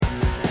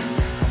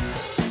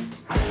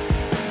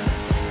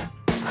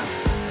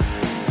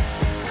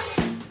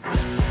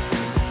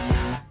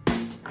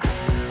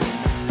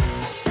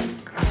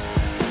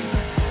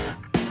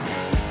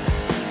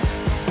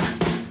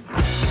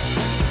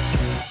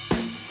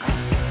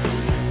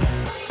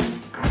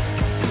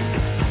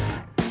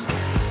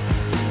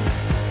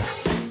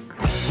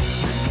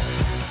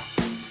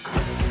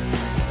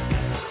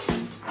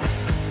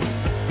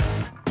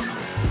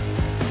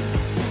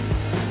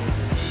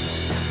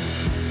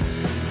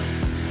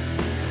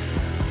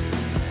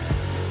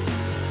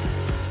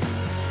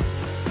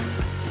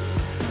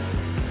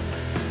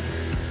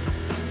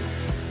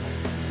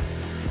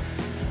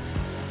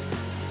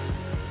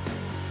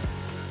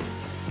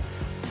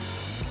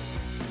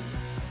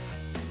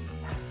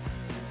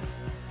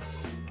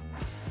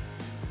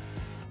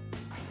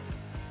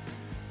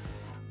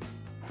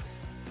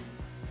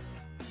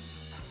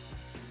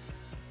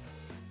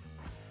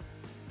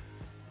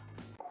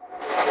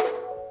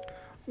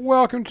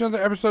Welcome to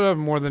another episode of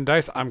More Than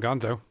Dice. I'm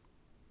Gonzo.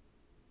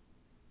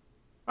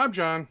 I'm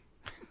John.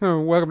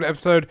 Welcome to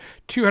episode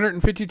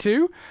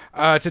 252.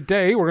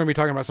 Today we're going to be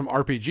talking about some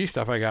RPG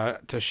stuff I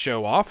got to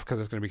show off because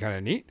it's going to be kind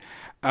of neat.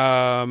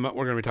 We're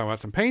going to be talking about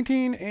some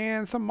painting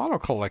and some model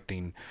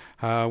collecting,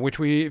 which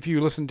if you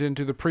listened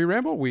into the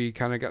pre-ramble, we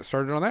kind of got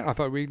started on that. I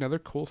thought it'd be another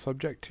cool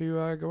subject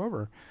to go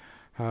over,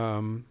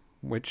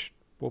 which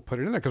we'll put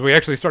it in there because we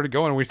actually started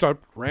going and we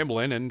started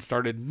rambling and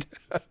started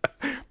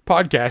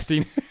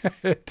podcasting.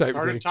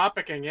 Started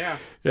topicking, yeah.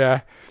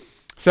 Yeah.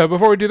 So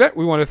before we do that,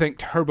 we want to thank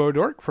Turbo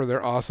Dork for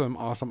their awesome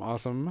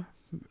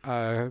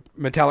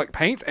metallic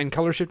paints and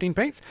color shifting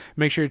paints.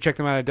 Make sure you check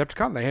them out at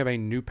Adepticon. They have a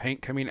new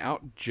paint coming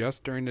out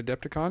just during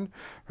Adepticon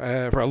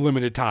for a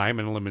limited time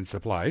and limited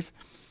supplies.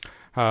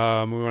 We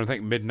want to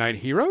thank Midnight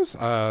Heroes.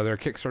 Their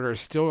Kickstarter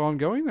is still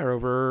ongoing. They're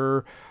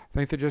over, I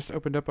think they just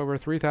opened up over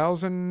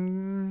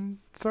 3,000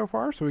 so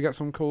far. So we got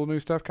some cool new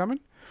stuff coming.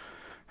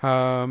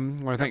 I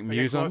want to thank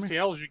Muse on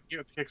STLs you can get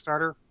with the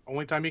Kickstarter.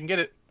 Only time you can get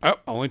it. Oh,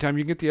 only time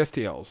you can get the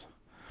STLs.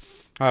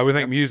 We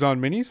thank Muse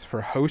on Minis for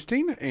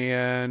hosting,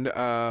 and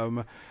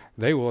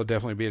they will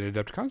definitely be at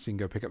Adepticon, so you can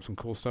go pick up some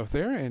cool stuff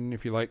there. And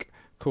if you like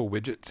cool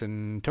widgets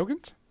and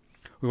tokens,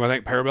 we want to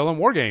thank Parabellum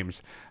War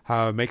Games,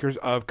 makers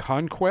of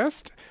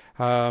Conquest.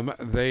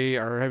 They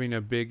are having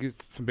some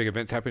big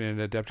events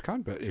happening at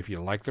Adepticon, but if you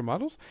like their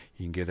models,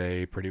 you can get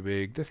a pretty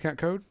big discount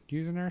code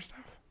using their stuff.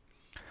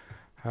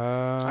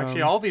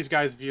 Actually, all these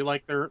guys, if you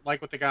like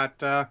what they got,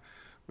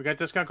 we got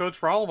discount codes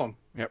for all of them.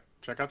 Yep.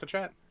 Check out the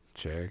chat.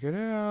 Check it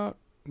out.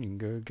 You can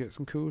go get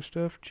some cool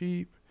stuff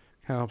cheap.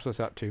 Kind of helps us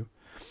out too.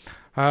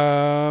 Yep.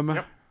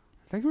 I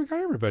think we got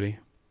everybody.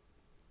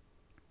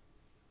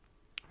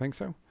 I think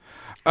so.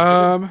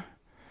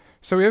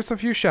 So we have some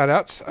few shout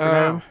outs.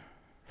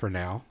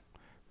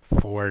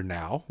 For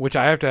now, which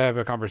I have to have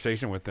a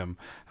conversation with them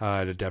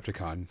at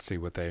Adepticon, see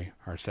what they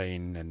are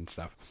saying and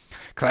stuff.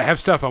 Because I have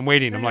stuff I'm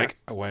waiting. I'm like,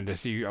 I want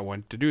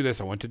to do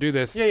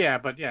this. Yeah,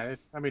 but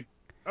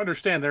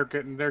understand they're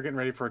getting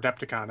ready for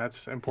Adepticon.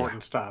 That's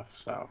important stuff.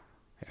 So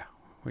yeah,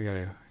 we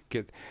gotta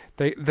get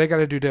they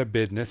gotta do their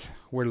business.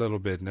 We're little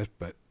business,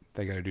 but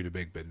they gotta do the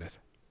big business.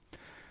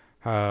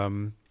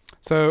 So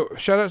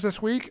shout outs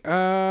this week.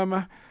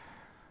 Lance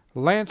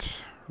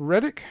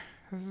Reddick.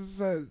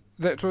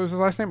 That was his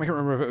last name. I can't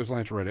remember if it was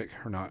Lance Reddick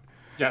or not.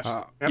 Yes.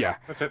 Yeah.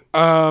 That's it.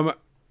 That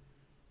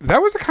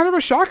was a kind of a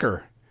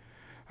shocker.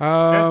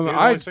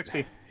 Only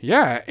 60.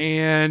 Yeah,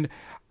 and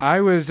I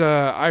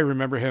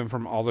remember him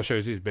from all the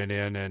shows he's been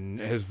in and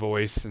his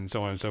voice and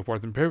so on and so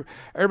forth. And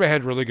everybody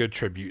had really good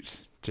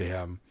tributes to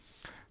him.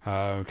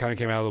 Kind of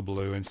came out of the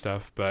blue and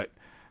stuff, but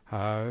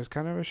it was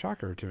kind of a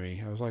shocker to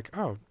me. I was like,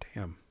 oh,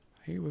 damn.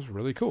 He was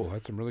really cool.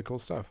 Had some really cool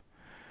stuff.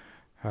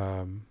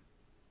 The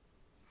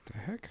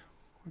heck?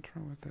 What's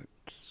wrong with that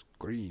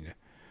screen?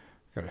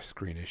 Got a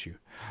screen issue.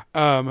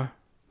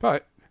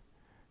 But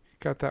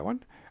got that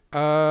one.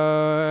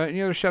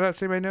 Any other shout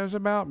outs anybody knows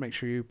about? Make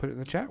sure you put it in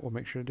the chat. We'll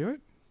make sure to do it.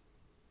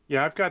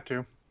 Yeah, I've got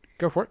to.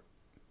 Go for it.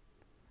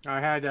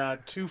 I had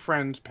two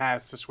friends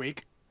pass this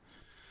week.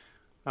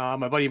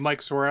 My buddy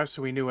Mike Soros,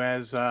 who we knew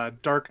as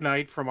Dark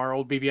Knight from our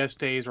old BBS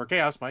days, or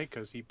Chaos Mike,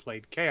 because he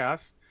played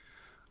Chaos,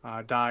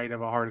 died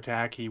of a heart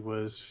attack. He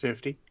was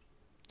 50.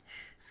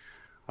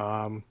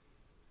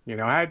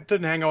 I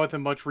didn't hang out with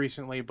him much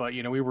recently, but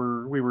we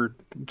were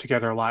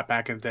together a lot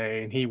back in the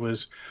day, and he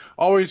was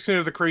always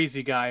considered the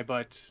crazy guy,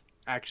 but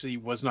actually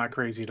was not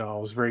crazy at all.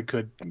 He was a very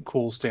good,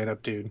 cool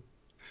stand-up dude.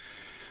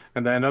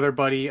 And then another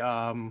buddy,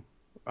 Phil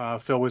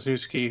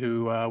Wisniewski,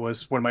 who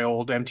was one of my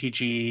old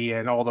MTG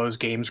and all those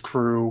games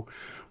crew,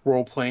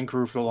 role-playing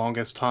crew for the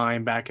longest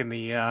time back in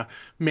the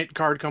Mint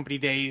Card Company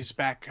days,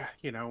 back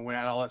when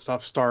all that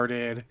stuff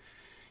started.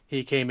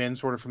 He came in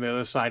sort of from the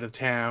other side of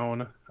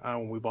town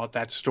when we bought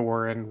that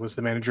store and was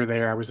the manager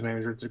there. I was the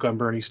manager at the Glen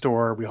Burnie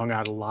store. We hung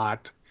out a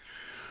lot.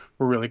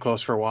 We're really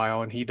close for a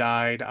while, and he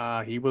died.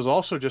 He was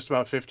also just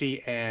about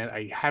 50, and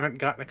I haven't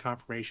gotten a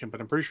confirmation,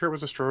 but I'm pretty sure it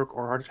was a stroke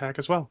or heart attack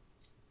as well.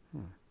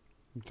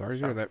 I'm sorry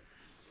to hear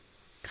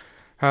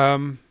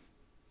that.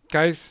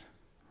 Guys,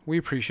 we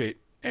appreciate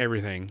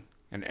everything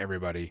and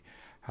everybody.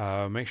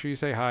 Make sure you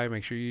say hi.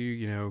 Make sure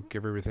you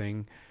give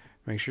everything.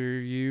 Make sure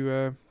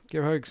you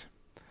give hugs.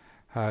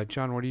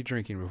 John, what are you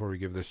drinking before we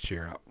give this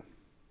cheer out?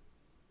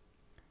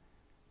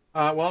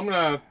 Well, I'm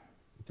going to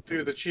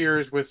do the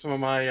cheers with some of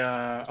my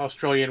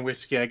Australian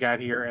whiskey I got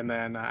here, and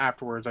then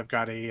afterwards I've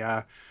got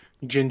a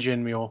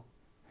gin mule.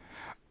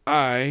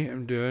 I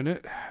am doing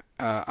it.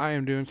 I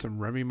am doing some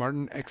Remy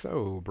Martin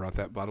XO. Brought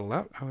that bottle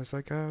out. I was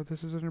like,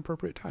 this is an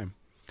appropriate time.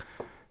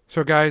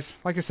 So, guys,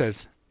 like I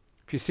says,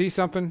 if you see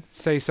something,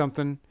 say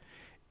something.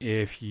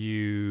 If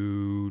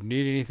you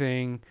need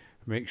anything,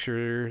 make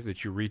sure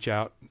that you reach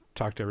out,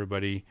 talk to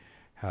everybody.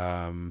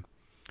 We're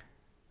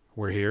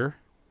here.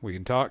 We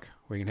can talk.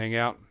 We can hang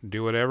out,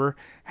 do whatever.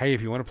 Hey,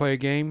 if you want to play a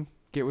game,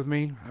 get with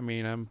me. I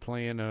mean, I'm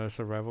playing a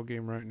survival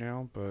game right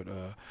now,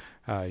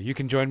 but you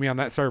can join me on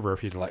that server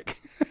if you'd like.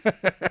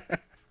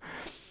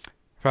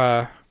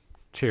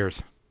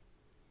 Cheers.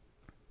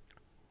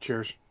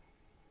 Cheers.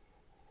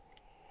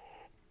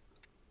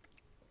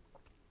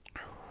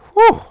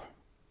 Whew.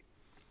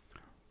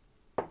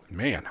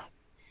 Man.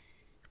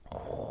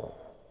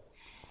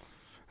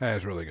 That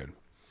is really good.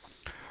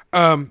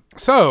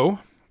 So,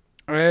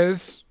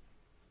 as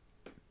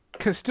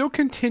still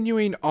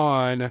continuing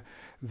on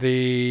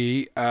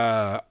the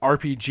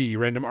RPG,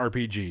 random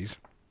RPGs,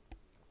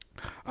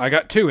 I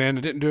got 2 in.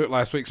 I didn't do it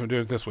last week, so I'm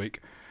doing it this week.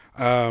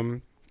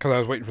 Because I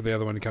was waiting for the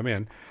other one to come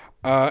in.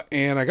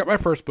 And I got my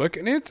first book,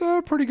 and it's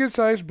a pretty good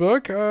sized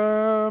book.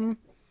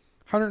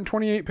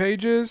 128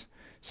 pages,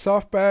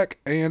 softback,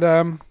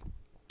 and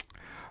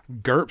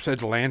GURPS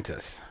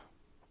Atlantis.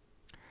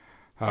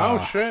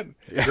 Oh shit!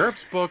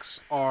 GURPS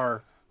books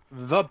are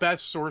the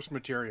best source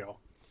material.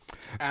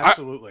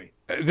 Absolutely.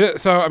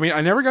 So I mean,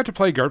 I never got to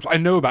play GURPS. I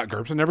know about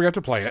GURPS. I never got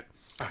to play it.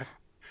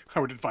 I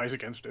would advise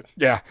against it.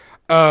 Yeah.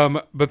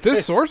 But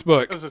this source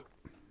book,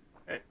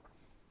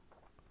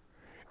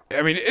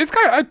 I mean, it's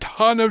got a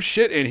ton of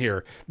shit in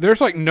here.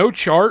 There's like no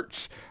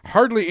charts,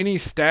 hardly any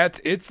stats.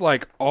 It's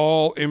like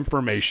all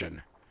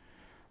information.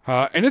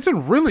 And it's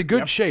in really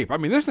good shape. I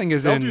mean, this thing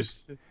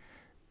is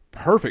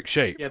perfect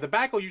shape. Yeah, the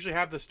back will usually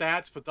have the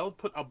stats, but they'll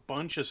put a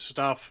bunch of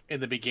stuff in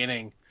the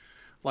beginning.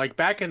 Like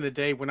back in the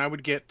day when I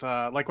would get,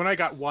 like when I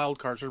got Wild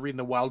Cards, I was reading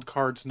the Wild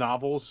Cards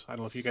novels. I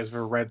don't know if you guys have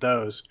ever read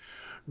those.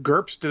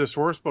 GURPS did a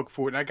source book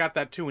for it, and I got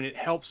that too, and it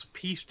helps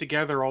piece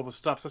together all the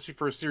stuff, especially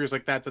for a series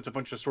like that's a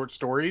bunch of short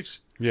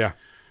stories. Yeah.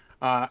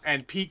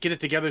 And Pete get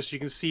it together so you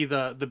can see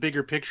the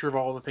bigger picture of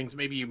all the things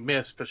maybe you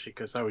missed, especially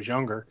because I was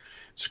younger.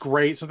 It's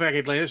great. Something like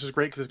Atlantis is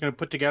great because it's going to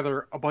put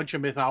together a bunch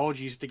of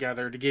mythologies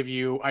together to give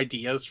you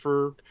ideas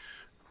for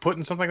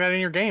putting something like that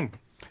in your game.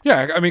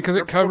 Yeah, I mean, because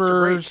it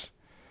covers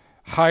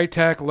high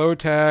tech, low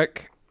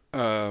tech,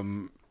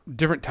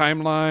 different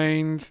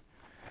timelines.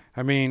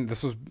 I mean,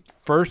 this was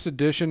first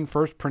edition,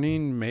 first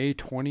printing May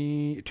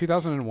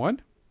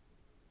 2001.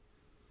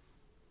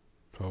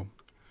 So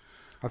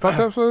I thought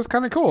that was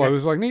kind of cool. Yeah. I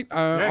was like, neat.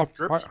 I'll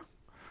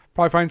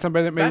probably find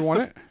somebody that may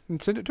want it and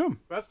send it to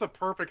them. That's the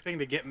perfect thing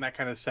to get in that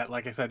kind of set,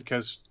 like I said,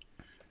 because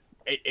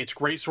it's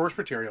great source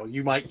material.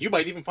 You might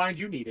even find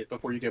you need it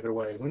before you give it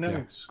away. Who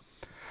knows?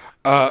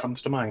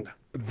 Comes to mind.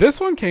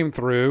 This one came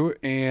through,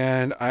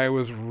 and I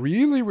was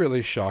really,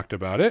 really shocked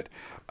about it.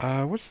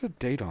 What's the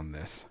date on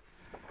this?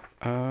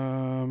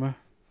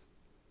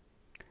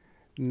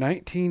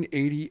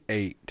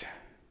 1988.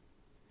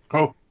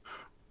 Oh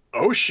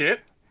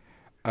shit.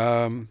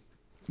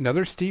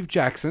 Another Steve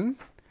Jackson.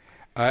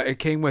 It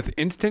came with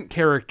instant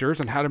characters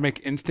and how to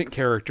make instant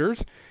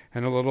characters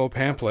and a little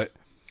pamphlet.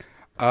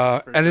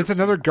 And it's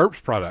another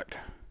GURPS product.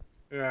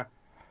 Yeah.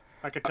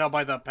 I could tell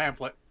by the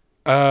pamphlet.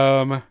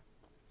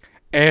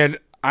 And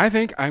I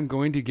think I'm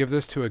going to give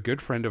this to a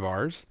good friend of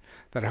ours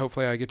that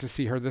hopefully I get to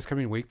see her this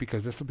coming week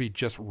because this will be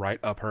just right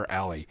up her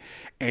alley.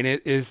 And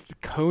it is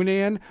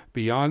Conan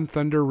Beyond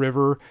Thunder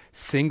River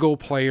single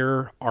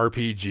player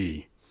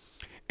RPG.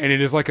 And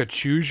it is like a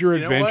choose your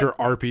adventure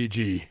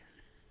RPG.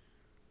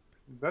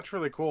 That's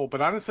really cool.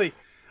 But honestly,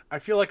 I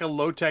feel like a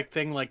low tech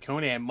thing like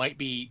Conan might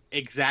be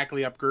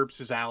exactly up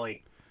GURPS'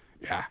 alley.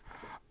 Yeah.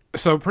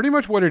 So pretty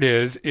much what it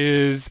is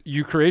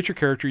you create your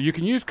character. You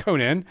can use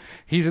Conan.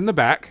 He's in the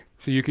back.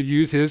 So you could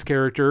use his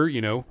character,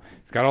 you know,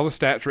 he's got all the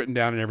stats written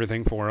down and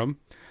everything for him.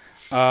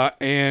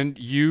 And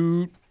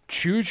you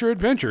choose your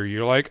adventure.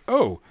 You're like,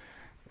 it's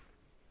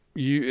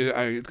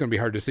going to be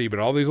hard to see, but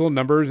all these little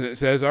numbers, and it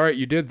says, all right,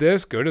 you did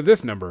this, go to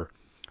this number.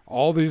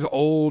 All these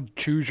old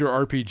choose your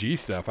RPG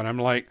stuff. And I'm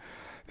like,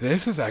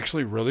 this is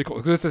actually really cool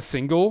because it's a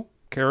single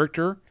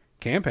character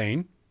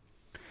campaign.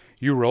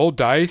 You roll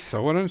dice,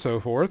 so on and so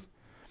forth.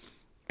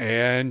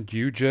 And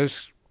you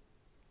just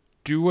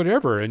do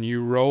whatever, and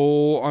you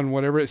roll on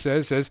whatever it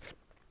says. It says,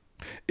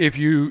 if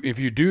you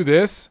do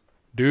this,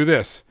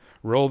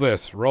 roll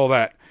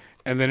that.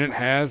 And then it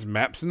has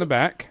maps in the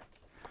back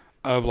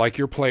of like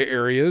your play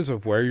areas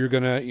of where you're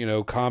going to, you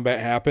know,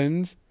 combat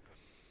happens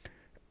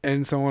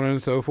and so on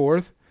and so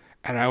forth.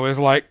 And I was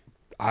like,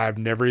 I've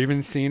never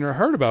even seen or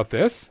heard about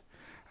this.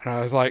 And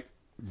I was like,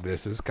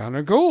 this is kind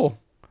of cool.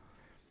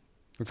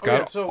 It's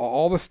got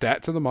all the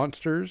stats of the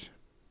monsters.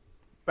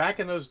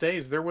 Back in those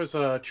days, there was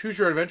a Choose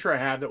Your Adventure I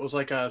had that was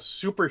like a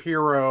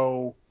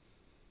superhero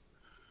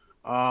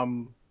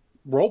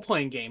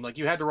role-playing game. Like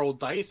you had to roll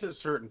dice at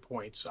certain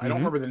points. I don't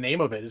remember the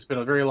name of it. It's been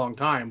a very long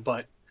time,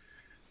 but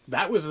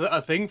that was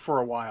a thing for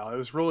a while. It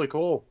was really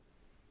cool.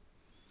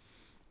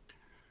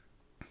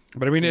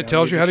 But I mean, it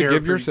tells you how to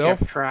give yourself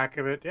kept track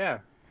of it. Yeah.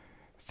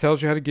 It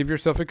tells you how to give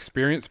yourself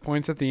experience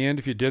points at the end.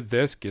 If you did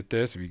this, get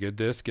this. If you did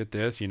this, get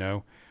this. You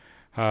know,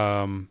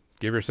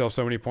 give yourself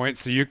so many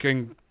points so you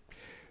can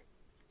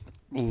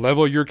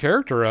level your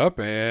character up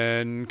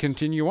and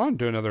continue on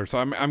to another. So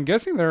I'm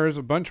guessing there's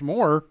a bunch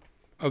more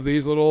of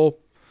these little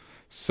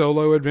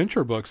solo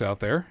adventure books out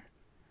there.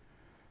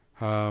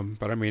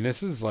 But I mean,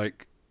 this is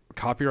like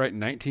copyright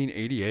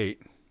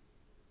 1988.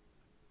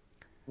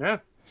 Yeah.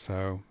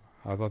 So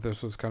I thought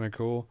this was kind of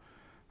cool.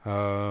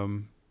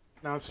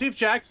 Now Steve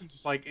Jackson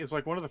is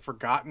like one of the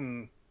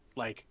forgotten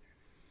like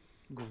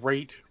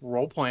great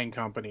role playing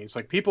companies.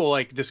 Like people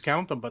like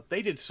discount them, but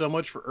they did so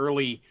much for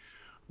early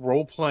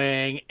role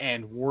playing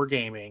and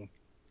wargaming,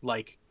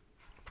 like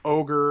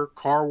Ogre,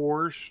 Car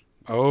Wars.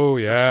 Oh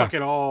That's yeah.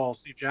 fucking all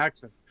Steve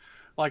Jackson.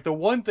 Like the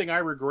one thing I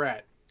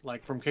regret,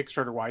 like from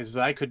Kickstarter wise, is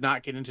that I could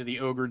not get into the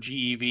Ogre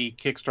GEV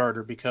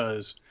Kickstarter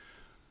because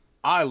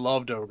I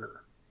loved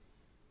Ogre.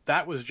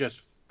 That was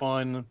just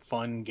fun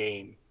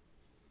game.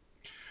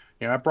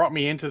 You know, it brought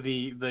me into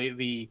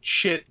the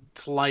shit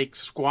like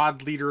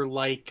squad leader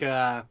like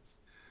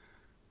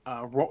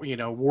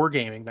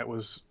wargaming that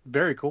was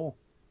very cool.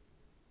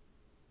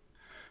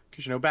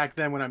 Because back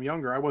then when I'm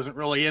younger, I wasn't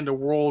really into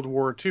World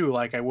War II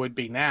like I would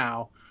be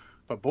now.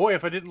 But boy,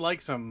 if I didn't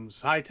like some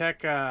high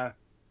tech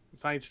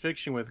science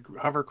fiction with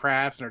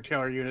hovercrafts and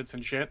artillery units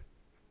and shit.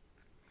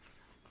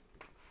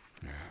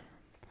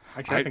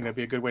 Actually, I think that'd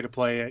be a good way to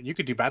play. You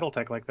could do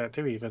BattleTech like that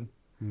too, even.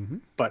 Mm-hmm.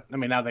 But I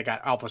mean, now they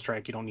got Alpha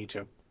Strike. You don't need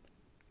to.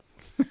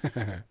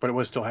 But it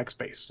was still hex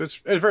based. It's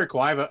very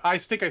cool. I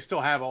think I still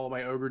have all of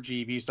my Ogre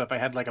GV stuff. I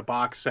had like a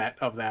box set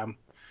of them.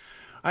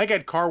 I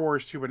got Car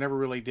Wars too, but never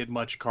really did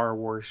much Car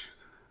Wars.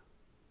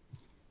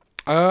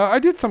 I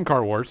did some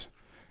Car Wars,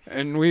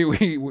 and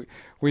we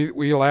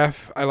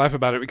laugh. I laugh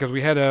about it because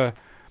we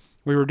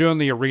were doing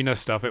the arena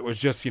stuff. It was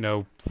just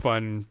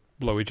fun,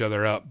 blow each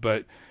other up.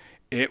 But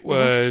it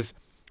was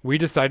we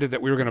decided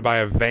that we were going to buy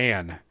a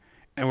van,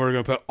 and we were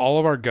going to put all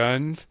of our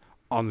guns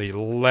on the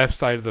left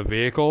side of the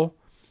vehicle,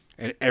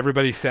 and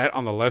everybody sat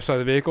on the left side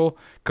of the vehicle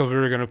because we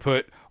were going to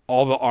put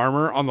all the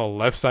armor on the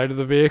left side of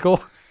the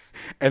vehicle,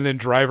 and then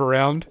drive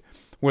around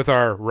with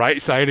our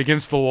right side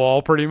against the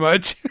wall, pretty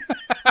much.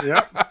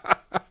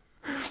 Yep.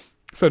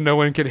 So no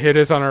one could hit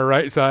us on our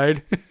right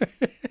side.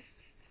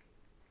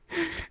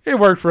 It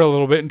worked for a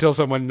little bit until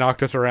someone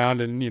knocked us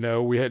around and,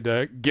 we had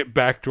to get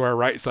back to our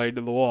right side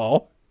of the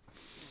wall.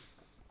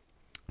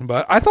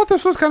 But I thought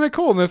this was kind of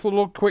cool. And this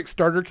little quick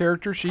starter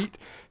character sheet,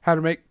 how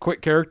to make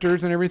quick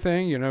characters and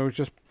everything,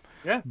 just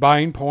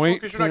buying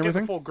points because and you're not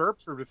everything. getting full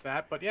GURPS with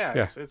that. But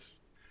Yeah. it's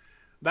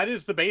that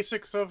is the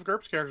basics of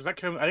GURPS characters. I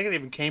think it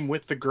even came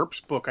with the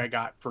GURPS book I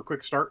got for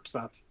quick start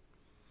stuff.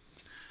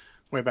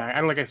 Way back. I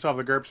don't think I still have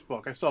the GURPS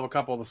book. I still have a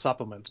couple of the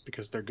supplements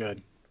because they're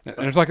good. And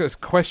there's like this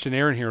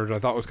questionnaire in here that I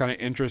thought was kind of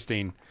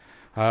interesting.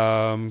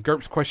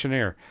 GURPS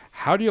questionnaire.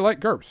 How do you like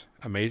GURPS?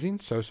 Amazing,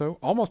 so-so,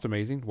 almost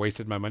amazing,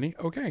 wasted my money,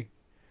 okay.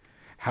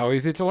 How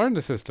easy to learn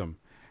the system?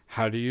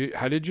 How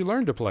did you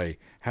learn to play?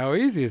 How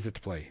easy is it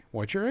to play?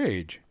 What's your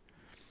age?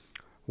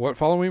 What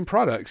following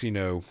products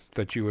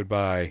that you would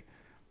buy?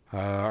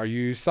 Are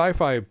you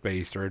sci-fi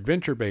based or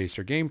adventure based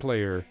or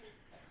gameplay or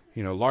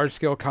large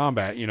scale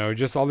combat?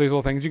 Just all these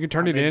little things. You can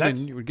turn it in and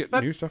you would get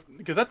new stuff.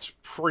 Because that's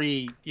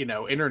pre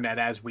internet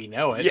as we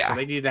know it. Yeah. So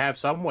they need to have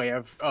some way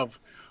of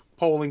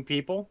polling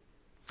people.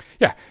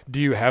 Yeah. Do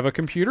you have a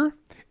computer?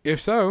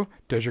 If so,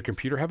 does your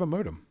computer have a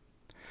modem?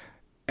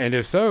 And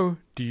if so,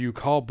 do you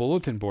call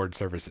bulletin board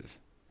services?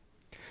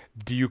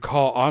 Do you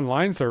call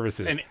online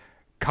services? And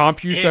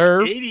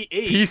CompuServe,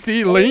 88.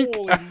 PC Link.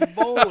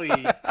 Holy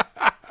moly.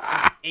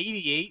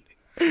 88.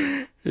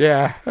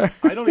 Yeah.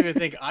 I don't even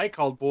think I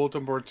called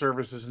bulletin board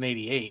services in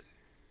 88.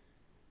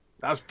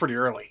 That was pretty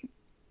early.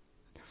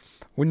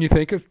 When you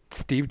think of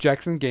Steve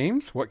Jackson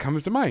games, what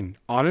comes to mind?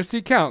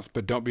 Honesty counts,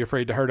 but don't be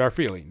afraid to hurt our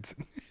feelings.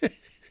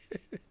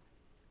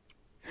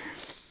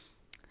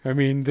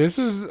 This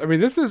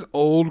is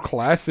old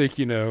classic,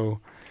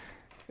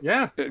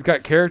 Yeah. It's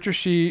got character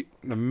sheet,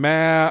 the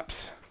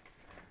maps,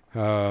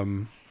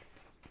 turn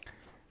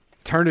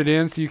it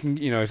in so you can,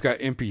 it's got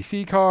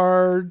NPC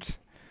cards,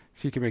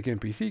 so you can make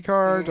NPC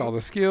cards, all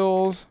the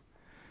skills.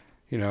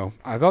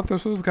 I thought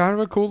this was kind of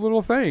a cool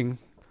little thing.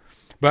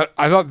 But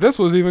I thought this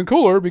was even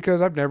cooler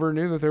because I've never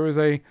knew that there was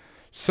a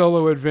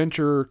solo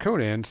adventure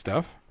Conan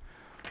stuff.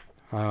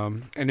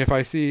 And if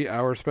I see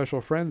our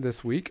special friend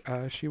this week,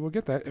 she will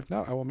get that. If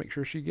not, I will make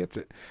sure she gets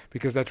it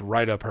because that's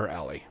right up her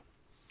alley.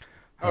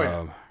 Oh,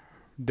 yeah.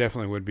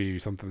 Definitely would be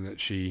something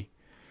that she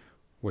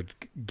would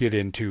get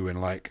into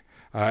and like.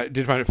 I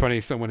did find it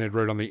funny. Someone had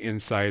wrote on the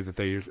inside that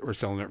they were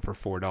selling it for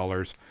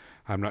 $4.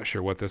 I'm not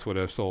sure what this would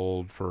have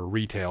sold for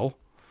retail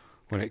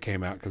when it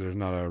came out because there's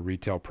not a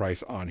retail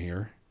price on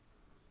here.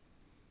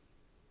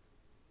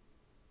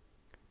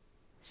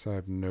 So I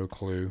have no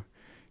clue.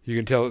 You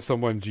can tell that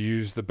someone's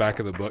used the back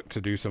of the book to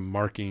do some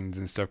markings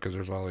and stuff because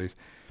there's all these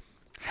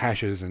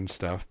hashes and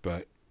stuff.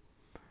 But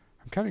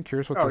I'm kind of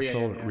curious what this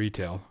sold at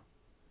retail.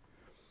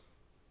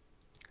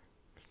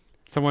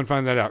 Someone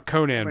find that out.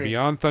 Conan,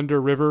 Beyond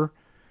Thunder River.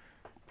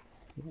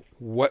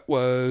 What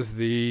was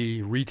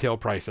the retail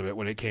price of it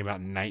when it came out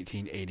in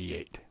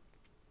 1988?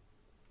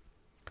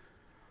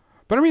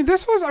 But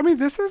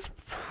this is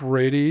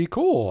pretty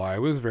cool. I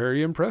was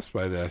very impressed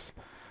by this.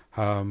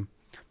 Will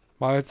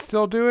I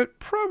still do it?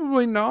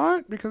 Probably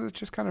not, because it's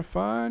just kind of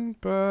fun.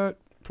 But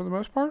for the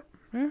most part,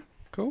 yeah,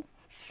 cool.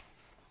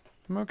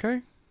 I'm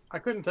okay. I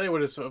couldn't tell you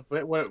what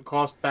it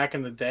cost back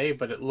in the day,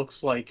 but it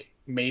looks like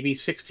maybe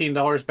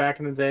 $16 back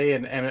in the day,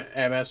 and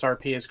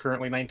MSRP is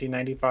currently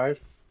 $19.95.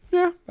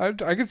 Yeah,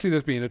 I could see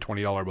this being a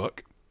 $20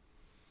 book.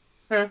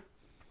 Yeah.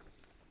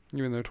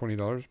 Even though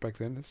 $20 back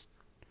then is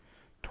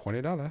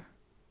 $20.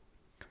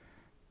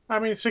 I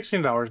mean,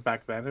 $16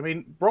 back then. I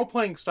mean, role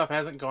playing stuff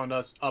hasn't gone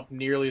up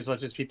nearly as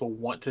much as people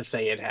want to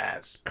say it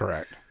has,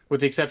 Correct.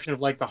 with the exception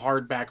of like the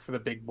hardback for the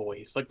big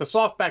boys. Like the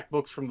softback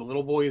books from the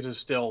little boys is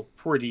still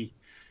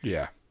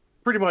Yeah.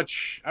 pretty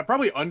much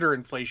probably under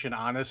inflation,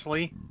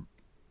 honestly.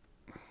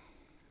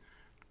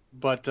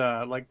 But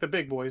like the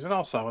big boys, and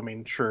also, I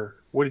mean, sure,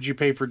 what did you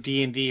pay for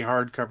D&D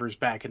hardcovers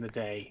back in the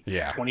day?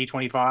 Yeah.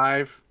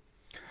 2025.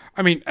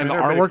 I mean, and the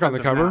they're a bit artwork on the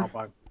expensive cover, now,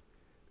 but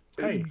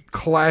hey,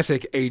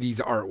 classic 80s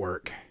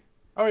artwork.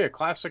 oh yeah,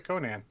 classic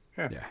Conan.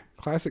 Yeah. Yeah.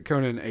 Classic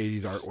Conan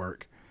 80s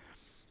artwork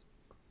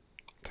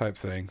type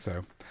thing.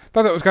 So,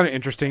 thought that was kind of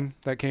interesting.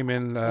 That came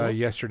in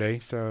yesterday.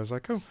 So, I was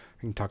like, oh, I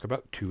can talk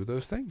about two of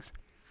those things.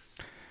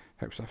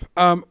 Type stuff.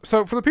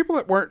 So, for the people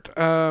that weren't,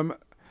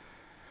 that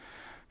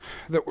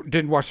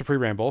didn't watch the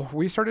pre-ramble,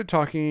 we started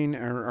talking,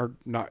 or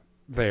not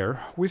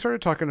there, we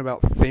started talking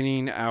about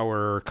thinning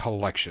our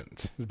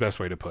collections, is the best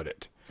way to put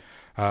it.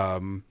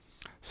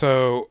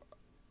 So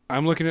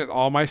I'm looking at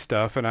all my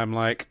stuff and I'm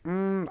like,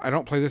 I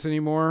don't play this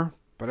anymore,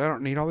 but I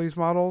don't need all these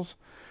models.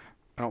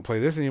 I don't play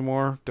this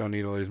anymore, don't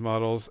need all these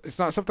models. It's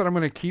not stuff that I'm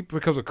going to keep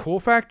because of cool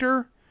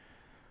factor,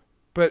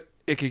 but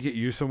it could get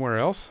used somewhere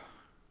else.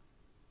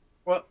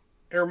 Well,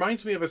 it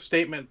reminds me of a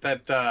statement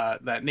that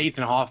that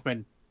Nathan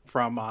Hoffman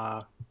from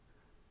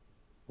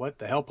what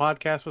the hell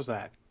podcast was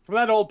that? From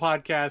that old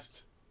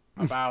podcast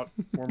about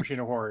War Machine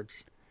of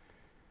Hordes.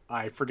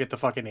 I forget the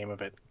fucking name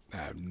of it. I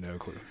have no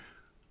clue.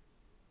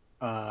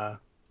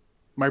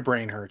 My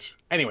brain hurts.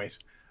 Anyways,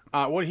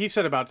 what he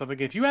said about something,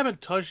 if you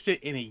haven't touched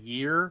it in a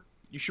year,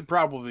 you should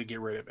probably get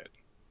rid of it.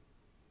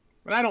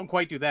 But I don't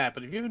quite do that,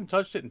 but if you haven't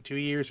touched it in 2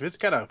 years, if it's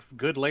got a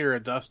good layer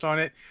of dust on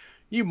it,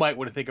 you might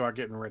want to think about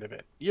getting rid of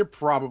it. You're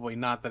probably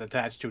not that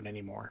attached to it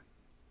anymore.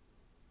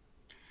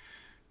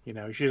 You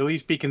know, you should at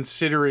least be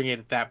considering it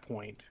at that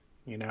point.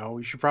 You know,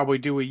 you should probably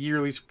do a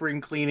yearly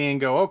spring cleaning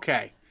and go,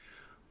 okay,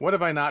 what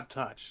have I not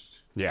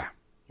touched? Yeah.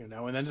 You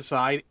know, and then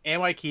decide,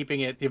 am I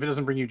keeping it if it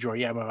doesn't bring you joy?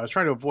 Yeah, I was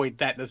trying to avoid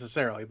that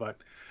necessarily, but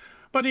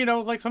you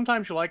know, like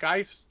sometimes you're like,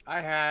 I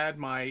had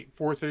my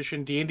 4th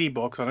edition D&D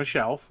books on a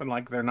shelf, and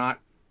like they're not,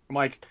 I'm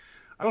like,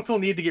 I don't feel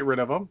the need to get rid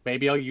of them.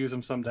 Maybe I'll use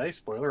them someday.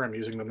 Spoiler, I'm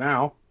using them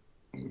now.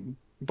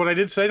 But I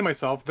did say to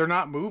myself, they're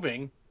not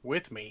moving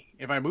with me.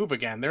 If I move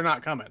again, they're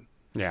not coming.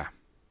 Yeah.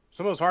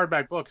 Some of those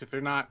hardback books, if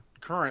they're not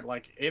current,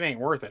 like it ain't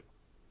worth it.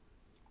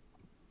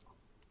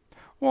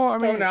 Well, I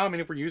mean, now, I mean,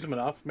 if we use them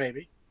enough,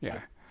 maybe. Yeah.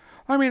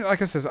 I mean,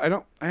 like I says,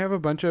 I have a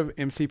bunch of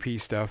MCP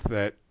stuff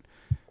that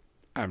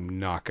I'm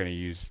not going to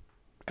use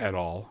at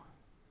all.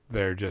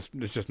 It's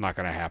just not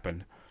going to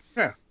happen.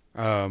 Yeah.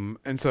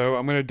 And so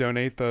I'm going to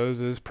donate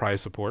those as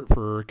prize support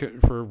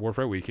for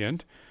Warfare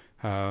Weekend,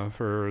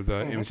 for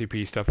the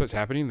MCP stuff that's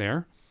happening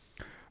there.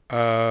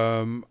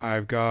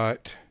 I've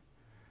got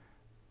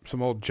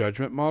some old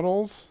Judgment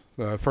models,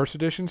 the 1st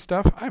edition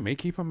stuff. I may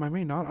keep them, I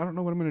may not. I don't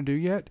know what I'm going to do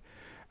yet.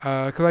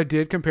 Because I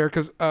did compare,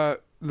 because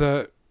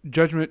the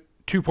Judgment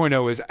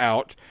 2.0 is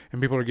out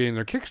and people are getting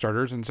their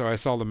Kickstarters, and so I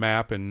saw the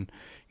map and,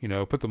 you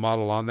know, put the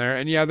model on there,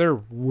 and yeah,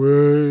 they're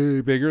way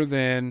bigger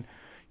than,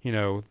 you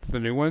know, the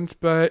new ones,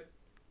 but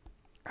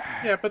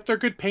yeah, but they're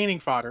good painting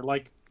fodder.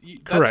 Like,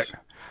 correct.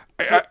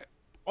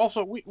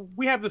 Also,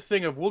 we have this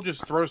thing of we'll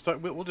just throw stuff,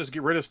 we'll just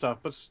get rid of stuff,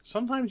 but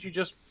sometimes you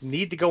just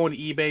need to go on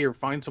eBay or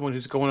find someone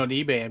who's going on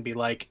eBay and be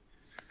like,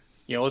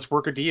 you know, let's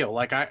work a deal.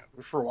 Like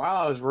for a while,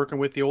 I was working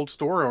with the old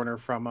store owner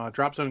from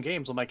Drop Zone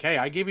Games. I'm like, hey,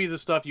 I give you the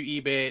stuff,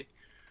 you eBay it.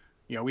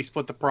 You know, we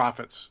split the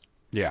profits.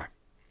 Yeah.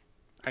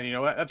 And, you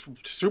know, that's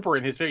super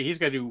in his favor. He's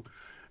got to do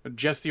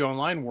just the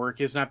online work.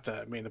 He doesn't have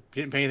to, he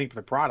didn't pay anything for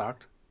the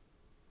product.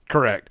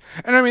 Correct.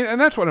 And I mean,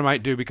 and that's what I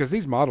might do, because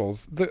these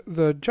models,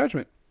 the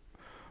Judgment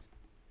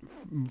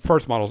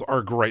first models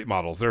are great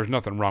models. There's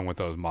nothing wrong with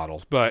those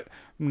models, but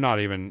I'm not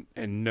even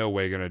in no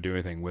way going to do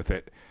anything with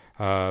it.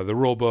 The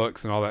rule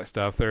books and all that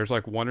stuff, there's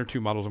like 1 or 2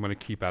 models I'm going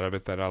to keep out of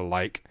it that I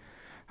like.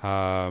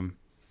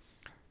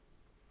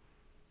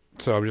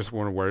 So I'm just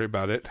want to worry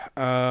about it.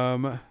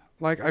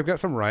 Like I've got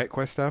some Riot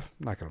Quest stuff.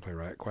 I'm not going to play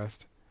Riot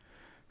Quest.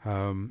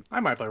 I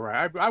might play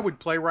Riot. I would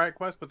play Riot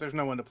Quest, but there's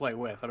no one to play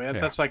with. I mean,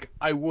 that's like,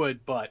 I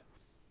would, but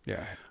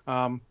yeah.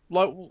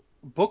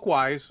 Book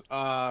wise,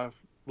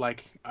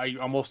 like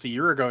almost a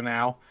year ago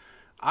now,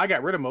 I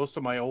got rid of most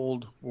of my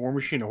old War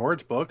Machine of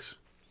Hordes books.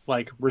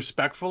 Like,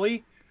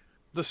 respectfully,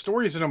 the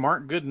stories in them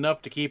aren't good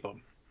enough to keep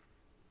them.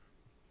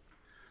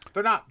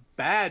 They're not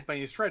bad by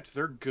any stretch.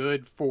 They're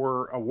good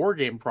for a war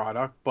game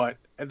product, but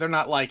they're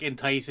not like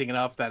enticing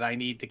enough that I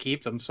need to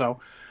keep them.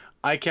 So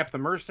I kept the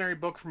Mercenary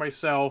book for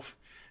myself,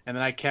 and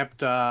then I kept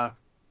the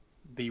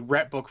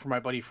Rep book for my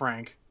buddy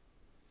Frank,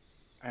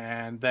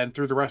 and then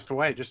threw the rest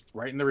away, just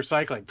right in the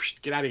recycling.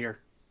 Psh, get out of here.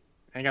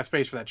 I ain't got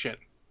space for that shit.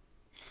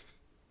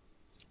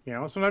 You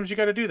know, sometimes you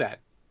got to do that.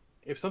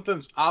 If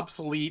something's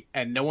obsolete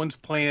and no one's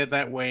playing it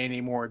that way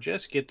anymore,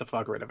 just get the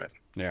fuck rid of it.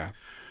 Yeah.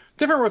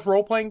 Different with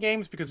role-playing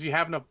games, because if you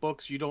have enough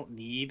books, you don't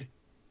need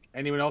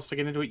anyone else to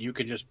get into it. You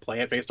could just play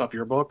it based off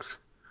your books.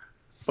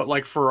 But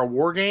like for a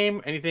war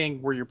game,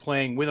 anything where you're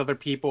playing with other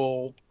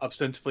people,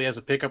 ostensibly as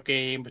a pickup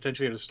game,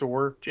 potentially at a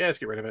store, just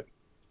get rid of it.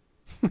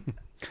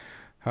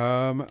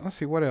 Let's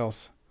see what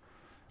else.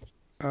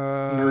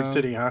 Nerd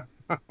City, huh?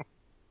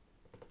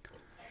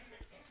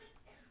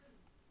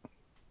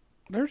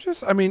 There's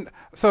just, I mean,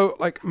 so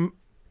like,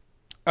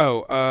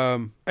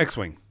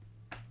 X-wing.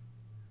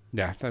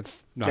 Yeah,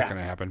 that's not Yeah. going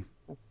to happen.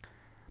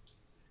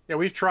 Yeah,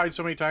 we've tried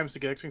so many times to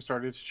get X-Wing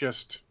started. It's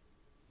just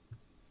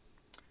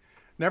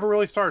never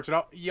really starts.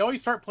 You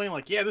always start playing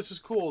like, yeah, this is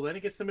cool. Then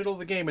it gets to the middle of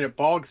the game and it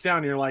bogs down.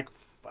 And you're like,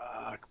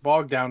 fuck,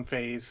 bog down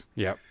phase.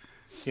 Yep.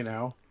 You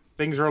know, some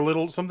things are a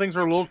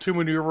little too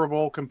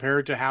maneuverable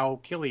compared to how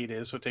killy it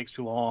is, so it takes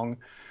too long.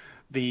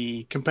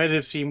 The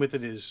competitive scene with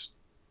it is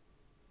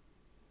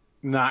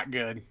not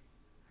good.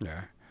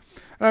 Yeah.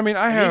 I mean,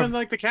 And even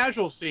like the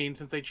casual scene,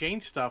 since they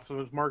changed stuff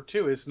with Mark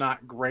II, is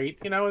not great.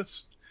 You know,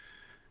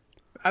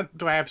 I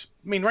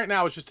mean, right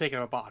now it's just taking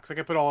up a box. I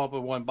can put it all up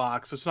in one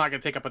box, so it's not going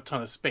to take up a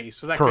ton of space.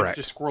 So that Correct.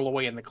 could just squirrel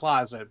away in the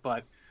closet.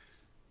 But,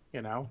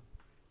 you know.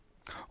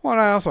 Well,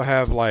 and I also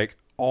have like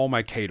all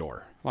my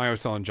Kador. Like I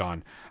was telling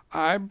John,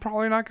 I'm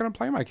probably not going to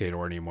play my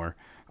Kador anymore.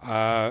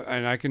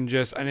 And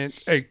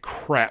it's a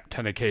crap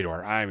ton of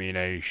Kador. I mean,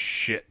 a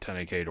shit ton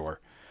of Kador.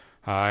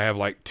 I have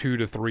like 2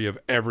 to 3 of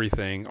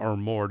everything or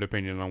more,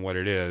 depending on what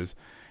it is.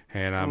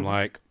 And I'm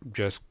like,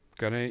 just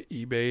going to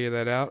eBay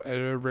that out at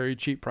a very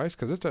cheap price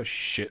because it's a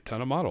shit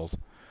ton of models.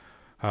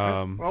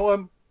 When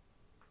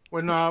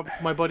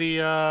my buddy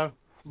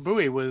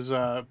Bowie was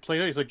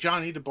playing, he's like,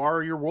 John, I need to borrow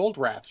your World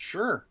Wrath.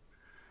 Sure.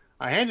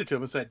 I handed it to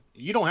him and said,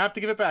 you don't have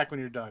to give it back when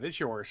you're done. It's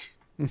yours.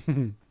 But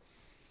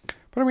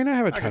I mean, I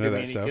have a Not ton gonna of do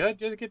that me stuff. any good.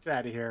 Just get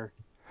out of here.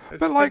 It's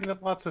But, like- taking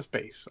up lots of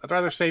space. I'd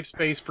rather save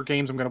space for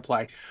games I'm going to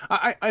play.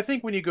 I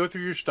think when you go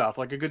through your stuff,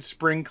 like a good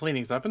spring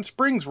cleaning stuff, and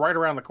spring's right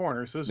around the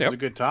corner, so this Yep. is a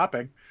good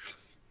topic.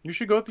 You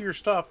should go through your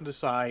stuff and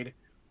decide,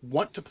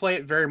 want to play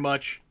it very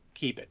much,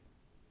 keep it.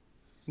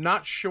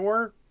 Not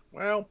sure?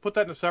 Well, put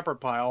that in a separate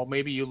pile.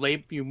 Maybe you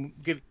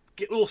get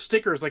little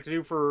stickers like they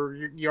do for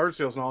your yard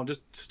sales and all, and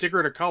just sticker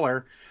it a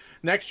color.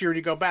 Next year when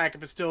you go back,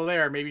 if it's still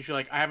there, maybe you're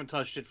like, I haven't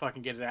touched it,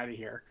 fucking get it out of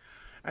here.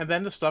 And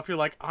then the stuff you're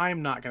like,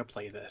 I'm not going to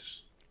play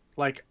this.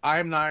 Like,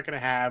 I'm not going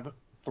to have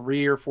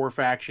 3 or 4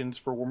 factions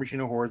for War Machine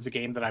Hordes, a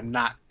game that I'm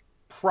not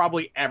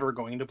probably ever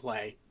going to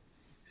play.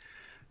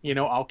 You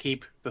know, I'll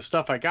keep the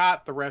stuff I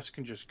got. The rest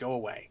can just go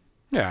away.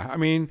 Yeah, I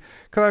mean,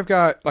 because I've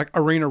got like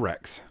Arena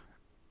Rex.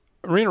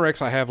 Arena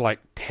Rex, I have like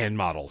 10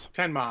 models.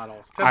 10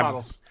 models.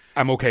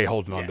 I'm okay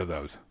holding on Yeah. to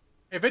those.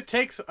 If it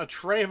takes a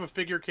tray of a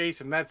figure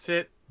case and that's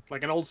it,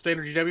 like an old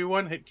standard GW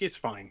one, it's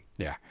fine.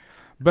 Yeah.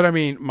 But I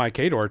mean, my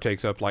Kador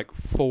takes up like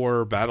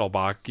 4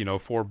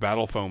 4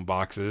 battle foam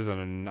boxes,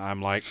 and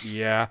I'm like,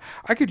 yeah,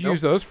 I could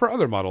use those for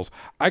other models.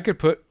 I could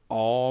put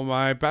all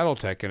my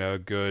BattleTech in a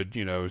good,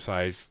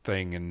 size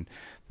thing, and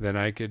then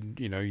I could,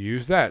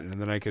 use that, and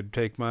then I could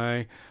take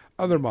my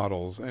other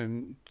models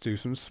and do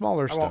some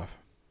smaller stuff.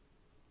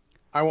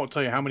 I won't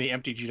tell you how many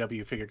empty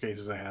GW figure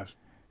cases I have.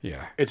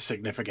 Yeah. It's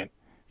significant.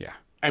 Yeah.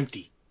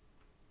 Empty.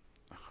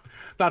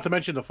 Not to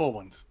mention the full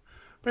ones.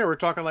 But yeah, we're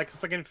talking like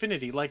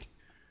Infinity. Like,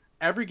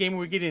 every game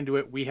we get into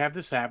it, we have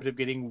this habit of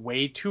getting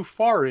way too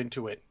far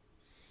into it.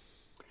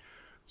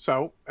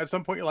 So, at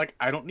some point, you're like,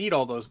 I don't need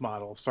all those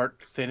models.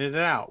 Start thinning it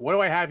out. What do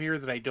I have here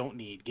that I don't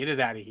need? Get it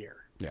out of here.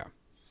 Yeah.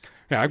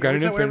 Yeah, I've got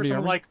an Infinity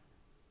army. Like,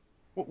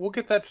 we'll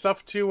get that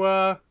stuff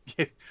to,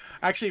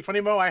 actually, funny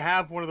Mo, I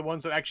have one of the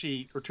ones that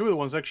actually, or 2 of the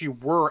ones that actually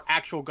were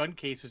actual gun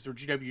cases, or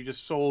GW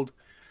just sold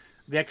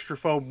the extra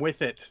foam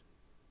with it.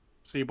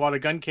 So you bought a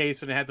gun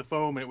case and it had the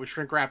foam and it was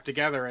shrink wrapped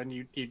together, and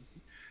you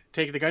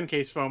take the gun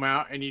case foam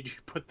out and you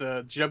put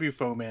the GW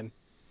foam in.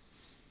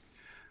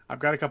 I've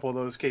got a couple of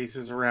those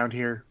cases around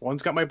here.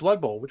 One's got my Blood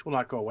Bowl, which will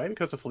not go away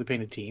because it's a fully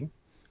painted team.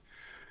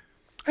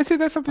 I see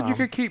that's something you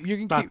could keep. You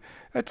can keep.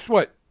 That's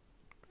what,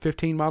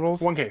 15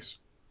 models? One case.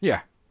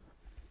 Yeah.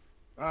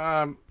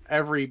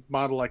 Every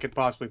model I could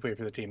possibly play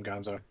for the team,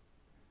 Gonzo.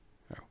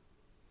 Oh.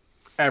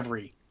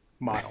 Every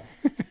model.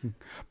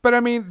 But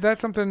I mean,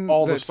 that's something.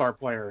 All the star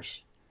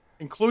players,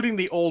 including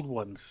the old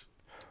ones.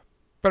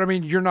 But I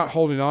mean, you're not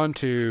holding on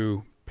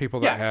to people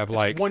that have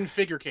like one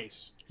figure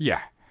case. Yeah.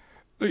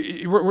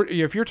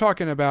 If you're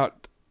talking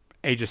about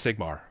Age of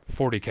Sigmar,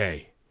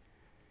 40K,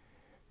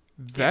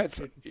 that's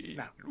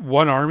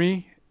one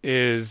army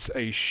is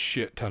a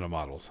shit ton of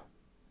models.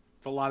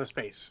 It's a lot of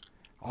space.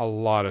 A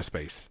lot of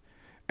space.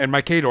 And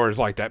my Kador is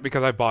like that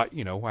because I bought,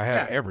 I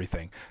have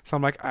everything. So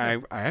I'm like, I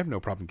have no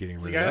problem getting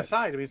rid of that. You got to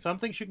decide. I mean, some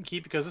things you can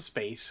keep because of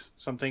space.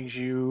 Some things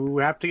you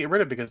have to get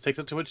rid of because it takes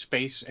up too much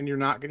space and you're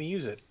not going to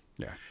use it.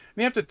 Yeah. And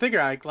you have to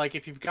figure, like,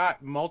 if you've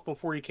got multiple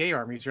 40K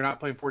armies, you're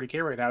not playing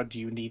 40K right now, do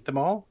you need them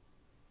all?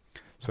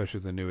 Especially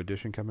with the new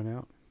edition coming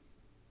out.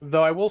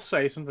 Though I will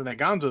say something that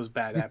Gonzo's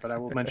bad at, but I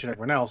will mention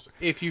everyone else.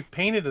 If you've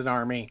painted an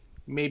army,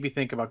 maybe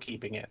think about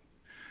keeping it.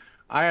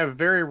 I have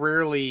very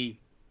rarely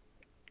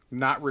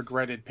not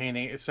regretted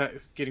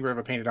getting rid of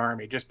a painted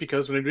army, just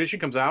because when an edition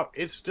comes out,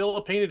 it's still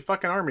a painted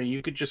fucking army.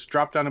 You could just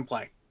drop down and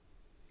play.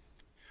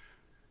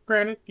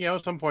 Granted,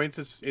 at some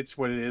points it's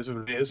what it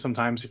is.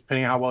 Sometimes,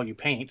 depending on how well you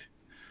paint,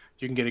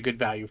 you can get a good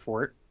value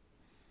for it.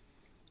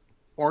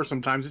 Or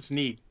sometimes it's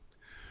need.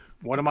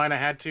 One of mine I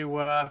had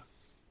to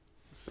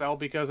sell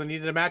because I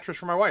needed a mattress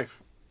for my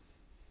wife.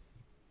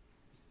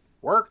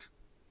 Worked.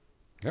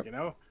 Yep. You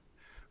know,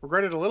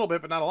 regretted a little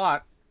bit, but not a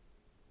lot.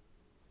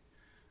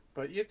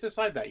 But you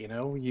decide that,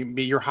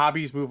 your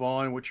hobbies move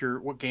on,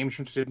 what games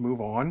you're interested in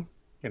move on,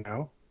 you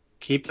know.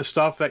 Keep the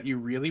stuff that you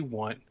really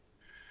want,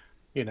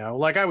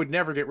 Like I would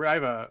never get rid. I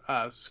have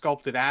a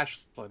sculpted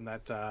Ashland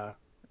that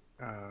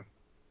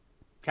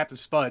Captain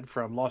Spud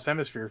from Lost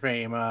Hemisphere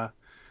fame,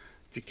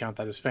 if you count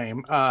that as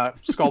fame,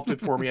 sculpted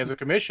for me as a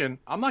commission.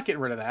 I'm not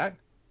getting rid of that.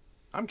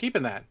 I'm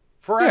keeping that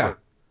forever. Yeah.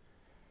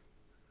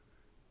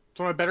 It's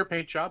on a better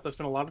paint job. I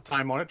spent a lot of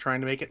time on it trying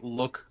to make it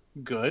look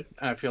good.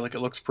 I feel like it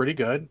looks pretty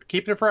good.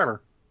 Keeping it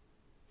forever.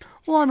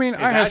 Well, I mean,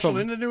 Is I have Ashland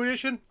some. in the new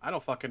edition? I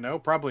don't fucking know.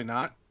 Probably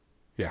not.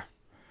 Yeah.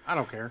 I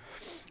don't care.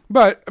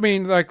 But, I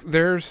mean, like,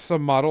 there's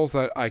some models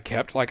that I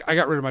kept. Like, I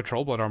got rid of my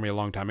Troll Blood army a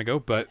long time ago,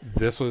 but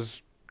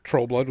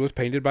Troll Blood was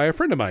painted by a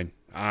friend of mine.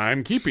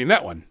 I'm keeping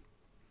that one.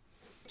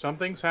 Some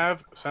things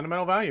have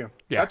sentimental value.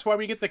 Yeah. That's why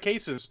we get the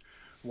cases.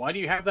 Why do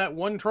you have that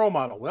one troll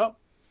model? Well,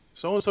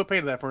 so-and-so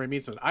painted that for me.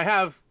 Means something. I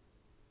have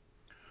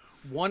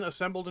one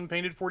assembled and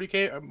painted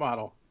 40K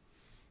model.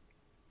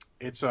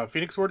 It's a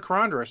Phoenix Sword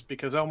Corandrus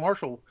because L.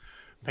 Marshall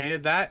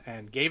painted that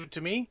and gave it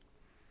to me.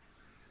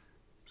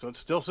 So it's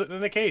still sitting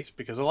in the case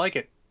because I like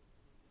it.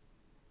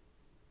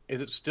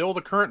 Is it still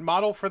the current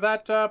model for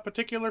that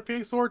particular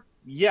Phoenix Sword?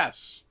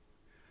 Yes.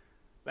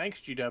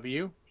 Thanks,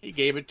 GW. He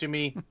gave it to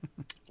me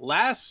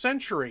last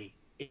century.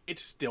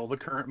 It's still the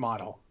current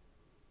model.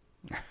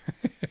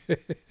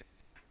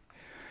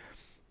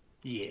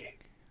 Yeah.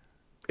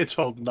 It's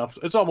old enough.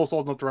 It's almost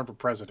old enough to run for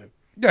president.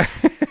 But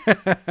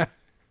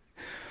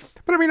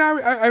I mean,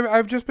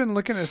 I've just been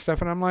looking at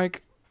stuff and I'm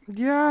like,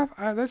 yeah,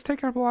 that's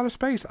taking up a lot of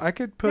space. I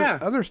could put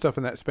other stuff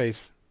in that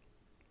space.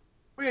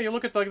 Well, yeah, you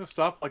look at like the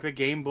stuff, like the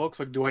game books.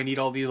 Like, do I need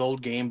all these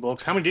old game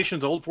books? How many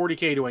editions of old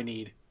 40K do I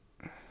need?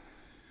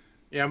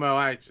 Yeah, Mo,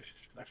 I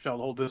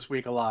felt old this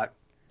week a lot.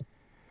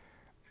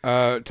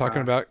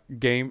 Talking about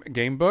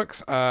game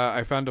books,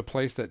 I found a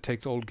place that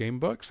takes old game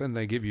books and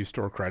they give you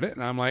store credit,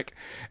 and I'm like,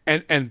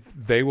 and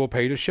they will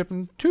pay to ship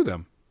them to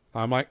them.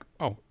 I'm like,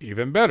 oh,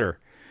 even better,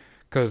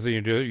 because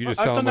you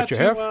just tell them what you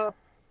have.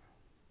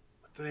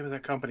 What's the name of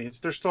that company?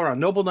 They're still around.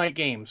 Noble Knight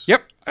Games.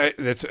 Yep,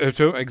 that's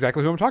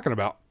exactly who I'm talking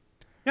about.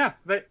 Yeah,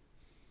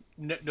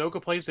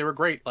 Noka Place. They were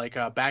great. Like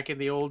back in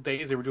the old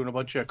days, they were doing a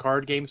bunch of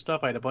card game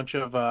stuff. I had a bunch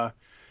of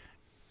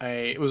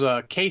it was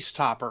a case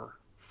topper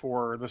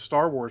for the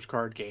Star Wars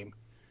card game.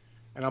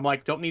 And I'm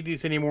like, don't need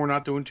these anymore,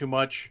 not doing too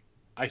much.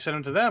 I sent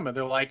them to them, and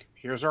they're like,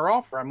 here's our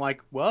offer. I'm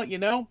like, well,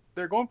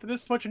 they're going for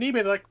this much on eBay.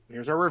 They're like,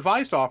 here's our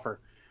revised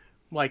offer.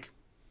 I'm like,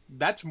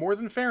 that's more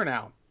than fair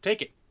now.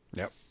 Take it.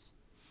 Yep.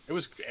 It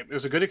was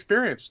a good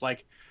experience.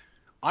 Like,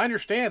 I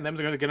understand them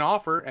going to get an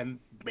offer, and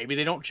maybe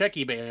they don't check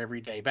eBay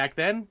every day. Back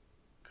then,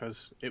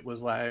 because it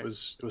was a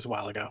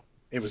while ago.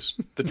 It was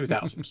the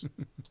 2000s.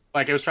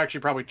 Like, it was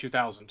actually probably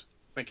 2000,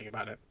 thinking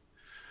about it.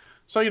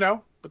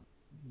 So, but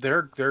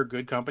they're a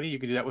good company. You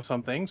can do that with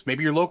some things.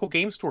 Maybe your local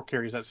game store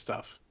carries that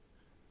stuff.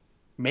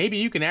 Maybe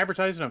you can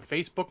advertise it on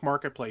Facebook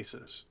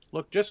marketplaces.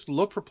 Just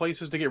look for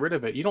places to get rid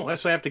of it. You don't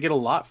necessarily have to get a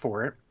lot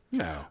for it.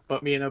 No.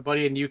 But me and a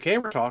buddy in the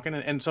UK were talking,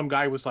 and some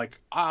guy was like,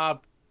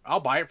 I'll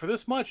buy it for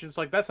this much. And it's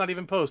like, that's not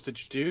even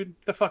postage, dude.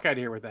 Get the fuck out of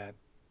here with that.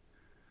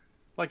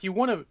 Like, you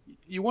want to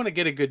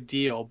get a good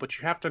deal, but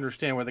you have to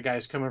understand where the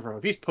guy's coming from.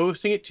 If he's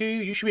posting it to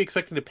you, you should be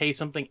expecting to pay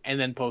something and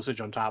then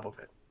postage on top of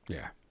it.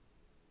 Yeah.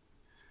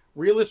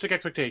 Realistic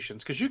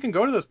expectations, because you can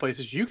go to those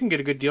places. You can get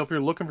a good deal if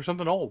you're looking for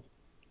something old.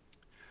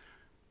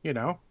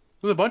 There's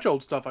a bunch of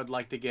old stuff I'd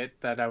like to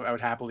get that I would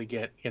happily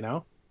get,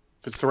 if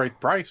it's the right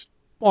price.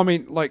 Well, I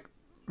mean, like,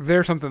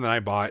 there's something that I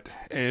bought,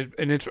 and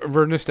it's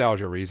for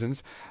nostalgia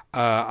reasons.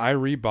 I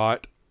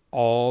rebought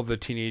all the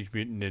Teenage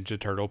Mutant Ninja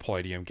Turtle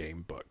Palladium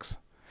game books.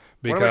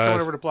 Because... When am I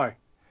coming over to play?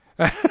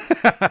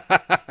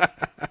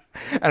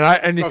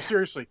 No,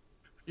 seriously.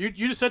 You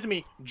just said to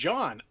me,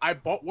 John, I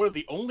bought one of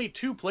the only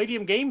 2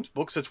 Palladium Games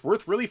books that's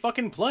worth really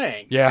fucking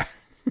playing. Yeah.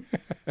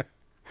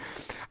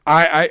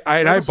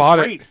 I bought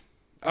it.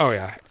 Oh,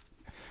 yeah.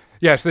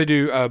 Yes, they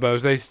do,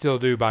 Bose. They still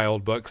do buy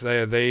old books.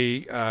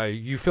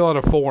 You fill out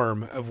a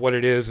form of what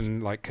it is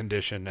and, like,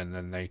 condition, and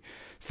then they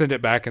send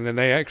it back, and then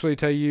they actually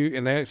tell you,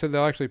 and they said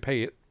they'll actually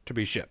pay it to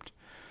be shipped.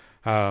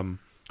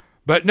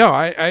 But no,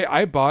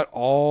 I bought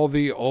all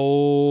the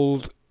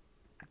old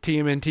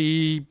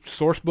TMNT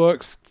source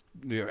books,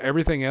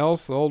 everything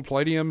else, the old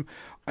Palladium,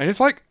 and it's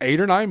like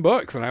 8 or 9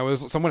 books.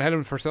 And someone had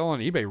them for sale on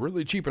eBay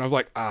really cheap, and I was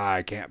like,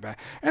 I can't buy.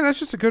 And that's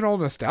just a good old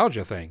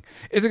nostalgia thing.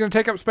 Is it going to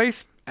take up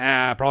space?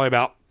 Probably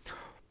about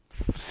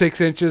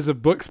 6 inches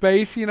of book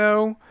space,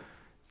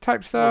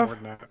 type stuff.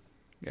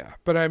 Yeah,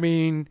 but I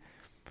mean,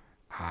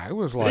 I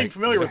was like, being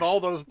familiar with all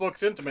those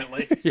books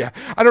intimately. Yeah,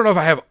 I don't know if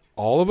I have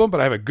all of them, but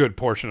I have a good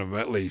portion of them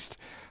at least.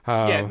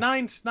 Yeah,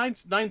 nine's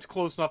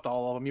close enough to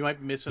all of them. You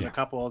might be missing a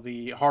couple of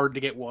the hard to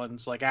get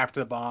ones, like After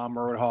the Bomb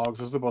or Roadhogs.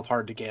 Those are both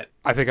hard to get.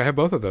 I think I have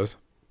both of those.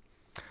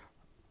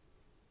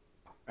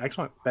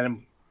 Excellent.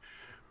 Then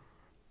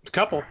A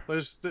couple.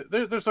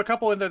 There's a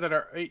couple in there that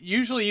are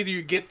usually either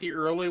you get the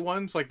early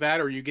ones like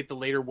that, or you get the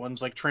later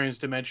ones like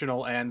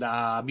Transdimensional and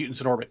Mutants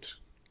in Orbit.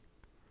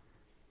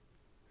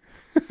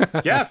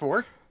 Yeah,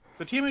 for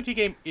the TMNT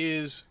game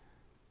is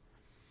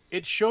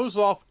it shows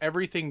off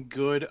everything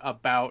good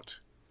about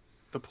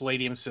the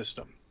Palladium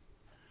system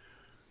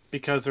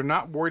because they're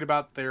not worried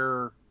about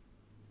their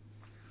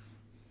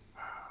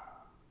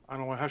I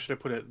don't know how should I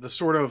put it the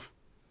sort of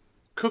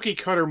cookie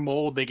cutter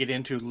mold they get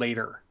into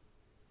later.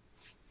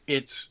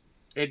 It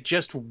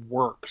just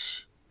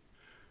works.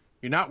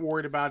 You're not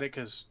worried about it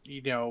because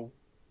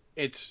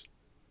it's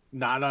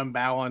not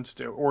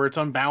unbalanced or it's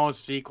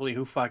unbalanced equally.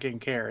 Who fucking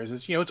cares?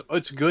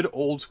 It's good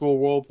old school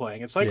role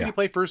playing. It's like when you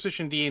play first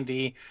edition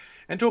D&D,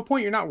 and to a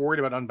point you're not worried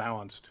about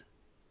unbalanced.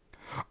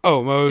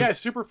 Oh, yeah,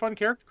 super fun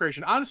character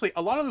creation. Honestly,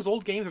 a lot of those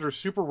old games that are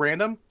super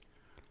random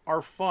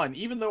are fun,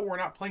 even though we're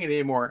not playing it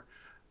anymore.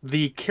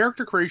 The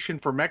character creation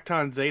for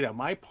Mekton Zeta,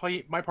 my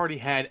party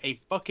had a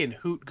fucking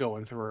hoot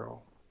going through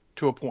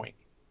to a point,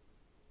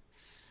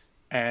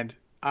 and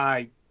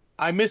I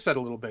miss that a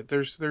little bit.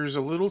 There's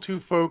a little too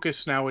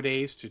focused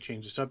nowadays, to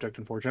change the subject,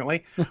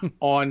 unfortunately,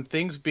 on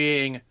things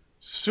being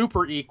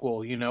super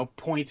equal,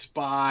 points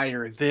by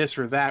or this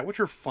or that, which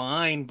are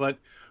fine, but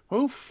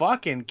who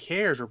fucking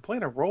cares? We're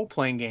playing a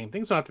role-playing game.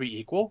 Things don't have to be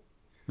equal.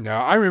 No,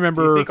 I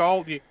remember. Do you think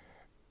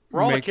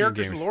were all the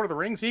characters games in Lord of the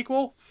Rings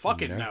equal?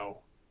 Fucking no.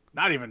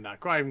 Not even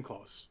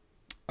close.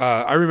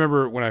 I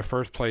remember when I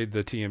first played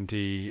the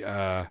TMNT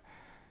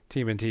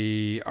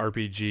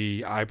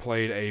RPG, I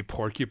played a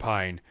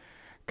porcupine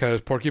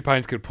because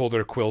porcupines could pull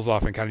their quills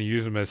off and kind of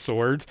use them as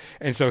swords,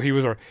 and so he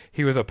was a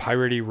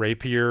piratey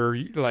rapier,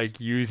 like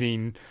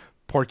using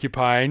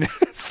porcupine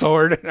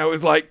sword, and I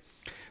was like,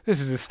 this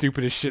is the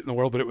stupidest shit in the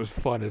world, but it was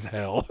fun as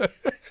hell.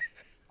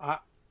 I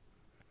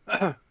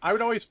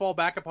would always fall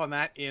back upon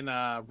that in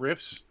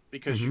Rifts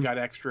because you got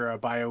extra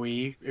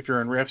bio-E if you're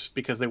in Rifts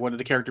because they wanted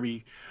the character to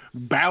be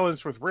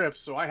balanced with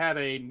Rifts. So I had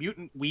a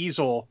mutant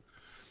weasel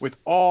with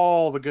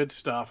all the good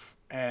stuff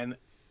and,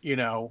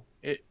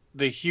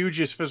 the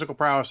hugest physical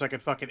prowess I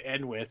could fucking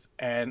end with.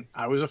 And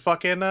I was a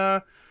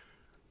fucking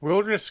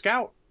wilderness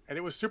scout and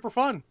it was super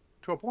fun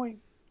to a point.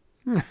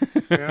 I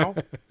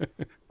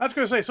was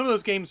going to say some of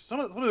those games, some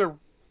of the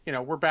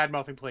we're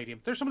bad-mouthing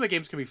Palladium. There's some of the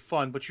games can be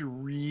fun, but you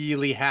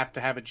really have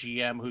to have a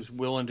GM who's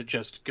willing to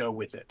just go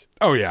with it.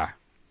 Oh, yeah.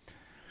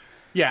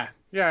 Yeah,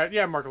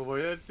 Marketable.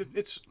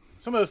 It's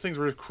some of those things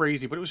were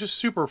crazy, but it was just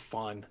super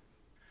fun.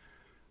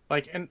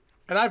 Like, and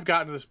I've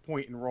gotten to this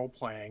point in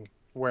role-playing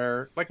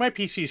where, like, my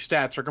PC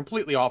stats are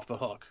completely off the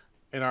hook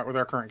with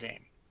our current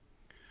game.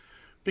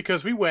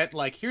 Because we went,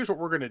 like, here's what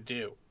we're going to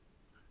do.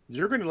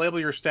 You're going to label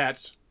your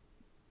stats,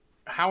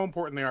 how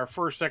important they are,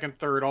 first, second,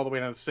 third, all the way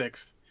down to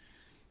sixth.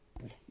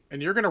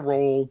 And you're going to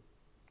roll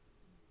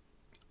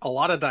a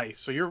lot of dice.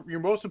 So you're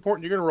most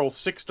important. You're going to roll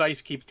 6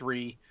 dice, keep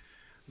 3.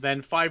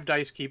 Then 5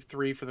 dice, keep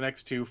 3 for the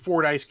next 2.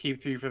 4 dice,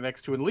 keep 3 for the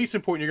next 2. And the least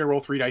important, you're going to roll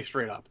 3 dice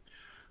straight up.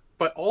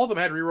 But all of them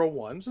had reroll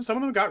 1s, and some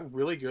of them got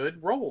really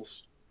good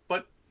rolls.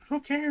 But who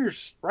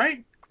cares,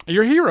 right?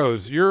 You're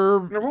heroes.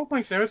 You're in a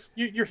role-playing sense.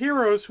 You're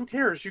heroes. Who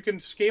cares? You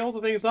can scale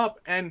the things up,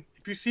 and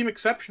if you seem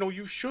exceptional,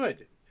 you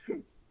should.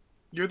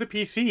 You're the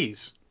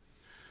PCs.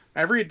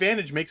 Every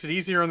advantage makes it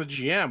easier on the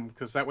GM,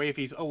 because that way if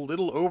he's a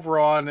little over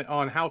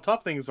on how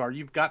tough things are,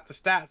 you've got the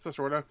stats to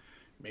sort of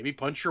maybe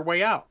punch your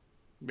way out.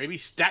 Maybe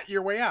stat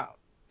your way out.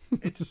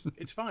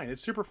 It's fine.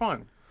 It's super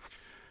fun.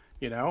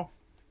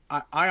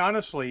 I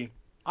honestly,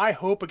 I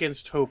hope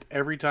against hope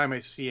every time I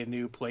see a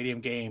new Palladium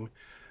game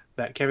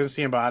that Kevin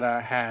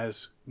Ciambata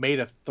has made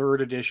a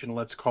 3rd edition,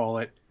 let's call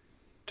it,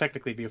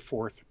 technically be a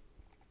 4th,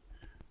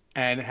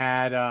 and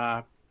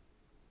had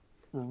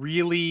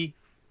really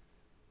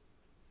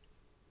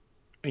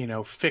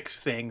fix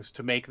things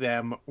to make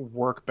them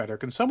work better.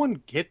 Can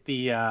someone get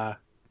the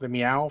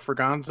meow for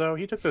Gonzo?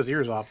 He took those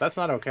ears off. That's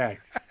not okay.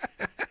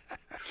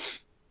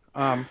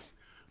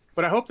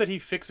 But I hope that he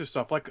fixes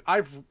stuff. Like,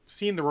 I've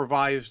seen the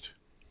revised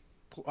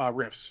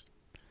riffs,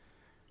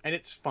 and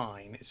it's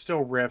fine. It's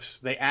still riffs.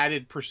 They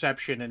added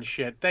perception and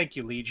shit. Thank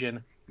you,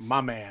 Legion.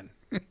 My man.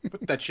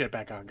 Put that shit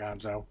back on,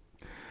 Gonzo.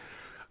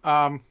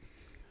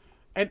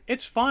 And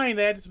it's fine,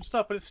 they added some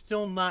stuff, but it's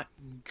still not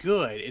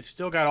good. It's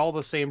still got all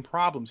the same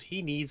problems.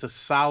 He needs a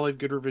solid,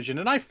 good revision.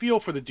 And I feel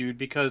for the dude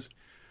because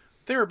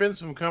there have been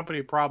some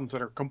company problems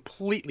that are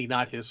completely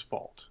not his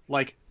fault.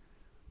 Like,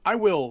 I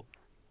will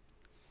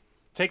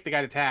take the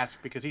guy to task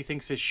because he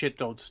thinks his shit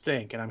don't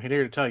stink, and I'm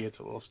here to tell you it's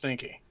a little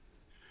stinky.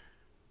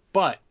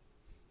 But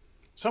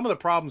some of the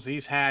problems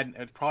he's had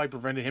and probably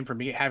prevented him from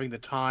having the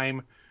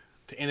time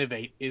to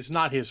innovate is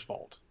not his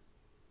fault.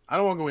 I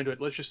don't want to go into it.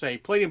 Let's just say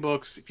Palladium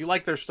Books, if you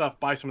like their stuff,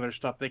 buy some of their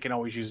stuff. They can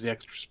always use the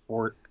extra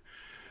support.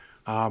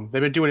 They've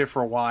been doing it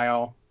for a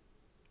while.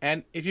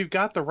 And if you've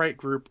got the right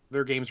group,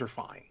 their games are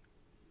fine.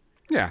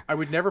 Yeah. I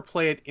would never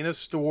play it in a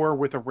store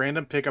with a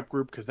random pickup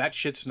group because that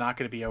shit's not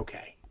going to be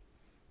okay.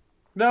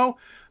 No,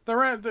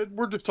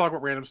 we're just talking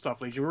about random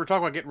stuff, Legion. We were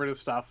talking about getting rid of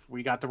stuff.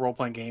 We got the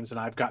role-playing games, and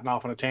I've gotten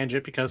off on a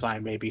tangent because I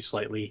may be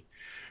slightly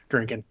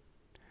drinking.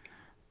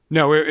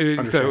 No, so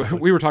Understandably.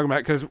 we were talking about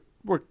because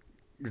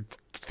it's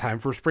time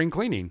for spring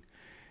cleaning,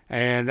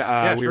 and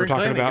Yeah, we were spring talking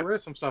cleaning, get about rid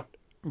of some stuff.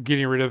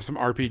 getting rid of some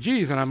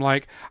RPGs, and I'm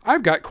like,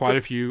 I've got quite But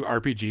a few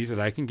RPGs that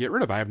I can get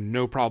rid of. I have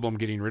no problem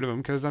getting rid of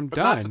them because I'm but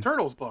not the done.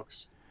 Turtles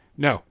books.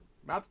 No,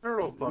 Not the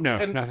Turtles books. no,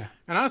 And nothing.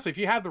 honestly, if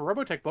you have the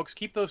Robotech books,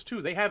 keep those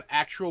too. They have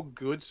actual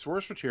good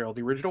source material,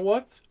 the original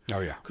ones. Oh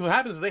yeah, Because what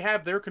happens is they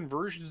have their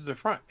conversions in the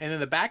front and in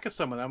the back of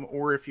some of them,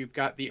 or if you've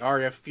got the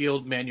RF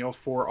field manual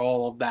for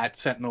all of that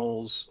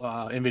Sentinels,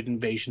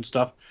 Invasion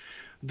stuff,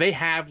 they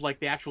have like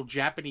the actual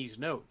Japanese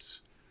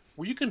notes.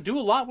 Well, you can do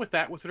a lot with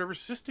that with whatever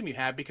system you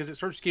have because it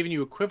starts giving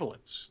you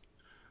equivalents.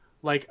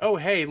 Like, oh,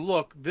 hey,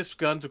 look, this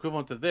gun's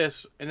equivalent to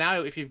this. And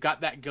now if you've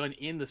got that gun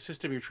in the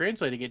system you're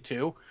translating it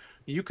to,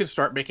 you can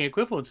start making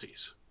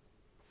equivalencies.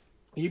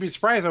 You'd be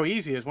surprised how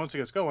easy it is once it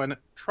gets going.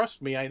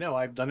 Trust me, I know.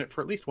 I've done it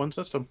for at least one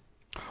system.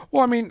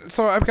 well, I mean,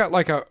 so I've got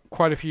like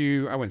quite a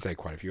few. I wouldn't say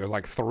quite a few.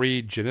 Like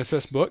 3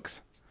 Genesis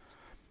books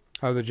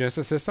of the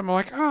Genesis system. I'm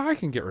like, oh, I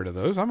can get rid of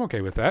those. I'm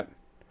okay with that.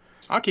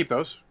 I'll keep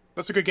those.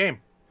 That's a good game.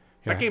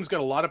 That Yeah, game's got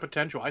a lot of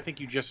potential. I think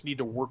you just need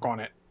to work on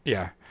it.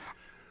 yeah.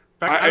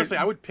 In fact, I honestly,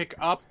 I would pick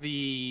up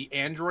the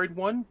Android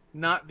one,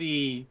 not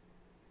the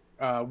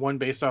one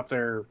based off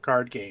their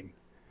card game.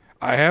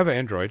 I have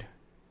Android.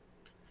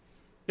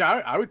 Yeah,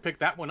 I would pick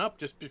that one up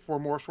just before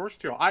more source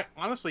material. I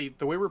honestly,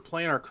 the way we're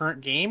playing our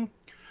current game,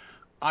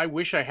 I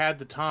wish I had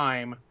the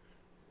time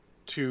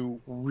to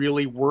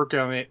really work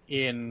on it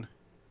in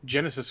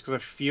Genesis because I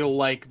feel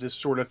like this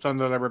sort of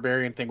Thunder the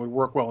Barbarian thing would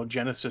work well in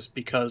Genesis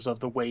because of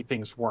the way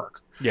things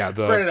work. Yeah,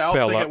 the Granted, I also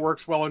fail think up. it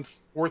works well in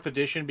fourth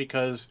edition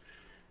because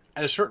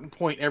at a certain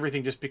point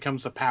everything just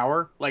becomes a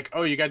power. Like,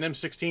 oh, you got an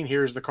M16,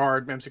 here's the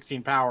card,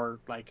 M16 power.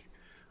 Like,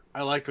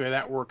 I like the way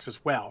that works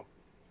as well.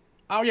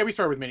 Oh yeah, we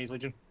started with Minis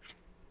Legion.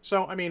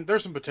 So, I mean,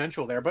 there's some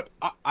potential there, but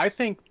I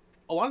think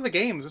a lot of the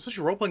games,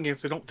 especially role-playing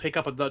games, they don't take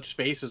up as much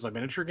space as a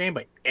miniature game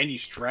by any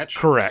stretch.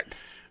 Correct.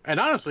 And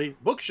honestly,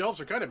 bookshelves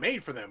are kind of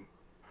made for them.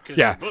 Because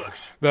Yeah. they're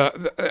books.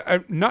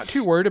 I'm not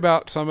too worried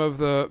about some of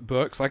the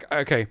books. Like,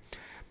 okay,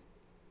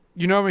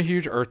 you know I'm a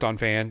huge Earth Dawn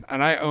fan,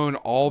 and I own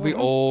all the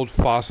old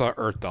FASA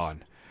Earth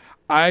Dawn.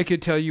 I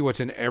could tell you what's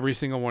in every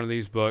single one of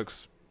these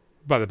books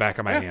by the back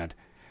of my Yeah. hand.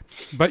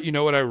 But you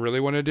know what I really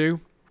want to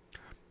do?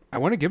 I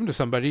want to give them to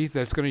somebody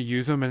that's going to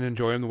use them and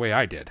enjoy them the way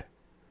I did.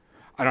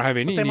 I don't have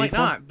any But they need might for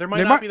not. There might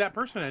they not might- be that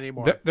person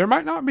anymore. There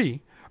might not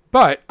be,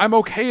 but I'm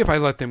okay if I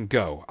let them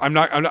go. I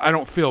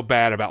don't feel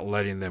bad about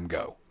letting them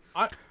go.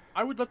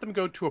 I would let them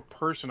go to a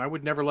person. I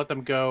would never let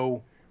them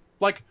go.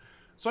 Like,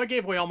 so I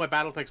gave away all my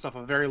Battletech stuff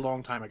a very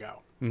long time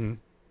ago. Mm-hmm.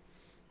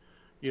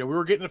 You know, we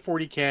were getting a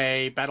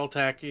 40K.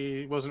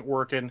 Battletech wasn't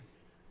working.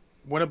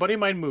 When a buddy of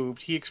mine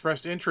moved, he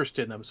expressed interest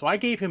in them. So I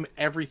gave him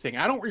everything.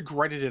 I don't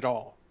regret it at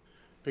all.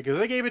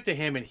 Because I gave it to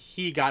him and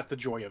he got the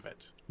joy of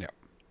it. Yeah.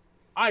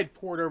 I'd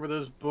poured over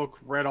this book,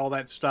 read all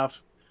that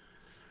stuff.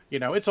 You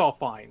know, it's all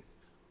fine.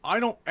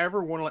 I don't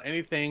ever want to let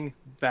anything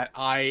that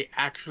I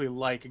actually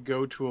like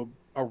go to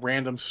a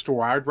random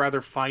store. I'd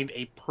rather find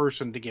a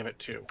person to give it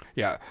to.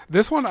 Yeah,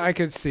 this one I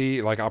could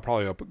see. Like, I'll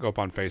probably go up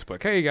on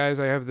Facebook. Hey guys,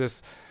 I have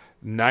this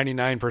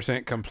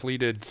 99%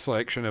 completed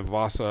selection of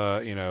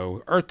Vasa,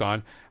 Earth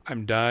Dawn.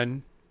 I'm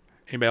done.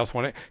 Anybody else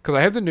want it? Because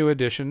I have the new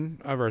edition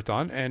of Earth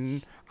Dawn,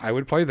 and I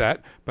would play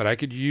that. But I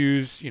could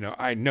use,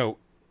 I know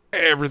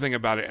everything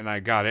about it, and I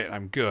got it.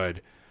 I'm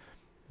good.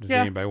 Does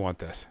anybody want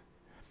this?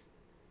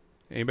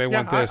 Anybody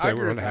want this? I I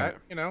agree with want to have that.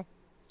 it. You know,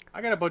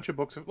 I got a bunch of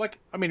books.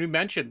 We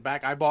mentioned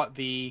back, I bought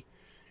the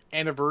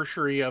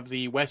anniversary of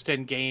the West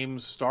End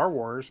Games Star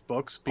Wars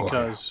books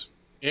because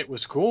it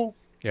was cool.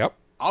 Yep.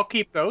 I'll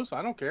keep those.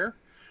 I don't care.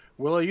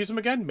 Will I use them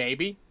again?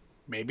 Maybe.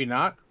 Maybe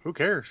not. Who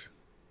cares?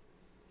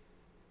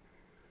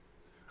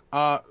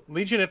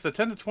 Legion, if the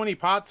 10 to 20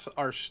 pots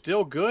are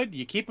still good,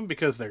 you keep them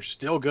because they're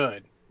still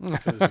good.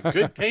 Because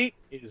good paint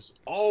is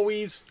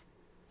always...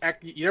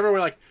 You never were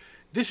like,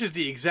 this is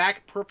the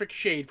exact perfect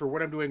shade for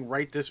what I'm doing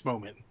right this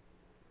moment.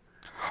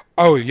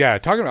 Oh, yeah.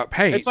 Talking about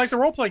paint. It's like the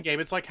role-playing game.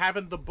 It's like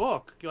having the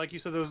book. Like you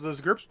said,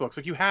 those GURPS books.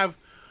 Like you have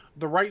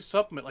the right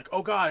supplement. Like,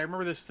 oh God, I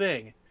remember this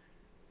thing.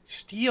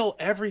 Steal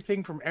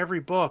everything from every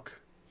book.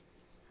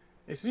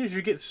 As soon as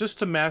you get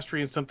system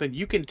mastery in something,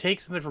 you can take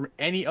something from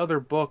any other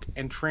book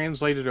and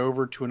translate it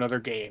over to another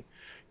game.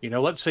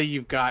 Let's say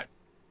you've got...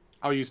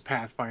 I'll use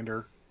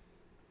Pathfinder.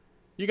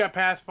 You got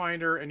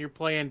Pathfinder and you're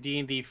playing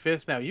D&D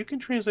 5th now. You can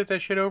translate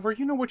that shit over.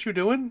 You know what you're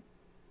doing.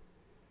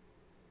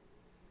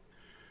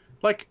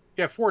 The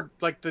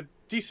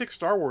D6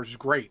 Star Wars is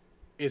great.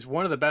 It's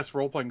one of the best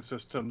role-playing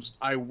systems.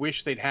 I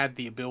wish they'd had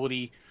the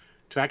ability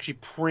to actually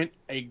print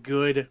a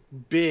good,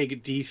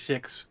 big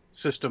D6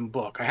 system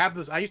book.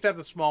 I used to have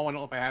the small one. I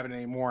don't know if I have it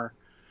anymore.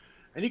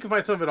 And you can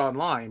find some of it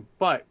online.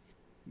 But,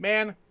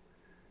 man,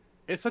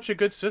 it's such a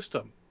good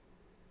system.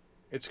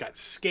 It's got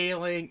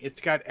scaling.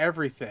 It's got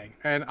everything.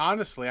 And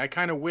honestly, I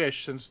kind of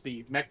wish, since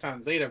the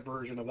Mechton Zeta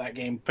version of that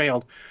game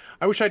failed,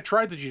 I wish I'd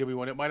tried the GW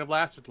one. It might have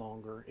lasted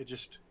longer. It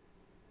just...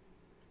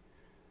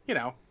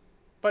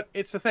 But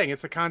it's the thing.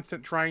 It's a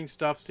constant trying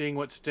stuff, seeing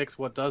what sticks,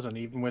 what doesn't,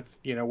 even with,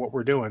 what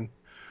we're doing.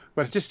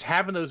 But just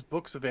having those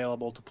books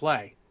available to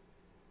play,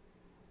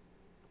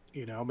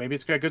 maybe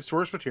it's got good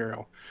source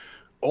material.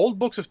 Old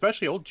books,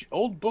 especially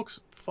old books,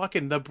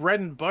 fucking the bread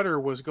and butter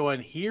was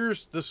going.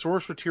 Here's the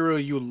source material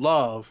you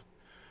love.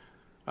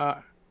 Hey,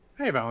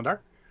 Valandar.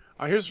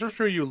 Here's the source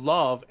material you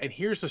love, and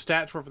here's the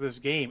stats for this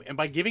game. And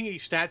by giving you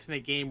stats in a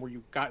game where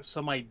you've got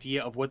some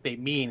idea of what they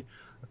mean,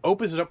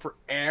 opens it up for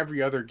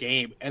every other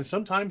game. And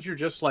sometimes you're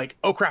just like,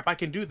 oh crap, I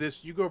can do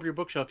this. You go over your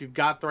bookshelf, you've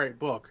got the right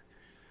book.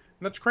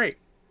 And that's great.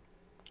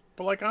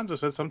 But like Anzo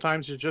said,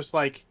 sometimes you're just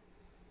like,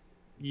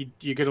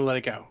 you gotta let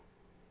it go.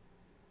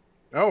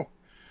 Oh,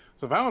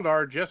 so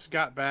Valandar just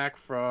got back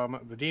from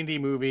the D&D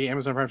movie,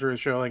 Amazon Prime Video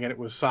showing, and it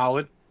was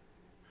solid.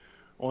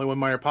 Only one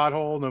minor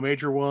pothole, no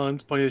major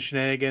ones, plenty of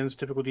shenanigans,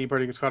 typical D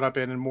party gets caught up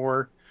in, and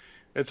more.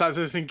 It's not an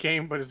existing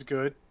game, but it's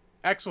good.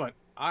 Excellent.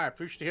 I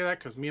appreciate to hear that,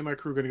 because me and my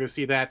crew are going to go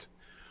see that.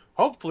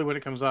 Hopefully when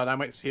it comes out, I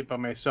might see it by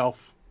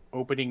myself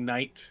opening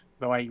night,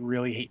 though I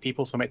really hate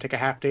people, so I might take a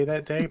half day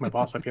that day. My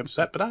boss might be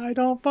upset, but I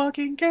don't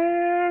fucking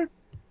care.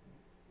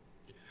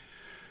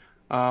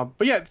 But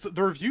yeah,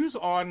 the reviews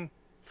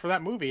for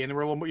that movie, and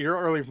we're a little you're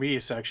early for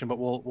media section, but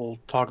we'll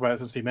talk about it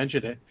since he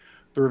mentioned it.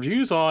 The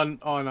reviews on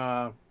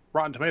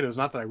Rotten Tomatoes,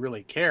 not that I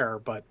really care,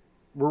 but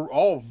we're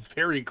all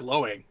very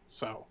glowing.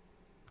 So,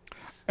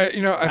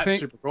 I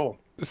think super cool.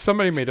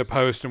 Somebody made a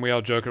post, and we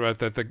all joke about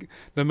that.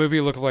 The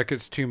movie looked like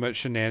it's too much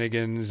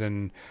shenanigans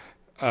and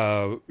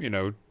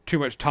too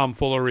much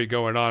tomfoolery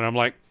going on. I'm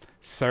like,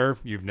 sir,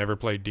 you've never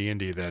played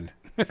D&D then.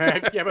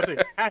 Yeah,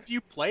 but have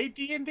you played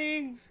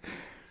D&D?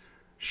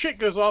 Shit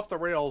goes off the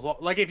rails.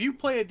 Like, if you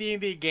play a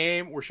D&D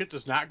game where shit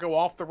does not go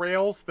off the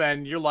rails,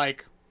 then you're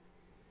like,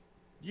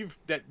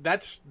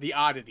 that's the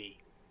oddity,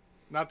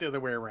 not the other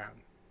way around.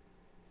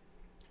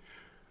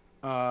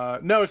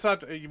 No, it's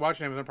not. You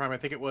watching Amazon Prime? I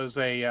think it was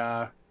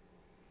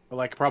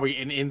probably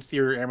an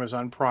in-theater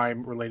Amazon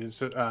Prime related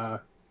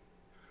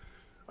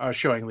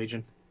showing,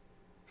 Legion.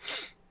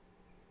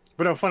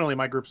 But no, funnily,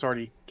 my group's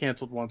already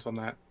canceled once on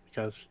that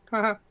because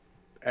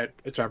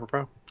it's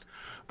Pro.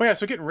 But yeah,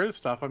 so getting rid of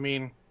stuff. I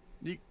mean,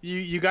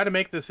 you got to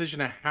make the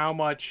decision of how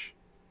much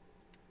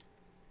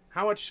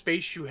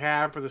space you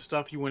have for the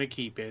stuff you want to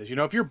keep is.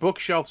 If your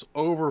bookshelf's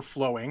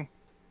overflowing,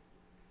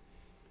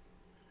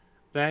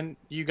 then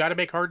you got to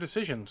make hard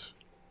decisions.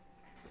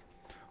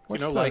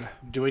 Like,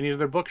 do I need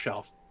another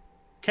bookshelf?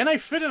 Can I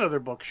fit another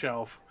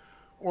bookshelf?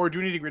 Or do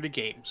we need to get rid of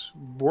games?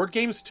 Board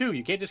games, too.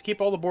 You can't just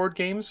keep all the board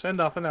games and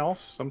nothing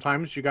else.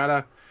 Sometimes you got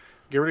to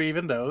get rid of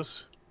even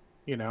those.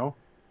 I know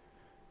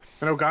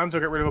Gonzo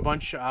got rid of a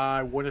bunch,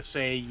 I want to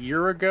say, a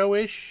year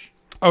ago-ish.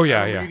 Oh,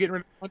 yeah. You getting rid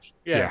of a bunch?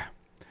 Yeah.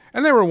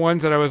 And there were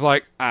ones that I was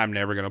like, I'm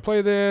never going to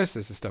play this.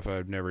 This is stuff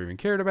I've never even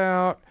cared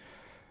about.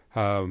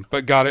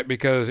 But got it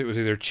because it was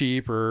either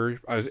cheap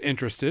or I was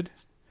interested.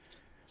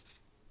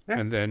 Yeah.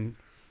 And then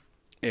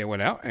it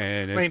went out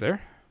and it's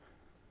there.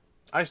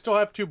 I still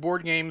have 2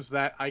 board games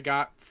that I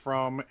got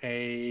from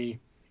a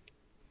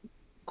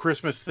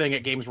Christmas thing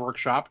at Games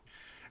Workshop.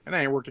 And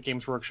I ain't worked at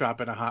Games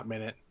Workshop in a hot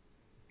minute.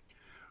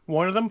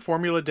 One of them,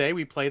 Formula Day,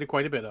 we played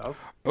quite a bit of.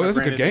 Oh, that's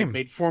a good game. They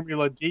made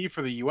Formula D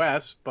for the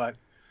US, but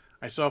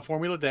I saw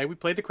Formula Day. We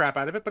played the crap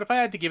out of it, but if I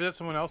had to give it to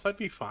someone else, I'd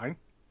be fine.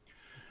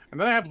 And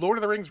then I have Lord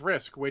of the Rings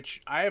Risk,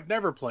 which I have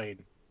never played.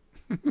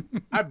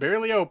 I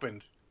barely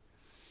opened.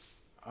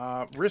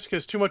 Risk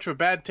has too much of a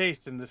bad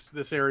taste in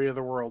this area of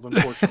the world,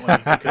 unfortunately,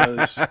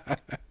 because a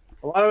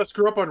lot of us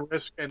grew up on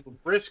Risk, and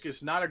Risk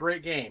is not a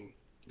great game.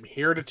 I'm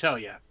here to tell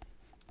you.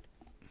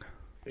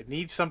 It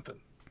needs something.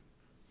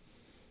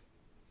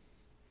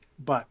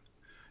 But,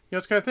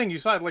 it's kind of thing. You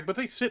saw it, but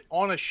they sit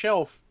on a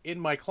shelf in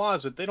my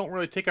closet. They don't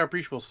really take up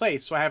appreciable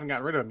space, so I haven't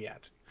gotten rid of them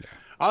yet. Yeah.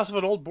 I also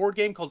have an old board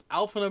game called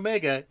Alpha and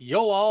Omega.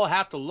 You'll all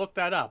have to look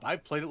that up.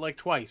 I've played it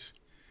twice.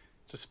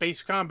 It's a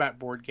space combat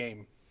board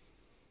game.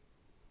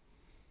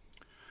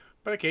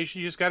 But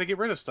occasionally you just got to get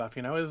rid of stuff,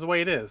 It is the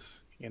way it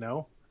is,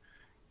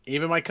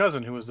 Even my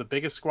cousin, who was the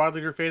biggest squad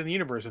leader fan in the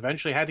universe,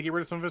 eventually had to get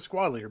rid of some of his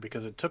squad leader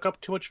because it took up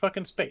too much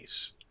fucking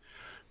space.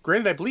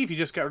 Granted, I believe he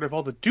just got rid of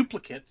all the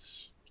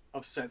duplicates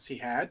of sets he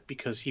had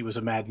because he was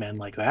a madman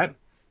like that.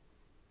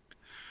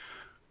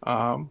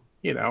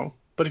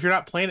 But if you're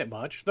not playing it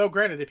much, though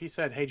granted, if he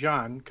said, hey,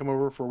 John, come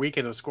over for a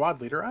weekend as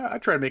squad leader,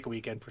 I'd try to make a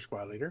weekend for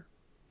squad leader.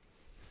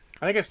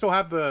 I think I still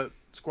have the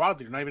squad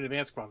leader, not even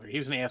advanced squad leader. He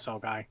was an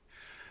ASL guy.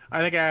 I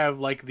think I have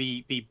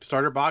the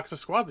starter box of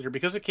Squad Leader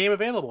because it came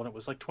available and it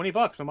was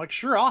 $20. I'm like,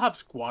 sure, I'll have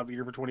Squad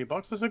Leader for $20.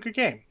 This is a good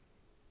game.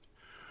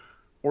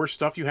 Or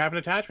stuff you have an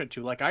attachment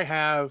to. Like I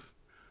have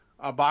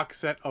a box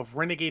set of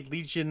Renegade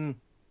Legion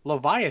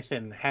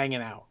Leviathan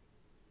hanging out.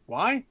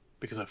 Why?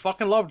 Because I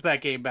fucking loved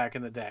that game back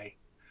in the day.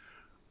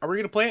 Are we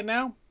going to play it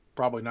now?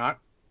 Probably not.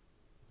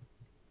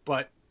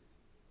 But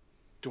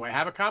do I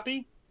have a copy?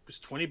 It was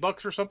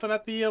 $20 or something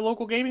at the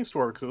local gaming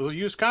store because it was a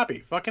used copy.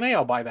 Fucking A,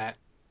 I'll buy that.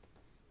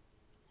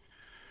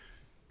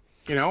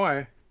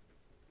 I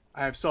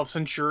still have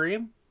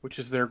Centurion, which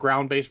is their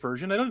ground-based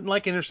version. I don't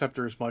like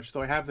Interceptor as much,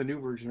 though I have the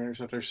new version of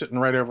Interceptor sitting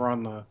right over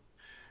on the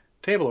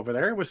table over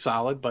there. It was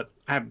solid, but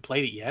I haven't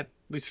played it yet.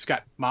 At least it's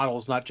got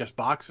models, not just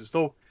boxes.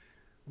 Though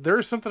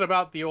There's something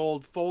about the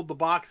old fold the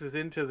boxes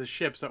into the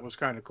ships that was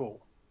kind of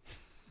cool.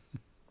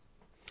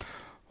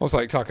 Well, it's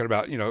like talking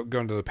about,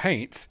 going to the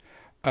paints.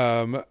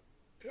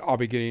 I'll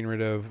be getting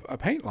rid of a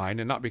paint line,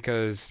 and not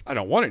because I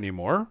don't want it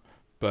anymore,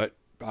 but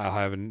I'll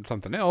have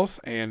something else,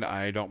 and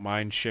I don't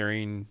mind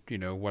sharing,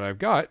 what I've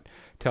got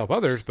to help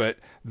others. But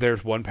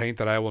there's one paint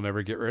that I will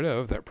never get rid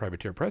of that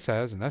Privateer Press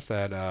has, and that's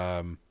that,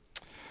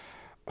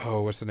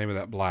 what's the name of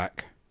that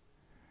black?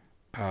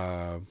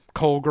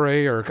 Coal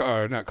gray,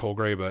 or not coal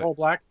gray, but Coal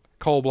black.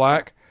 Coal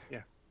black.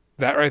 Yeah.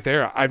 That right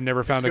there, I've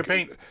never found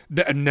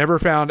never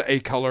found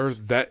a color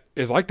that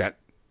is like that.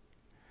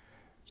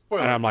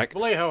 Spoiler. And I'm like,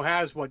 Vallejo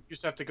has one. You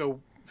just have to go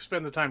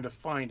spend the time to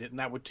find it, and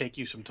that would take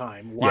you some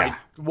time. Why? Yeah.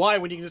 Why,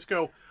 when you can just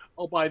go,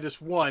 I'll buy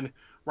this one,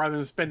 rather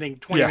than spending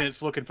 20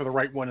 minutes looking for the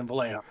right one in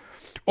Vallejo?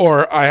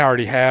 Or I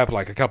already have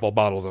like a couple of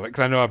bottles of it,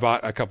 because I know I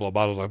bought a couple of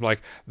bottles. I'm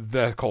like,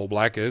 the Coal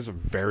Black is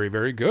very,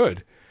 very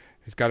good.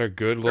 It's got a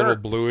good little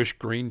bluish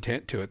green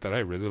tint to it that I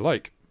really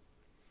like.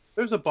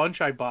 There's a bunch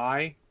I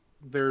buy.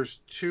 There's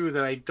two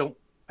that I don't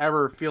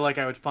ever feel like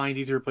I would find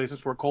easy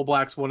replacements for. Coal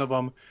Black's one of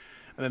them.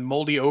 And then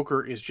Moldy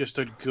Ochre is just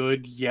a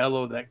good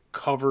yellow that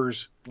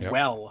covers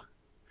well.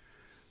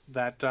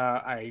 That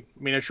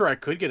I'm sure I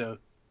could get a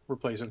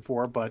replacement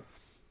for, but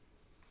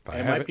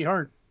it might be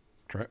hard.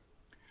 Try it.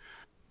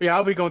 Yeah,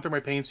 I'll be going through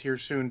my paints here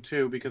soon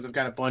too, because I've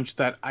got a bunch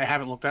that I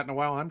haven't looked at in a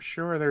while. I'm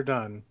sure they're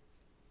done.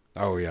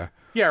 Oh yeah.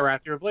 Yeah,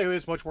 Rathier Vallejo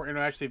is much more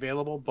internationally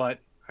available, but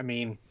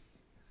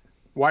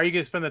why are you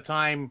going to spend the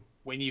time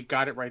when you've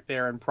got it right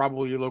there, and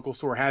probably your local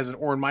store has it?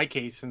 Or in my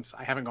case, since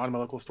I haven't gone to my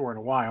local store in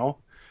a while,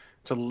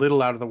 it's a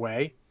little out of the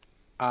way.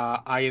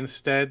 I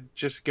instead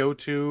just go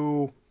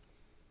to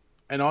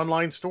an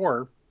online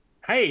store.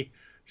 Hey,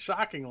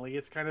 shockingly,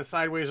 it's kind of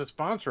sideways a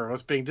sponsor of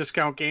us, being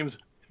Discount Games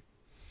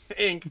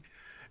Inc.,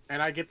 and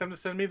I get them to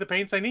send me the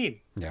paints I need.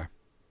 Yeah.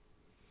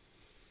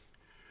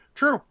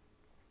 True.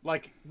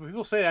 Like,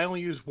 people say I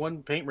only use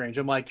one paint range.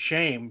 I'm like,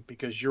 shame,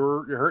 because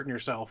you're hurting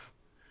yourself.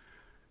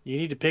 You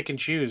need to pick and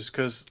choose,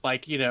 because,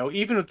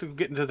 even if we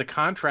get into the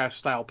contrast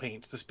style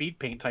paints, the speed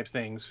paint type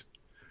things,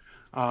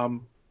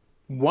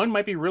 one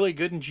might be really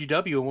good in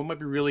GW, and one might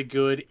be really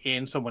good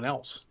in someone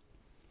else.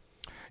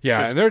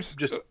 Yeah, and there's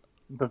just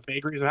the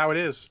vagaries of how it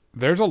is.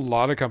 There's a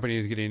lot of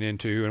companies getting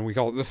into, and we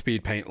call it the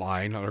speed paint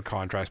line or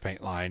contrast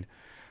paint line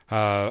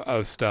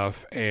of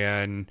stuff.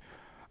 And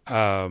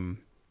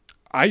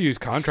I use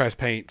contrast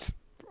paints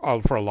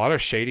for a lot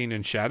of shading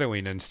and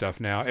shadowing and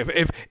stuff now.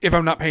 If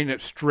I'm not painting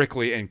it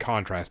strictly in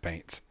contrast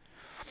paints,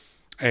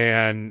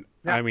 and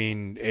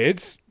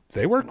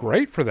they work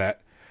great for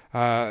that.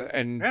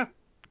 I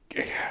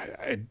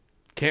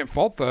can't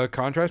fault the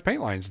contrast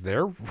paint lines.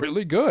 They're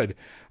really good.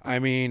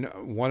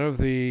 One of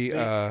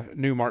the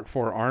new Mark IV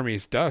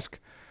Armies Dusk,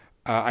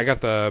 I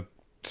got the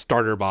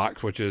starter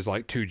box, which is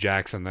like 2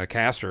 jacks and the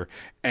caster,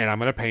 and I'm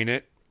going to paint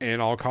it in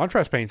all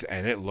contrast paints,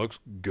 and it looks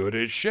good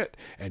as shit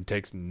and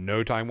takes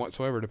no time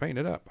whatsoever to paint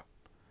it up.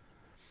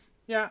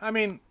 Yeah,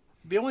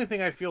 the only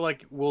thing I feel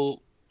like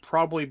will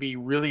probably be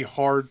really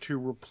hard to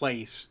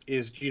replace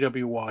is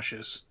GW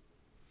washes.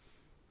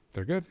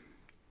 They're good.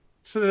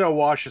 Citadel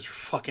washes are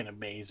fucking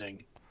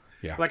amazing.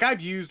 Yeah. Like,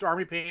 I've used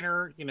Army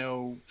Painter,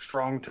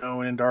 strong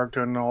tone and dark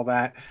tone and all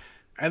that,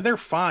 and they're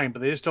fine,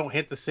 but they just don't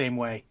hit the same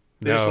way.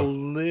 They're just a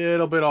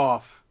little bit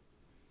off.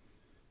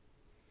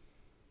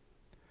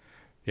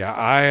 Yeah,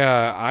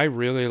 I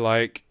really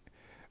like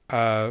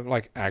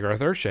Agrath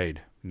Earthshade.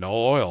 No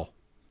oil.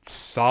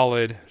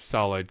 Solid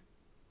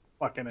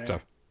fucking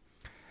stuff.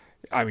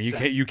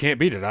 You can't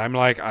beat it.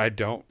 I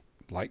don't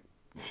like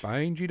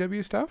buying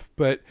GW stuff,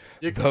 but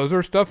those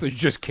are stuff that you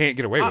just can't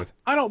get away with.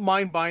 I don't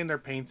mind buying their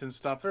paints and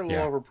stuff. They're a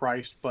little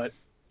overpriced, but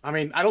I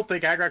don't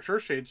think Agrath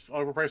Earthshade's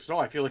overpriced at all.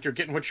 I feel like you're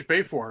getting what you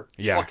pay for.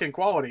 Yeah. Fucking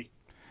quality.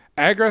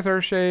 Agrath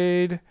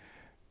Earthshade,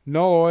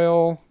 no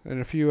oil,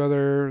 and a few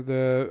others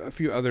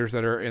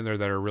that are in there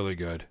that are really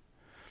good.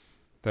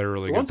 That are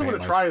really good. The ones I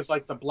want to try is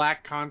like the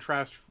black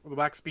contrast, the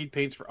black speed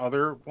paints for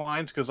other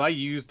lines, because I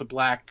use the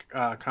black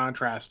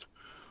contrast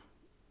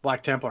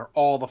Black Templar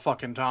all the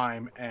fucking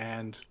time,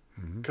 and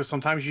because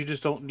sometimes you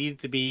just don't need it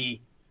to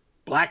be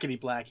blackety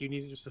black, you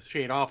need just a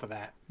shade off of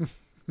that.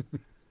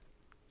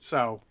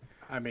 So,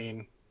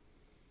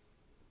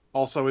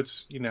 also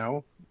it's,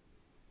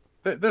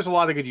 there's a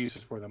lot of good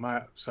uses for them.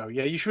 So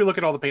yeah, you should look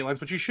at all the paint lines,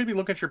 but you should be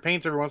looking at your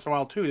paints every once in a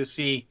while too, to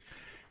see,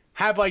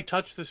 have I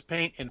touched this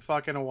paint in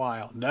fucking a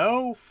while?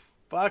 No?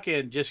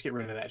 Fucking just get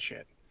rid of that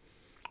shit.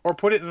 Or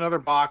put it in another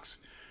box,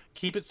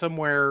 keep it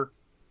somewhere.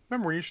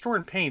 Remember, when you're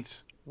storing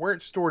paints, where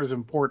it's stored is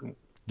important.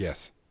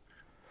 Yes.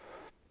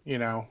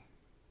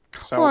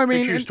 So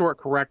make sure you store it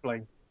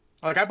correctly.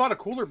 Like, I bought a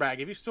cooler bag.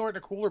 If you store it in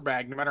a cooler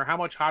bag, no matter how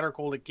much hot or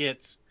cold it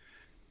gets,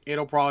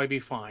 it'll probably be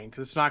fine,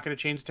 because it's not going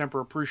to change the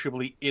temperature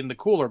appreciably in the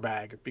cooler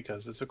bag,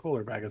 because it's a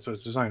cooler bag. That's what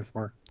it's designed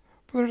for.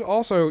 But there's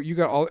also,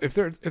 if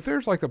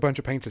there's like a bunch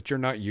of paints that you're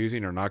not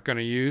using or not going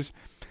to use,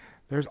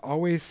 there's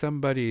always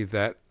somebody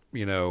that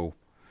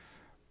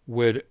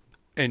would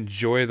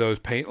enjoy those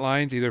paint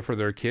lines either for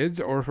their kids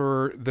or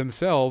for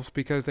themselves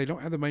because they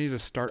don't have the money to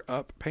start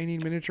up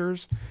painting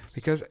miniatures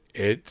because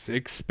it's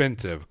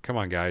expensive. Come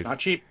on, guys. Not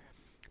cheap.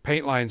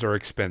 Paint lines are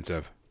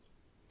expensive.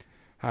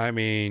 I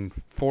mean,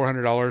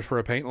 $400 for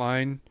a paint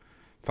line,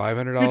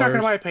 $500. You're not going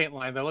to buy a paint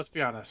line, though. Let's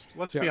be honest.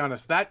 Yeah. Be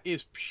honest. That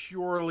is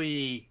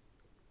purely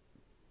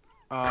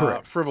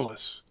Correct.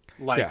 frivolous.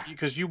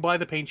 Because you buy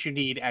the paints you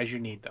need as you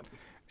need them.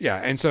 Yeah,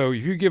 and so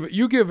if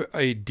you give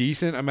a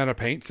decent amount of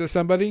paints to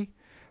somebody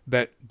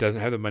that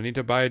doesn't have the money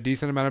to buy a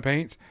decent amount of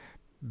paints,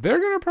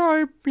 they're gonna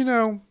probably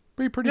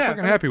be pretty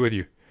fucking happy with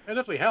you. It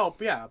definitely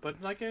help, yeah.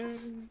 But Valandar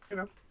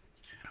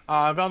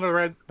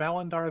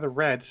the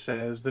Red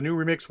says the new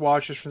remix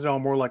washes from Zell are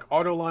more like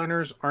auto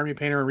liners. Army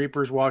Painter and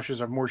Reaper's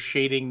washes are more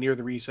shading near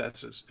the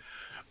recesses.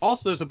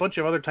 Also, there's a bunch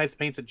of other types of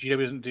paints that GW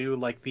doesn't do,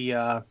 like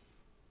the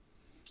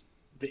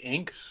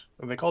inks.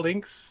 Are they called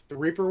inks? The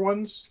Reaper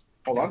ones.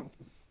 Hold on.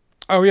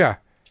 Oh yeah,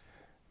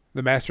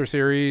 the Master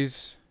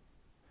Series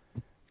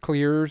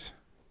clears.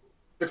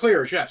 The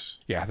clears, yes.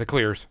 Yeah, the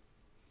clears.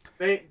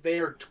 They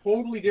are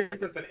totally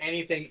different than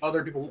anything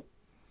other people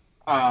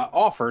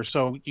offer.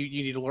 So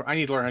you need to learn. I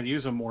need to learn how to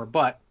use them more.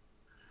 But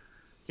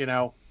they're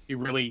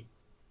totally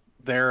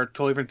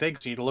different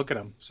things. You need to look at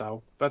them.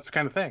 So that's the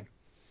kind of thing.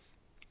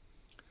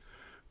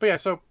 But yeah,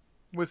 so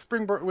with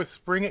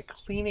spring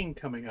cleaning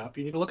coming up,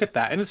 you need to look at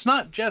that. And it's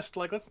not just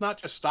let's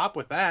not just stop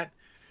with that.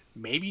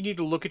 Maybe you need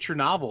to look at your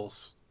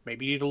novels.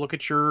 Maybe you need to look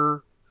at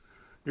your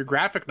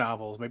graphic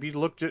novels. Maybe you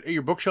looked at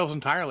your bookshelves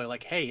entirely.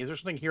 Like, hey, is there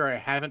something here I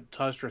haven't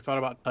touched or thought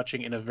about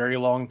touching in a very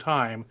long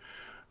time?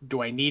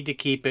 Do I need to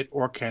keep it,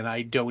 or can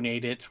I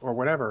donate it, or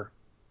whatever?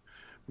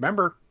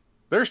 Remember,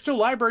 there's still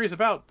libraries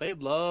about. They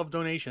love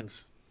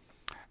donations.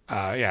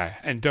 Yeah,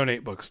 and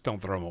donate books. Don't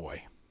throw them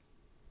away.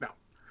 No.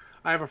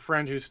 I have a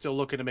friend who's still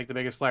looking to make the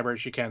biggest library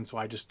she can, so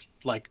I just,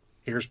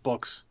 here's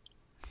books.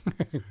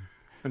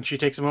 And she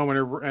takes them home,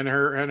 and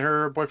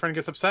her boyfriend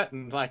gets upset,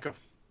 and fuck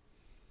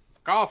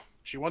off.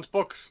 She wants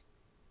books.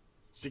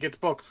 She gets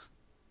books.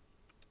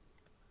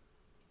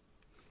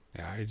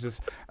 Yeah,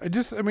 because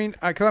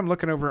I'm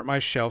looking over at my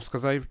shelves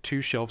because I have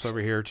two shelves over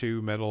here,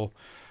 two metal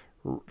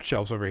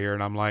shelves over here,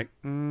 and I'm like,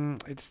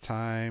 it's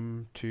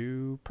time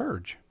to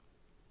purge.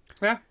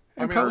 Yeah,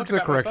 and purge the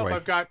correct way.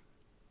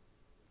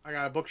 I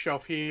got a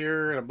bookshelf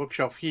here and a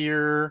bookshelf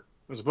here.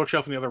 There's a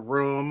bookshelf in the other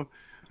room.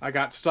 I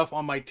got stuff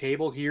on my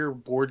table here,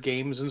 board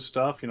games and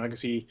stuff. I can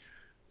see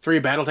 4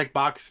 BattleTech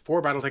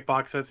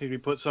box sets need to be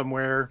put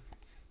somewhere.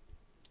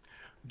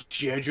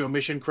 G.I. Joe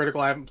Mission Critical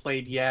I haven't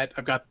played yet.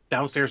 I've got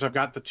downstairs. I've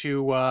got the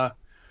two,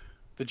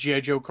 the G.I.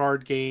 Joe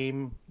card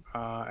game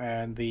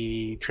and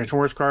the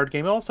Transformers card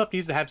game. All that stuff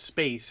needs to have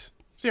space.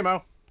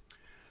 CMO,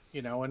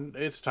 and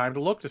it's time to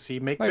look to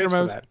make space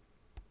for that.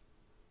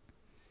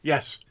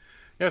 Yes,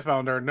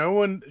 Valendar. No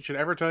one should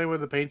ever tell you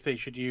what the paints they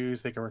should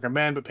use. They can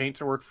recommend, but paints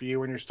that work for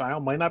you and your style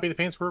might not be the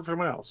paints that work for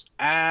someone else.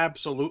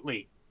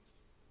 Absolutely.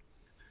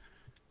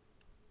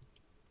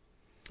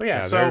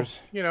 But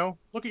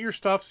look at your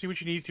stuff, see what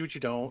you need, see what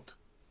you don't.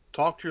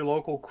 Talk to your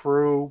local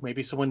crew.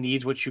 Maybe someone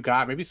needs what you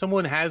got. Maybe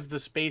someone has the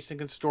space and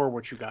can store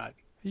what you got.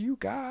 You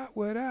got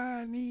what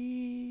I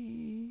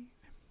need.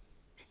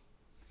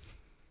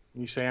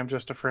 You say I'm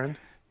just a friend?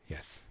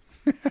 Yes.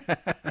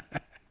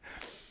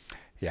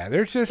 Yeah,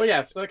 there's just. But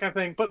yeah, it's that kind of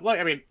thing. But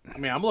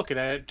I'm looking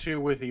at it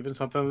too with even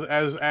something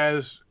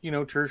as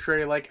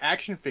tertiary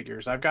action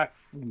figures. I've got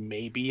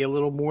maybe a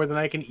little more than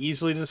I can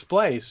easily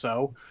display.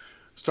 So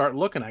start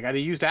looking. I got a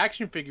used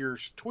action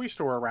figures toy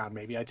store around.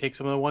 Maybe I take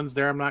some of the ones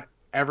there I'm not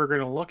ever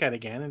going to look at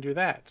again and do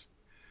that.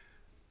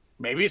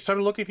 Maybe it's time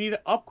to look if you need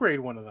to upgrade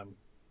one of them.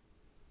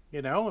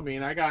 We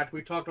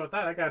talked about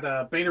that. I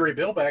got Beta Ray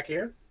Bill back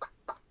here.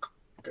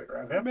 Good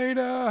around him.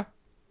 Beta.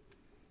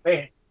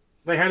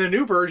 They had a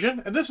new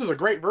version, and this is a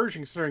great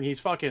version considering he's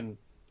fucking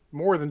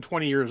more than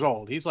 20 years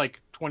old. He's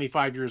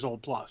 25 years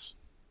old plus.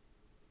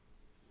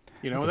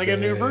 They get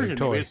a new version.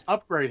 Maybe just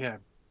upgrade him.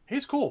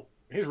 He's cool.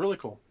 He's really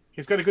cool.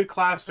 He's got a good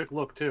classic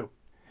look, too.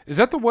 Is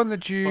that the one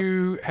that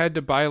you had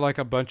to buy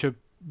a bunch of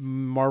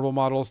Marvel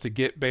models to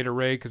get Beta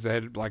Ray because they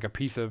had a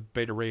piece of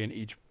Beta Ray in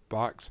each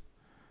box?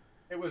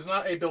 It was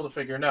not a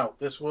Build-A-Figure, no.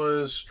 This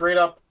was straight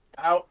up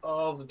out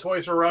of the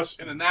Toys R Us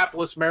in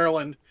Annapolis,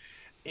 Maryland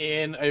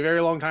in a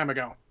very long time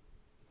ago.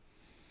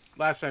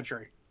 Last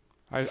century.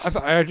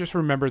 I just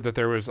remembered that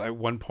there was at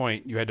one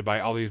point you had to buy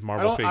all these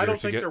Marvel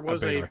figures to get a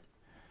Beta Ray.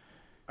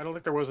 I don't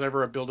think there was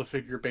ever a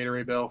Build-A-Figure Beta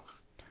Ray Bill.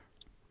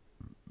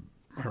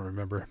 I don't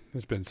remember.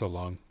 It's been so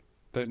long.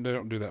 They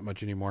don't do that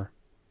much anymore.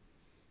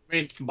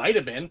 Might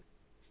have been,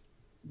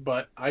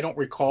 but I don't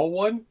recall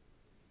one.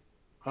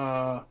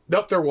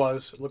 Nope, there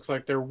was. It looks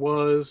like there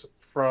was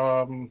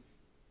from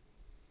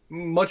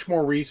much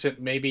more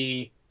recent,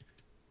 maybe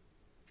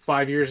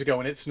 5 years ago,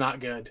 and it's not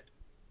good.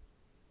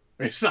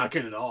 It's not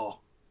good at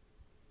all.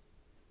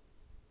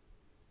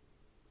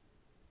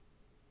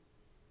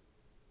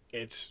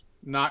 It's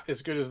not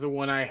as good as the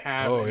one I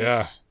have. Oh,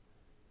 yeah.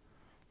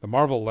 The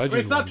Marvel Legends.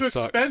 It's not too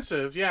sucks.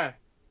 expensive, yeah.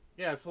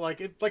 Yeah, it's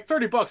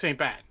 $30 ain't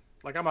bad.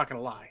 I'm not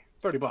gonna lie,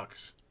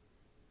 $30.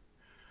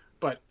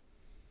 But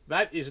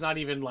That is not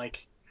even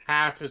like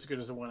half as good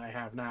as the one I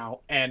have now,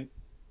 and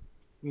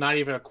not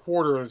even a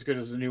quarter as good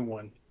as the new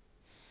one.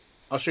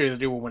 I'll show you the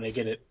new one when I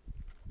get it.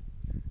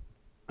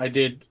 I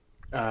did.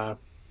 Uh,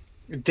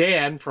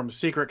 Dan from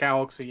Secret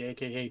Galaxy,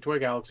 aka Toy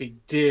Galaxy,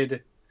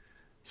 did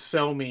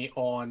sell me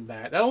on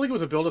that. I don't think it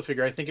was a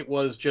Build-A-Figure. I think it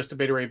was just a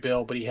Beta Ray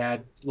Bill, but he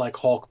had like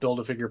Hulk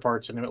Build-A-Figure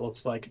parts in him. It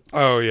looks like.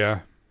 Oh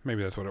yeah,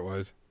 maybe that's what it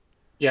was.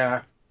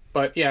 Yeah,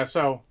 but yeah.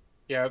 So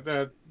yeah,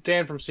 the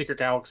Dan from Secret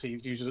Galaxy,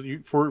 usually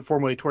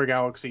formerly Toy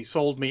Galaxy,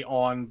 sold me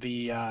on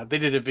the. They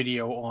did a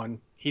video on.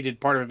 He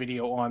did part of a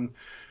video on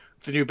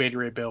the new Beta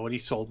Ray Bill, and he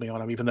sold me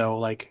on him, even though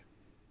like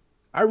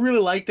I really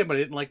liked it, but I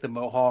didn't like the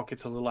Mohawk.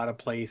 It's a little out of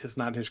place. It's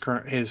not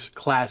his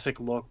classic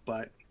look,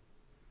 but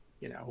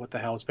what the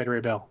hell? It's Beta Ray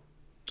Bill.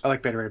 I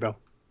like Beta Ray Bill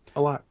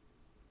a lot.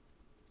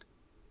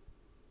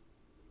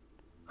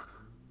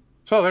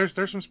 So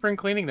there's some spring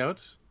cleaning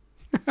notes,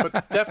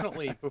 but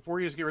definitely before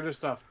you just get rid of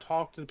stuff,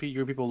 talk to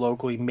your people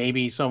locally.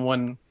 Maybe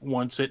someone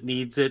wants it,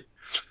 needs it,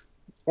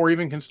 or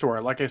even can store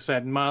it. Like I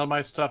said,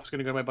 my stuff's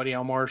gonna go to my buddy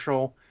Al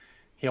Marshall.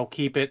 He'll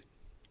keep it,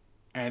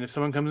 and if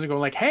someone comes and go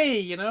like,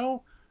 hey,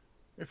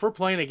 if we're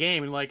playing a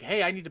game and like,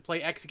 hey, I need to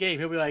play X game,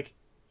 he'll be like,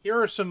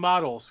 here are some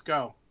models,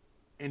 go,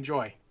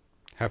 enjoy.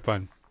 Have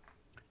fun.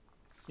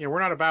 We're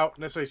not about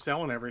necessarily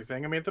selling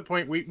everything. I mean, at the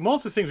point,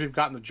 most of the things we've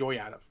gotten the joy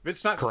out of. If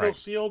it's not Correct.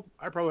 still sealed,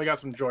 I probably got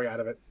some joy out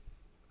of it.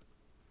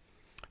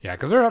 Yeah,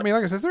 because I mean,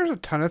 like I said, there's a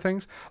ton of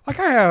things. Like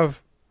I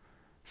have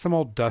some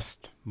old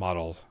Dust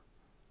models,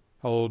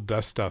 old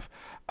Dust stuff.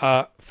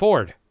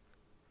 Ford.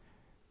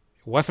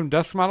 Want some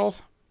Dust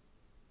models?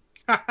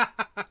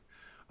 I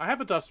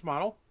have a Dust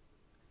model.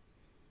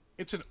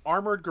 It's an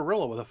armored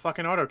gorilla with a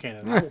fucking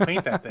autocannon. I will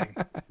paint that thing.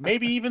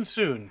 Maybe even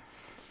soon.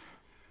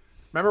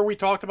 Remember we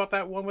talked about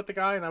that one with the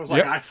guy, and I was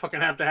like, Yep. I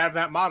fucking have to have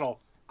that model.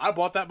 I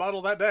bought that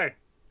model that day.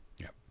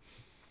 Yep.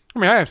 I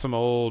mean, I have some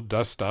old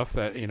Dust stuff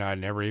that I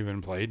never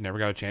even played, never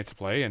got a chance to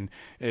play, and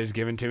it was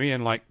given to me.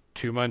 And like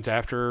 2 months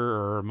after,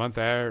 or a month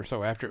or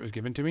so after it was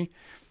given to me,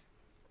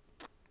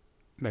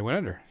 they went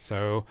under.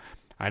 So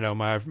I know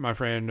my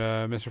friend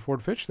Mr.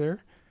 Ford Fitch there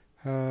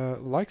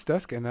likes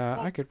Dusk, and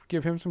I could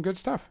give him some good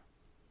stuff.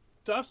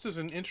 Dust is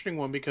an interesting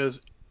one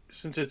because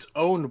since it's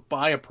owned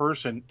by a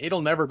person,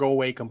 it'll never go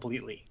away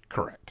completely.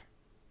 Correct.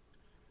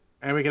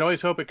 And we can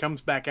always hope it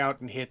comes back out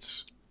and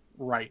hits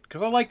right.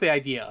 Because I like the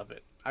idea of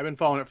it. I've been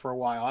following it for a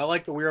while. I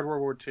like the Weird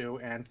World War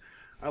II, and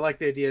I like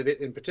the idea of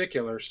it in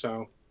particular,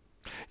 so...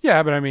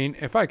 Yeah, but I mean,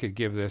 if I could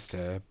give this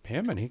to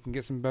him and he can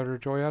get some better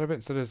joy out of it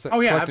instead of Oh,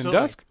 yeah, collecting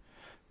absolutely. Dusk,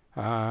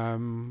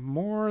 I'm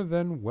more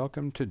than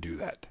welcome to do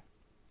that.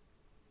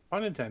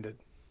 Pun intended.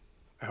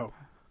 I hope.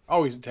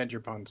 Always intend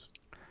your puns.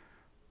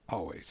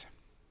 Always.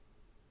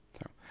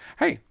 So,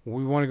 hey,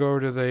 we want to go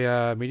over to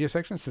the media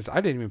section since I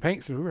didn't even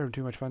paint since we were having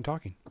too much fun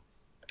talking.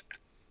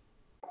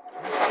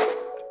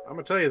 I'm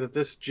going to tell you that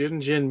this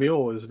Gin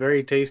Mule is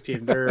very tasty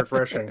and very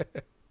refreshing.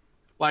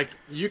 Like,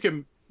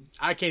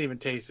 I can't even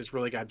taste it's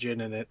really got gin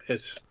in it.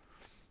 It's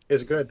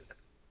good.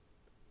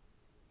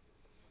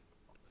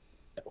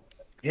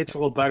 It's a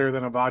little better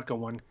than a vodka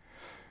one.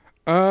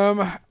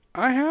 I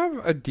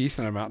have a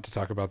decent amount to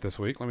talk about this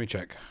week. Let me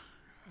check.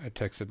 I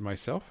texted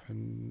myself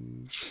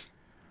and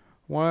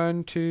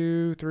 1,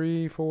 2,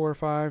 3, 4,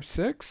 5,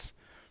 6.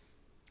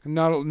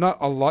 Not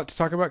a lot to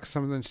talk about because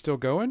some of them's still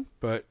going,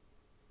 but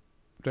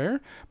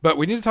there. But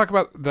we need to talk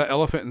about the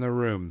elephant in the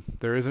room.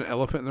 There is an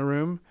elephant in the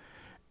room,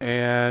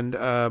 and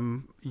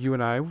you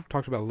and I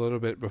talked about it a little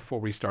bit before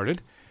we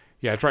started.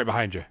 Yeah, it's right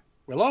behind you.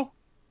 Willow.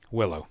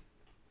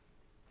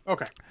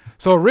 Okay.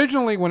 So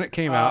originally, when it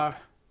came out,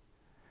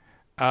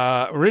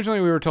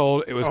 originally we were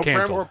told it was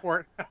canceled.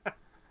 Report.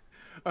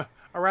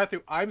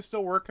 Arathu, I'm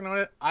still working on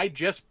it. I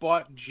just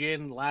bought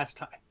gin last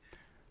time.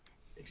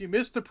 If you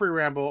missed the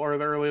pre-ramble or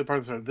the earlier part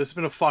of the show, this has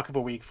been a fuck of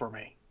a week for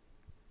me.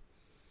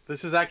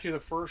 This is actually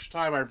the first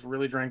time I've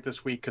really drank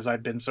this week because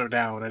I've been so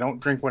down. I don't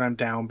drink when I'm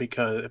down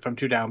if I'm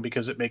too down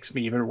because it makes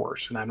me even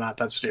worse, and I'm not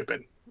that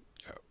stupid.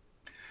 Oh.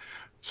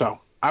 So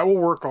I will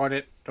work on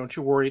it. Don't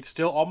you worry. It's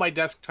still on my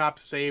desktop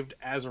saved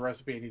as a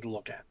recipe I need to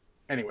look at.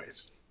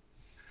 Anyways.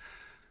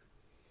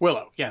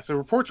 Willow. Yeah, so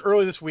reports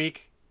early this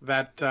week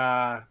that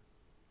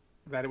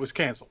it was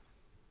canceled.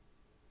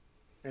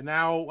 And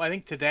now, I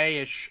think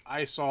today-ish,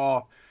 I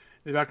saw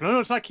they're like, no,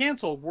 it's not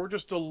canceled. We're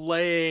just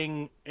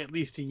delaying at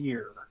least a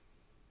year.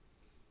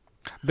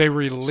 They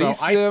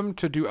released them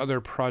to do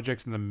other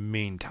projects in the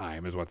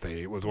meantime, is what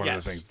was one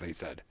of the things they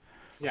said.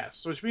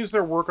 Yes, which means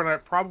they're working on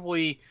it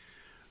probably.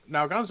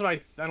 Now, Gonzo,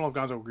 I don't know if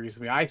Gonzo agrees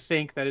with me. I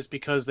think that it's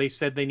because they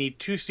said they need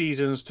 2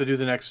 seasons to do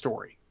the next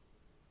story.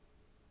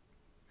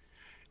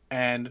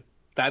 And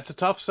that's a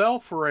tough sell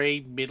for a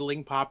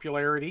middling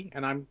popularity,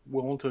 and I'm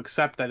willing to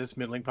accept that it's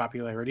middling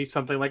popularity.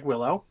 Something like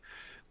Willow.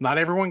 Not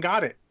everyone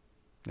got it.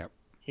 Yep.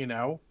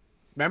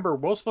 Remember,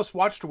 most of us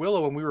watched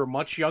Willow when we were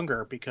much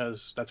younger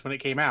because that's when it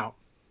came out.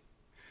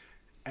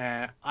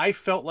 I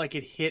felt like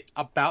it hit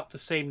about the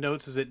same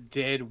notes as it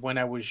did when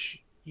I was,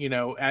 in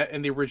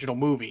the original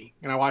movie,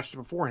 and I watched it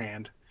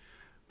beforehand.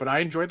 But I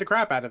enjoyed the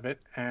crap out of it,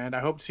 and I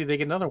hope to see they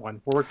get another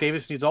one. Warwick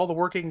Davis needs all the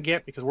work he can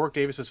get because Warwick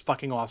Davis is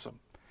fucking awesome.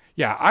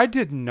 Yeah, I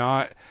did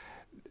not.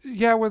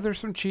 Yeah, was there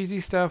some cheesy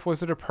stuff?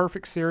 Was it a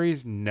perfect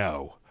series?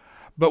 No.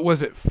 But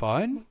was it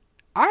fun?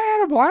 I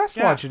had a blast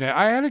watching it.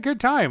 I had a good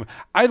time.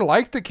 I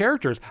liked the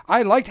characters.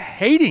 I liked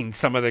hating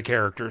some of the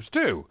characters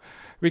too,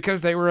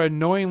 because they were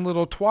annoying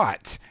little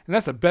twats. And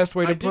that's the best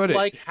way to put it. I did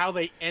like how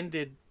they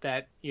ended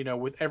that,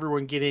 with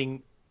everyone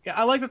getting... Yeah,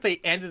 I like that they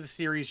ended the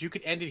series. You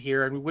could end it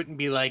here and we wouldn't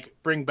be like,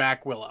 bring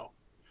back Willow.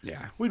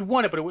 Yeah. We'd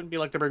want it, but it wouldn't be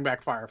like to bring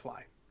back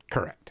Firefly.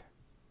 Correct.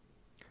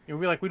 We'd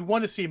be like, we'd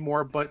want to see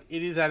more, but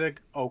it is at a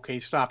okay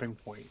stopping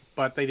point.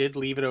 But they did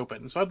leave it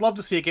open. So I'd love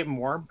to see it get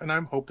more, and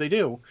I hope they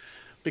do.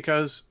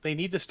 Because they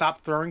need to stop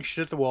throwing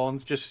shit at the wall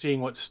and just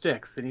seeing what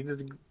sticks. They need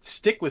to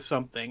stick with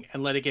something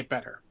and let it get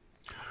better.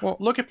 Well,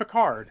 look at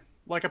Picard.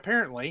 Like,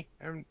 apparently,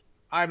 and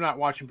I'm not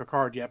watching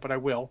Picard yet, but I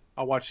will.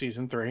 I'll watch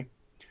season 3.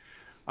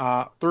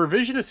 The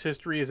revisionist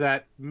history is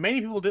that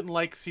many people didn't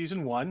like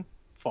season 1.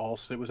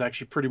 False. It was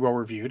actually pretty well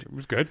reviewed. It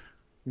was good.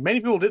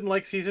 Many people didn't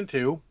like season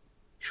 2.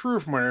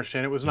 True, from what I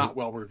understand, it was not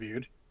well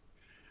reviewed.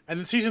 And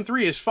then season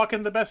 3 is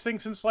fucking the best thing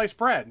since sliced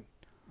bread.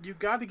 You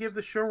got to give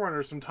the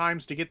showrunners some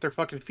times to get their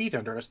fucking feet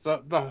under us.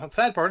 The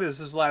sad part is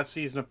this is the last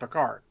season of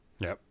Picard.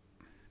 Yep.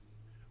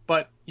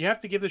 But you have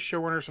to give the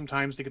showrunners some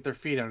times to get their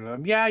feet under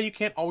them. Yeah, you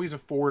can't always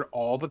afford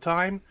all the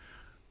time,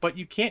 but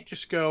you can't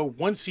just go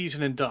one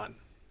season and done.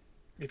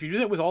 If you do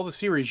that with all the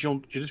series, you'll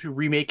just be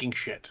remaking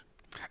shit.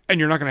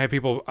 And you're not going to have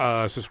people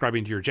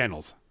subscribing to your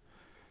channels.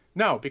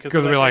 No, because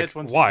they'll be like,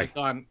 why?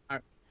 Done.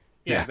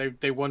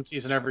 They one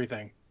season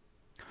everything.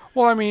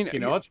 Well, I mean...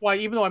 that's why,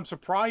 even though I'm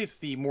surprised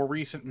the more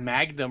recent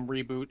Magnum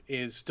reboot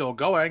is still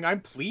going,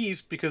 I'm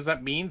pleased because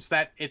that means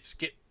that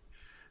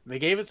they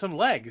gave it some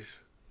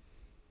legs.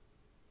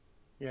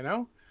 And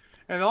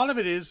a lot of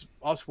it is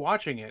us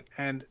watching it.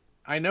 And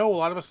I know a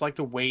lot of us like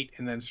to wait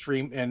and then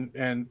stream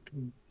and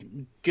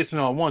get it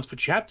all at once,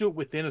 but you have to do it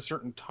within a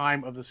certain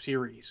time of the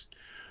series,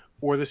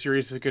 or the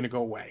series is going to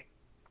go away.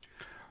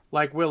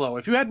 Like Willow.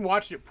 If you hadn't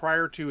watched it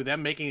prior to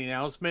them making the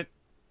announcement,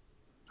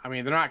 I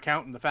mean, they're not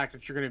counting the fact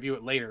that you're going to view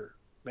it later.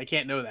 They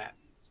can't know that.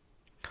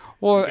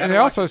 Well, and they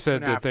also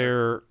said that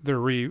they're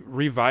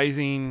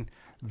revising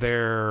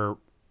their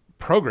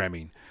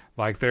programming.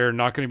 Like, they're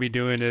not going to be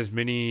doing as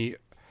many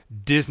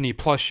Disney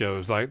Plus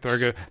shows. Like,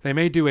 they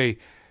may do a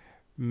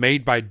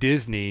made by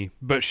Disney,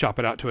 but shop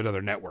it out to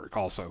another network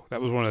also.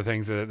 That was one of the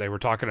things that they were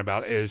talking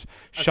about, is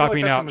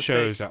shopping out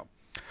shows out.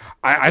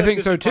 I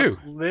think so too.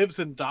 Lives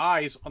and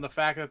dies on the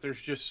fact that there's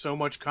just so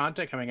much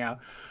content coming out.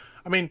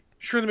 I mean,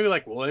 sure, they may be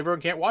like, well,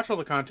 everyone can't watch all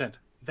the content.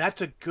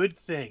 That's a good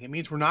thing. It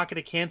means we're not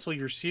going to cancel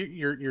your series,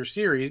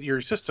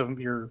 your system,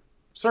 your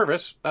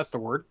service. That's the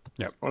word.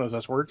 Yep. One of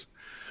those words.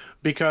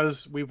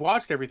 Because we've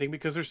watched everything,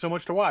 because there's so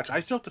much to watch. I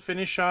still have to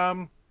finish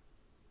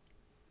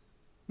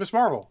Miss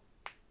Marvel.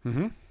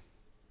 Mm-hmm.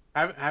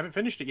 I haven't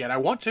finished it yet. I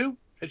want to.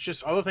 It's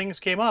just other things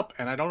came up,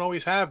 and I don't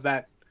always have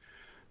that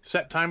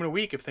set time in a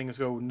week if things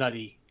go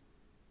nutty.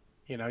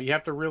 You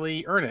have to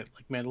really earn it,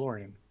 like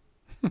Mandalorian.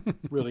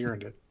 Really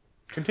earned it.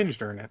 Continues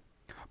to earn it.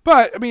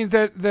 But I mean,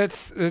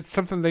 that's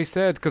something they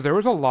said, because there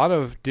was a lot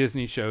of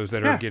Disney shows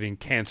that are getting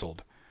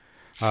canceled.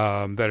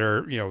 That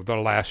are the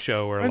last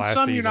show or last season.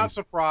 And some you're not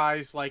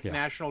surprised, like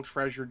National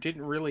Treasure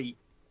didn't really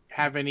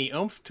have any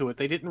oomph to it.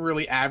 They didn't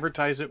really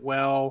advertise it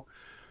well.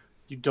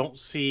 You don't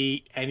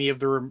see any of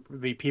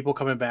the people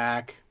coming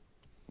back.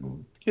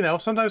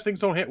 Sometimes things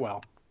don't hit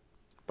well,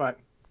 but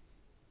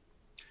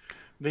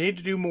they need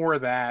to do more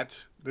of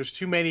that. There's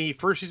too many.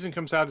 First season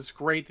comes out, it's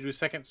great. They do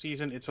second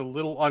season, it's a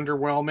little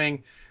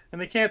underwhelming,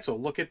 and they cancel.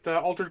 Look at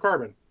Altered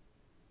Carbon.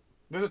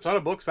 There's a ton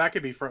of books that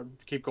could be to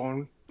keep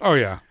going. Oh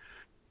yeah,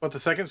 but the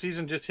second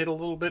season just hit a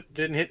little bit,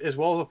 didn't hit as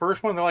well as the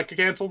first one. They're like,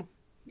 canceled.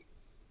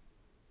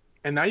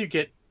 And now you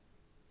get,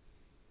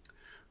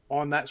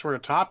 on that sort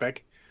of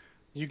topic,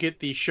 you get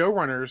the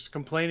showrunners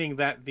complaining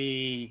that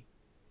the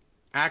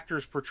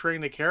actors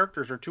portraying the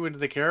characters are too into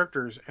the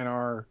characters and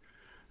are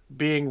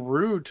being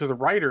rude to the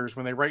writers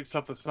when they write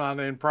stuff that's not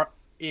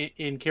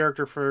in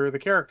character for the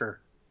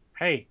character.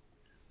 Hey,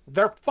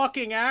 they're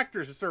fucking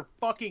actors. It's their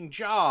fucking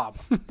job.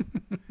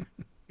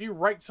 If you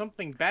write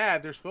something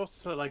bad, they're supposed to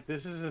say, like,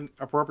 this isn't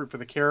appropriate for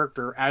the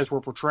character as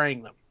we're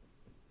portraying them.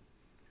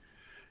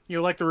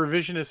 Like the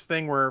revisionist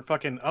thing where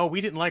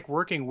we didn't like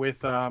working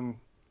with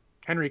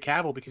Henry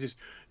Cavill because he's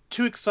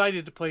too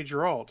excited to play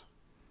Geralt.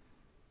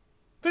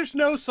 There's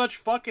no such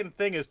fucking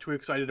thing as too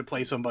excited to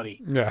play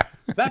somebody. Yeah.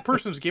 That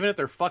person's giving it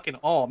their fucking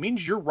all. It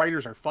means your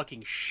writers are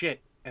fucking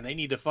shit, and they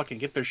need to fucking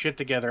get their shit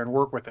together and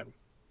work with them.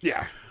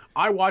 Yeah.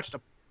 I watched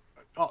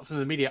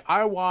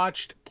I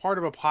watched part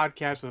of a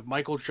podcast with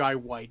Michael Jai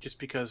White just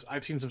because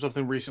I've seen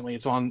something recently.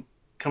 It's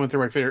coming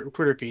through my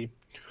Twitter feed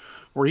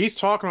where he's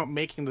talking about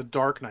making The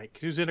Dark Knight,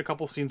 because he was in a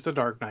couple scenes of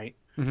The Dark Knight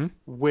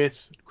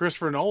with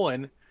Christopher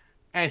Nolan,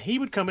 and he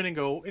would come in and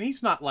go, and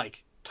he's not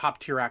like top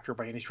tier actor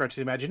by any stretch of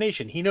the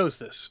imagination. He knows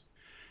this.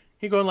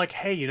 He going like,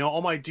 hey,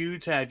 all my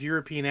dudes have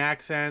European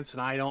accents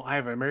and I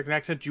have an American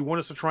accent. Do you want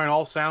us to try and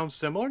all sound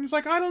similar? And he's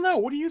like, I don't know.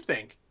 What do you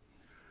think?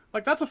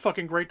 Like, that's a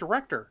fucking great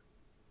director.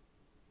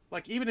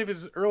 Like, even if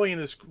it's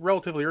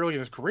relatively early in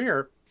his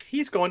career,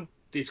 he's going,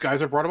 these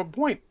guys have brought up a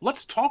point.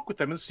 Let's talk with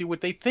them and see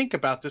what they think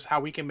about this,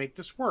 how we can make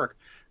this work.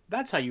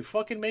 That's how you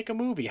fucking make a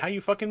movie, how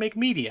you fucking make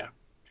media.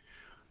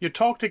 You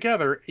talk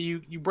together,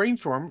 you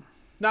brainstorm.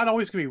 Not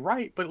always going to be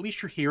right, but at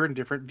least you're hearing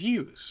different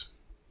views.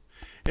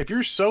 If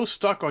you're so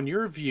stuck on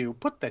your view,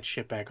 put that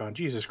shit back on.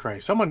 Jesus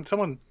Christ. Someone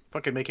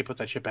fucking make it put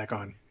that shit back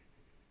on.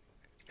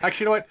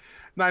 Actually, you know what?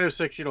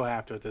 906, you don't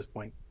have to at this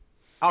point.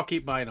 I'll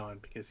keep mine on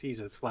because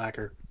he's a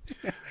slacker.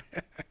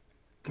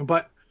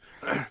 But,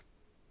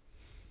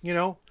 you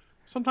know,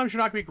 sometimes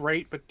you're not going to be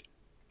great, but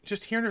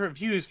just hearing different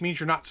views means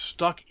you're not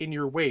stuck in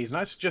your ways. And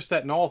I suggest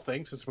that in all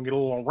things, since I'm going to get a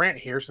little rant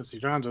here, since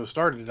Jonzo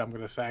started it, I'm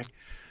going to say.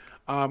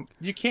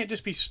 You can't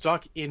just be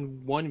stuck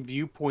in one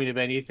viewpoint of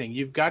anything.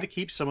 You've got to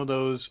keep some of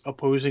those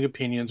opposing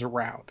opinions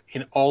around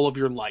in all of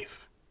your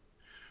life.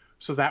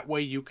 So that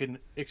way you can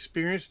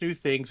experience new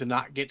things and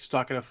not get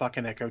stuck in a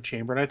fucking echo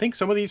chamber. And I think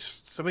some of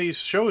these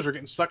shows are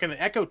getting stuck in an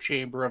echo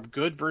chamber of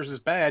good versus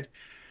bad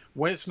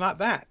when it's not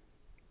that.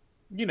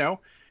 You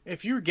know,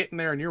 if you're getting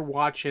there and you're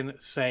watching,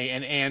 say,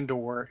 an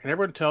Andor, and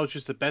everyone tells you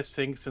it's the best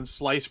thing since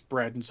sliced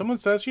bread, and someone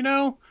says, you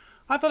know,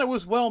 I thought it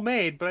was well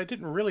made, but I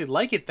didn't really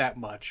like it that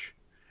much.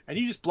 And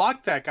you just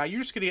block that guy, you're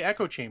just going to get an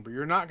echo chamber.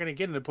 You're not going to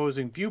get an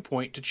opposing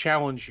viewpoint to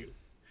challenge you.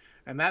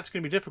 And that's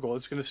going to be difficult.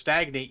 It's going to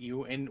stagnate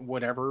you in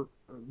whatever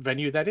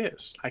venue that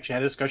is. I actually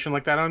had a discussion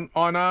like that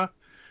on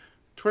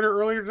Twitter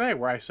earlier today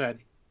where I said,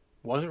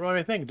 wasn't really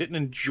my thing. Didn't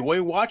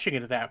enjoy watching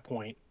it at that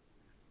point.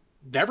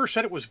 Never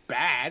said it was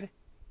bad.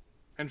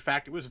 In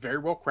fact, it was very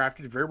well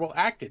crafted, very well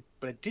acted.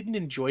 But I didn't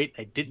enjoy it.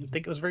 I didn't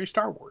think it was very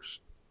Star Wars.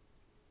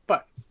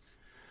 But,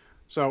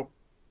 so,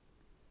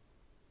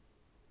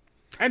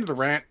 end of the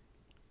rant.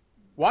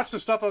 Watch the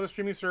stuff on the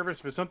streaming service.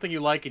 If it's something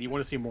you like and you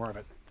want to see more of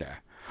it. Yeah.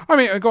 I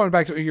mean, going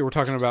back to, you were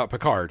talking about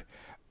Picard.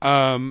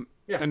 Yeah.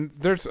 And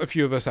there's a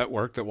few of us at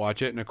work that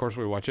watch it. And of course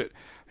we watch it,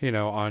 you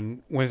know,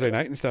 on Wednesday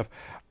night and stuff.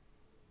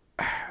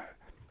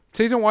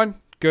 Season 1,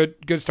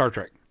 good Star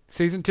Trek.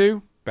 Season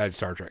 2, bad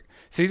Star Trek.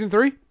 Season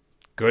 3,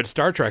 good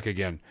Star Trek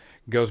again.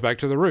 Goes back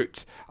to the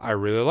roots. I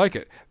really like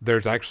it.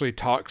 There's actually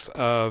talks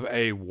of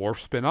a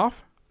Worf spinoff.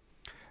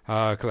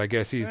 Because I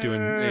guess he's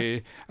doing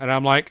and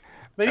I'm like,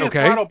 they need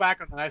okay. to throttle back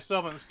on that. I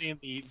still haven't seen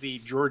the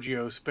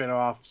Giorgio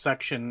spinoff,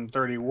 Section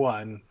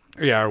 31.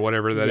 Yeah, or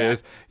whatever that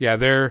is. Yeah,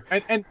 they're...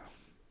 And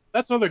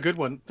that's another good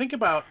one. Think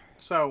about...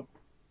 So,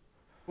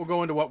 we'll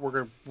go into what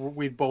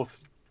we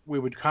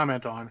would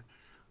comment on.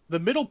 The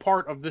middle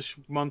part of this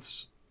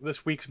week's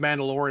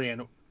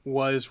Mandalorian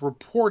was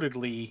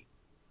reportedly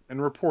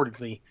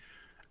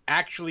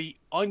actually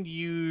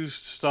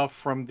unused stuff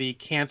from the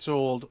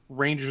canceled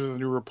Rangers of the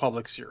New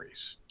Republic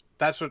series.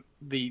 That's what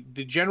the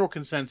general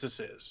consensus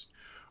is.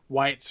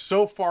 Why it's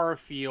so far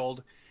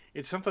afield.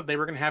 It's something they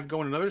were going to have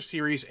go in another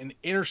series and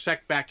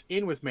intersect back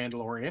in with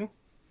Mandalorian.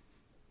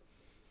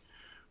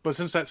 But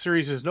since that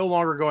series is no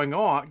longer going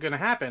to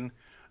happen,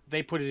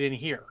 they put it in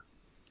here.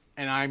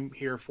 And I'm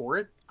here for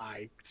it.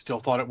 I still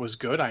thought it was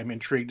good. I'm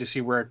intrigued to see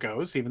where it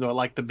goes, even though I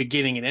like the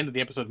beginning and end of the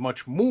episode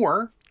much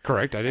more.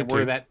 Correct, I did too.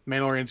 Where that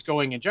Mandalorian's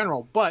going in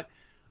general. But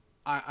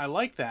I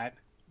like that.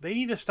 They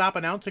need to stop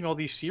announcing all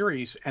these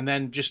series and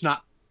then just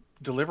not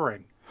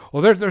delivering.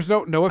 Well, there's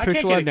no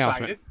official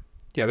announcement. Excited.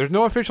 Yeah, there's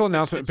no official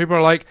announcement. People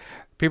are like,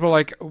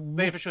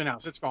 they officially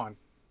announced it's gone.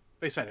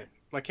 They said it.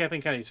 Like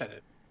Kathleen Kennedy said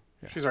it.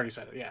 Yeah. She's already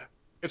said it. Yeah,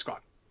 it's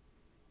gone.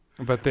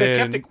 But then they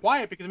kept it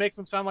quiet because it makes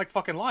them sound like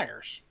fucking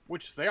liars,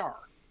 which they are.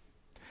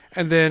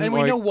 And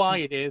we know why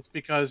it is,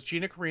 because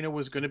Gina Carano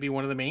was going to be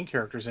one of the main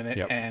characters in it,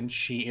 yep. And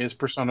she is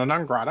persona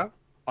non grata,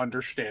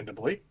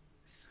 understandably.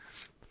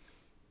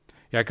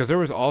 Yeah, because there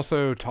was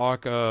also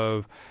talk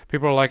of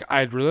people are like,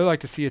 I'd really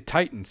like to see a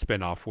Titan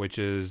spinoff, which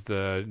is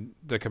the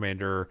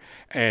Commander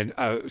and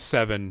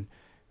 7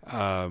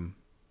 spinoff,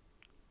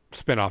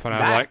 and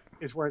I'm like,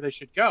 that is where they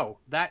should go.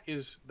 That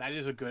is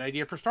a good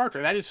idea for Star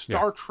Trek. That is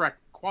Star Trek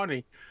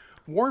quantity.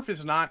 Worf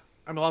is not.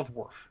 I love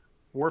Worf.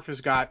 Worf has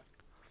got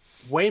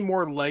way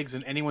more legs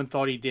than anyone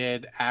thought he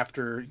did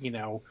after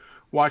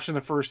watching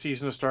the first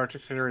season of Star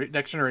Trek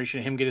Next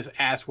Generation. Him get his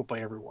ass whooped by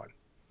everyone.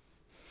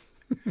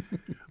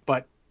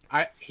 But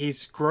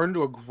he's grown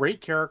to a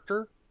great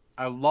character.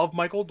 I love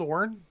Michael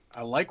Dorn.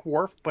 I like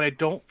Worf, but I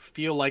don't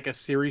feel like a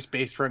series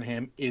based around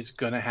him is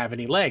going to have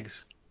any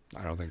legs.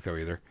 I don't think so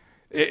either.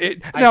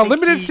 Now,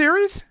 limited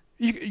series?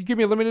 You give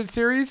me a limited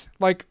series,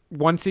 like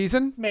one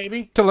season?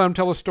 Maybe. To let him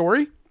tell a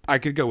story? I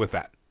could go with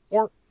that.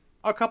 Or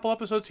a couple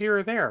episodes here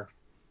or there.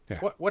 Yeah.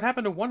 What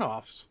happened to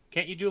one-offs?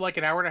 Can't you do like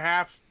an hour and a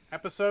half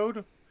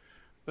episode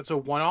that's a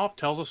one-off,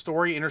 tells a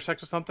story,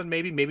 intersects with something,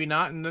 maybe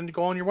not, and then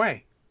go on your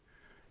way?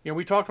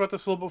 We talked about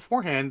this a little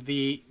beforehand.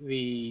 The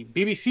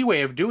BBC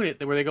way of doing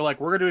it, where they go like,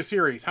 we're going to do a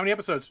series. How many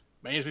episodes?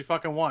 Many as we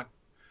fucking want.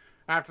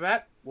 After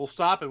that, we'll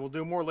stop and we'll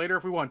do more later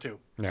if we want to.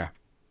 Yeah.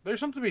 There's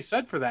something to be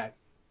said for that.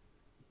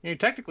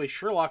 Technically,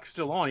 Sherlock's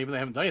still on, even though they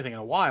haven't done anything in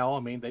a while. I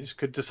mean, they just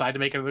could decide to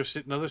make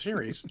another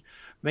series.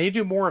 They need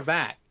to do more of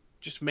that.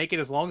 Just make it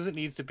as long as it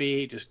needs to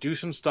be. Just do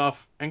some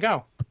stuff and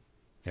go.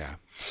 Yeah,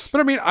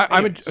 but I mean,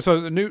 Anyways, so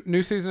the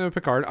new season of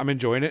Picard, I'm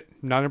enjoying it.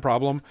 Not a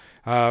problem.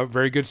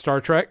 Very good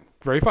Star Trek.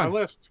 Very my fun.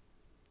 list.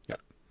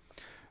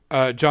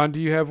 Yeah. John, do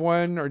you have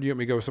one, or do you want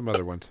me to go with some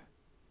other ones?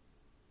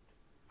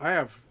 I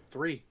have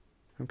three.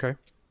 Okay.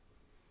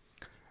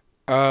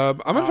 I'm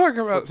gonna talk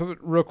about something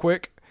real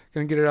quick.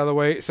 Gonna get it out of the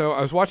way. So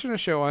I was watching a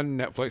show on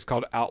Netflix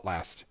called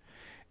Outlast.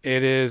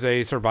 It is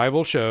a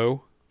survival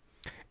show,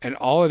 and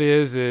all it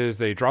is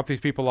they drop these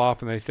people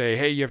off and they say,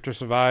 "Hey, you have to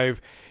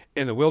survive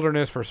in the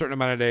wilderness for a certain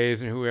amount of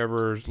days, and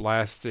whoever's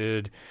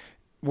lasted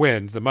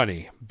wins the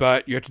money.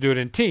 But you have to do it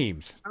in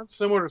teams, Sounds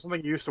similar to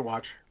something you used to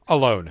watch.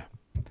 alone."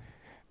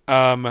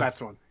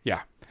 That's one.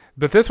 Yeah,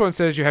 but this one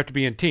says you have to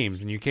be in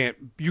teams, and you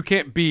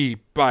can't be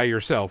by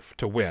yourself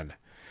to win.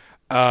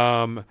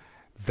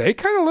 They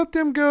kind of let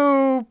them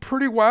go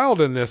pretty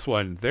wild in this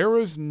one. There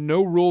was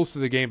no rules to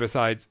the game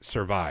besides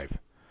survive.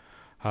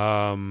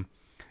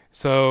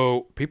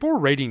 So people were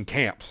raiding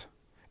camps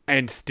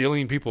and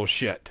stealing people's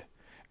shit.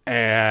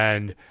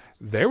 And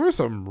there were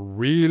some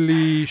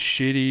really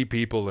shitty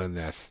people in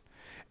this.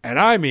 And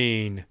I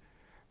mean,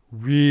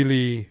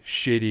 really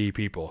shitty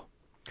people.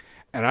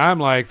 And I'm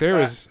like,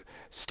 there is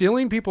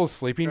stealing people's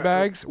sleeping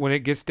bags when it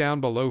gets down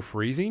below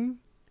freezing.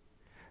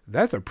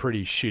 That's a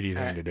pretty shitty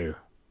thing to do.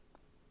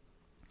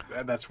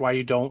 That's why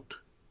you don't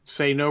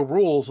say no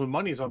rules when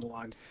money's on the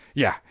line.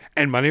 Yeah,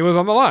 and money was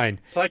on the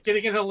line. It's like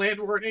getting in a land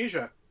war in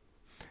Asia.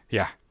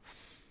 Yeah,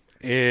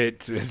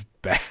 it is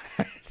bad.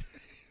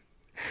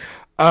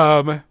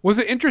 Was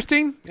it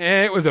interesting?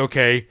 It was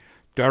okay.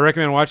 Do I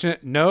recommend watching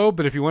it? No,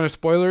 but if you want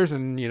spoilers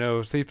and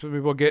see some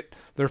people get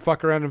their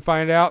fuck around and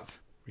find out,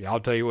 yeah, I'll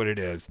tell you what it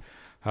is.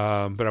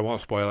 But I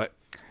won't spoil it.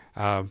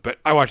 But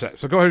I watched that.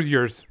 So go ahead with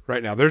yours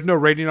right now. There's no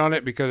rating on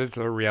it because it's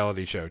a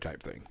reality show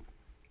type thing.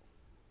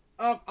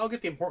 I'll get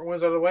the important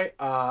ones out of the way.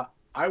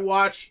 I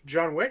watched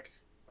John Wick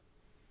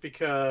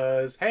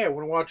because, hey, I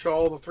want to watch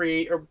all the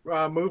three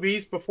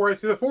movies before I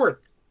see the fourth.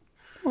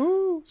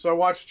 Ooh. So I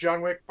watched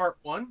John Wick Part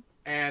 1,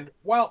 and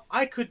while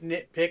I could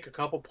nitpick a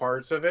couple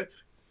parts of it,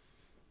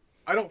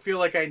 I don't feel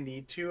like I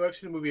need to. I've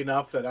seen the movie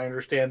enough that I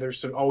understand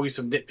there's always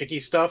some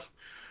nitpicky stuff.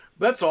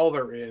 That's all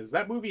there is.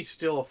 That movie's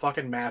still a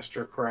fucking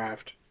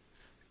mastercraft.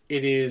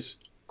 It is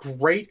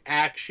great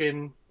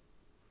action,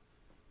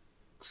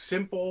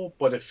 simple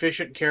but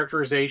efficient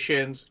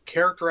characterizations,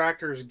 character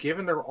actors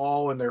giving their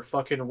all in their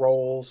fucking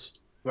roles,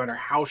 no matter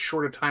how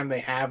short a time they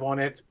have on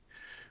it.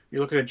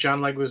 You're looking at John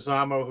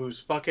Leguizamo, who's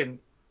fucking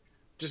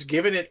just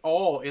giving it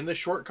all in the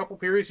short couple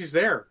periods he's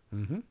there.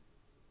 Mm-hmm.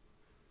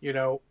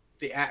 The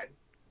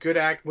good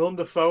act, Willem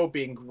Dafoe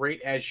being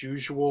great as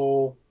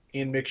usual,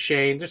 Ian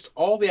McShane, just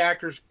all the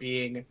actors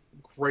being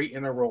great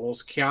in their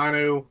roles.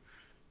 Keanu,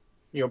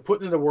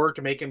 putting in the work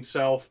to make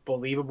himself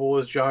believable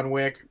as John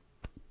Wick,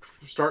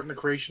 starting the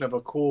creation of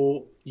a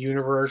cool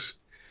universe.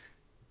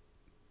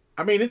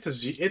 I mean, it's a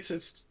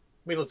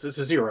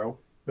zero.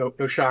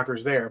 No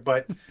shockers there,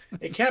 but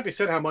it can't be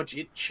said how much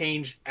it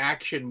changed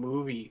action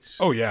movies.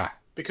 Oh yeah,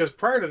 because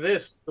prior to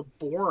this, the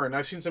Bourne,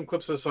 I've seen some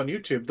clips of this on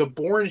YouTube. The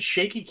Bourne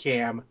shaky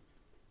cam,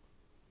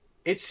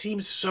 it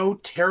seems so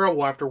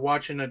terrible after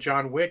watching a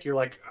John Wick. You're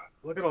like,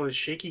 look at all this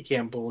shaky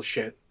cam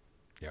bullshit.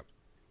 Yep.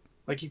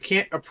 Like you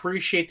can't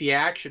appreciate the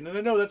action, and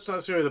I know that's not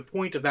necessarily the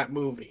point of that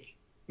movie.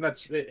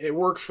 It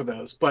works for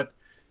those, but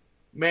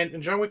man,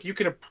 in John Wick, you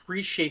can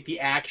appreciate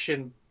the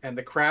action and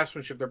the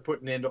craftsmanship they're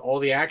putting into all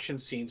the action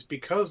scenes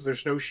because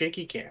there's no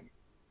shaky cam.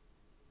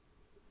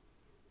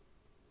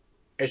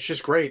 It's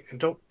just great. And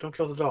don't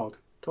kill the dog.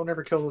 Don't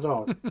ever kill the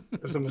dog.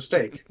 It's a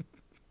mistake.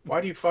 Why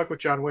do you fuck with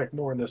John Wick?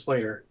 More on this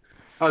later.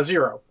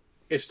 Zero.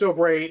 It's still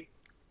great.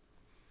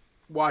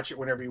 Watch it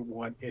whenever you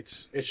want.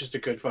 It's just a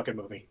good fucking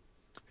movie.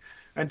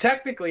 And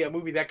technically a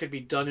movie that could be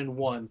done in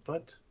one,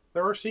 but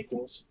there are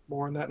sequels.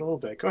 More on that in a little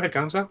bit. Go ahead,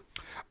 Gonzo.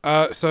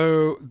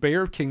 So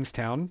Mayor of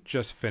Kingstown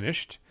just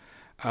finished.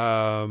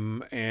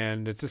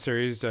 And it's a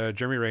series,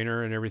 Jeremy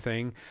Renner and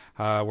everything,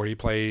 where he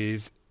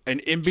plays an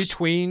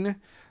in-between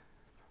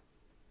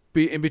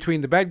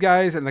the bad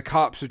guys and the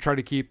cops who try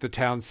to keep the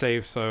town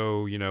safe.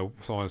 So,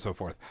 so on and so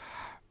forth.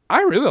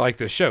 I really like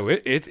this show.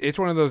 It's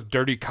one of those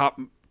dirty cop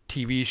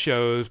TV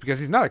shows because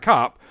he's not a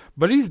cop,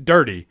 but he's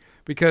dirty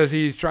because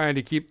he's trying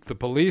to keep the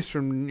police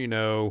from,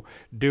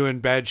 doing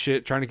bad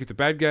shit, trying to keep the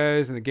bad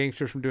guys and the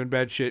gangsters from doing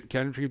bad shit,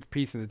 trying to keep the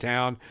peace in the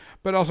town,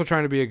 but also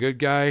trying to be a good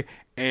guy.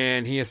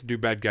 And he has to do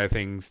bad guy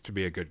things to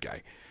be a good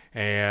guy.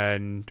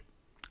 And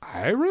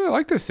I really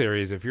like this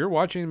series. If you're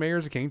watching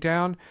Mayors of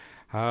Kingstown,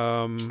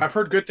 I've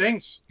heard good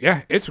things.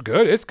 Yeah, it's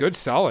good. It's good,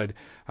 solid.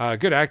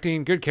 Good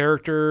acting, good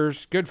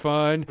characters, good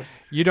fun.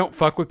 You don't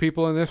fuck with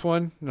people in this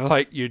one.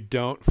 Like, you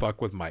don't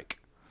fuck with Mike.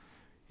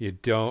 You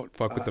don't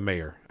fuck with the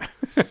mayor.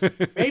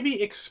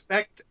 Maybe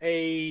expect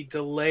a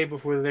delay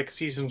before the next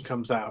season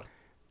comes out.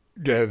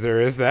 Yeah,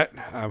 there is that.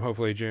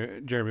 Hopefully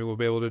Jeremy will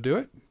be able to do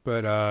it.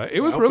 But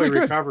it was really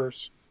good.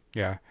 Recovers.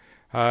 Yeah.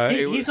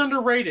 He's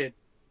underrated.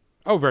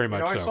 Oh, very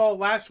much so. I saw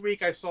last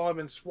week, I saw him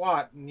in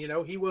SWAT, and,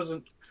 he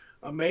wasn't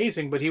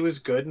amazing, but he was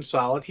good and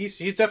solid. He's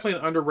definitely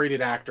an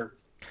underrated actor.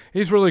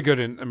 He's really good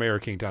in Mayor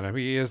of Kingstown. I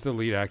mean, he is the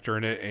lead actor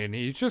in it, and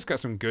he's just got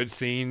some good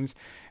scenes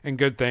and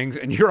good things.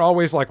 And you're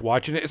always like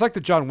watching it. It's like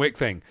the John Wick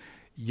thing.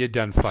 You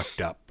done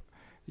fucked up.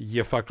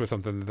 You fucked with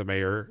something that the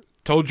mayor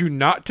told you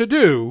not to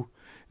do.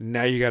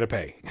 Now you got to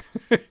pay.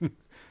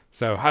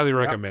 So highly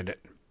recommend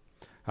it.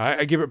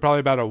 I give it probably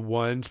about a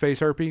 1 Space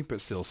Herpy,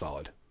 but still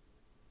solid.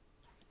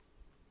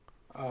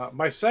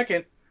 My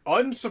second,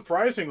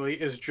 unsurprisingly,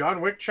 is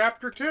John Wick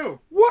Chapter 2.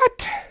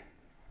 What?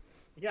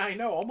 Yeah, I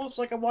know. Almost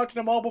like I'm watching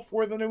them all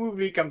before the new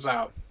movie comes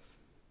out.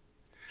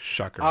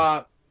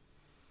 Shocker.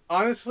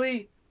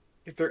 Honestly,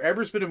 if there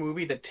ever's been a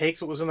movie that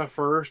takes what was in the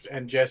first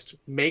and just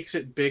makes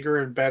it bigger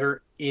and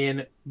better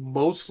in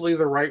mostly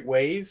the right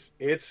ways,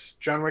 it's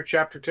John Wick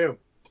Chapter 2.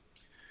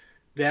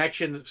 The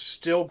action's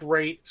still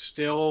great,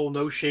 still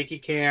no shaky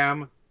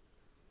cam.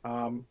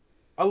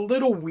 A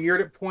little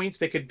weird at points.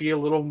 They could be a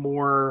little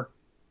more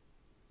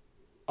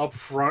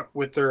upfront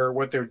with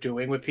what they're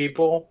doing with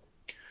people.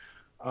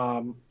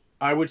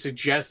 I would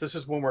suggest this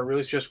is one where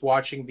really just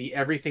watching the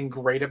everything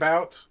great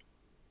about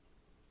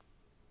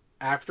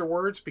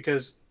afterwards,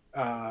 because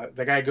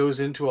the guy goes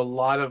into a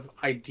lot of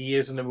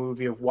ideas in the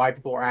movie of why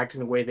people are acting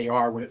the way they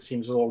are when it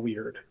seems a little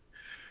weird.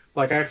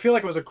 Like, I feel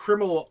like it was a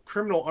criminal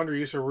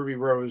underuse of Ruby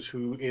Rose,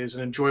 who is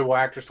an enjoyable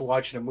actress to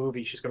watch in a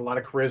movie. She's got a lot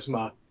of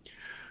charisma.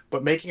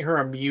 But making her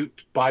a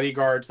mute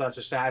bodyguard /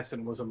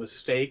 assassin was a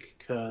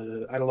mistake.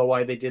 Cause I don't know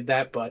why they did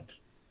that, but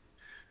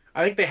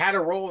I think they had a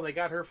role and they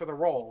got her for the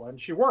role.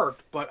 And she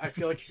worked, but I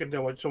feel like you could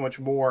do so much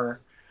more.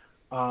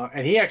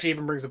 And he actually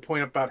even brings a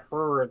point about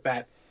her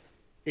that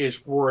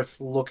is worth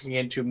looking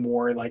into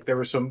more. Like, there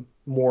was some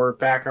more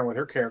background with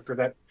her character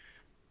that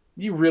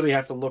you really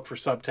have to look for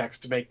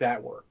subtext to make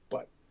that work.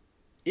 But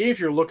if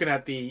you're looking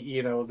at the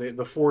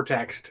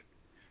foretext,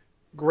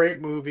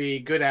 great movie,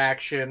 good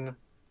action.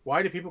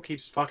 Why do people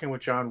keep fucking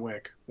with John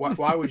Wick?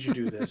 Why would you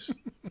do this?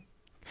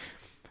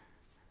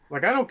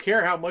 Like, I don't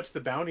care how much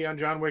the bounty on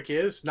John Wick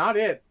is. Not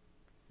it.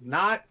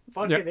 Not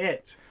fucking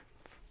it.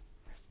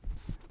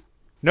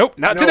 Nope,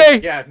 not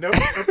today. Yeah, nope,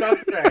 not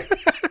today.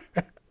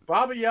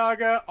 Baba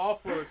Yaga,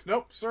 off limits.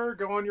 Nope, sir,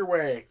 go on your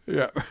way.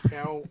 Yeah.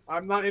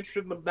 I'm not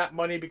interested in that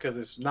money because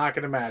it's not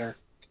going to matter.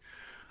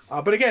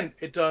 But again,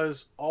 it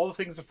does all the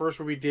things the first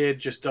movie did,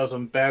 just does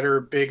them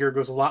better, bigger,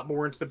 goes a lot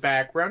more into the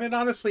background. And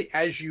honestly,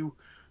 as you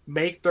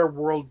make their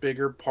world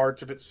bigger,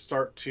 parts of it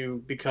start to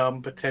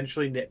become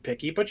potentially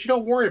nitpicky. But you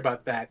don't worry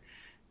about that.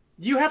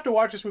 You have to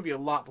watch this movie a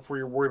lot before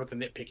you're worried about the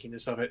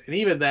nitpickiness of it. And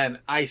even then,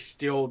 I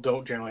still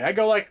don't generally. I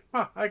go like,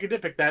 I can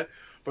nitpick that,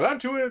 but I'm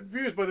too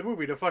confused by the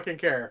movie to fucking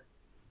care.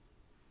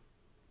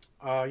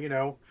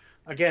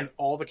 Again,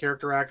 all the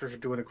character actors are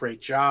doing a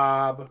great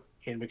job.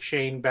 Ian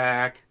McShane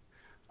back.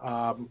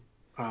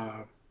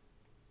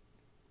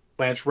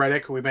 Lance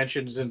Reddick, who we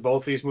mentioned, is in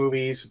both these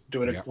movies,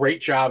 doing a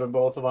great job in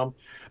both of them.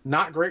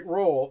 Not great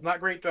role, not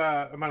great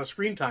amount of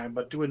screen time,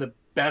 but doing the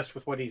best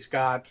with what he's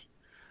got.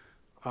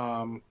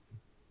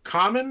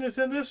 Common is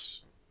in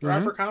this.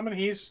 Robert Common,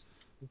 he's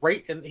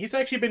great, and he's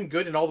actually been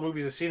good in all the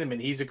movies I've seen him in.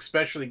 He's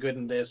especially good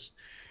in this.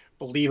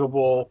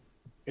 Believable,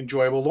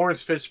 enjoyable.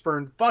 Lawrence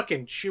Fishburne,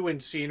 fucking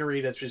chewing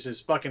scenery. That's just his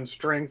fucking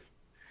strength.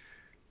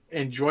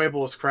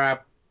 Enjoyable as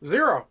crap.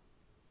 Zero.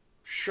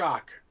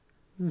 Shock.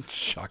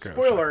 Shocker.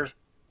 Spoiler.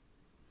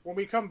 When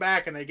we come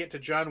back and I get to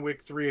John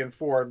Wick 3 and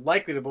 4,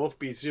 likely to both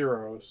be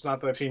zeros. Not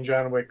that I've seen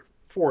John Wick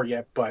 4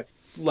 yet, but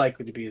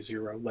likely to be a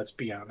zero, let's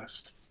be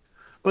honest.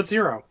 But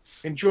zero.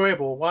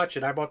 Enjoyable. Watch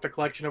it. I bought the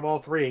collection of all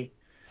 3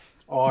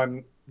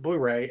 on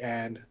Blu-ray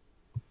and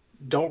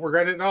don't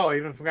regret it at all.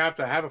 Even if we have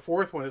to have a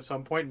 4th one at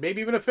some point,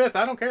 maybe even a 5th.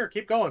 I don't care.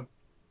 Keep going.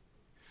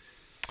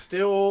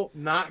 Still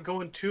not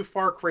going too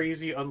far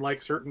crazy,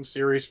 unlike certain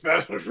series,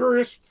 Fast and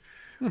Furious,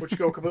 which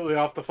go completely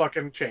off the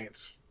fucking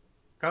chains.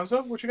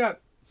 Gonzo, what you got?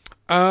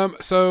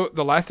 So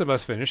The Last of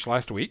Us finished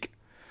last week.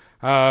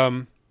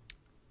 I'm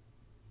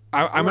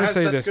going to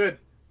say this. Good.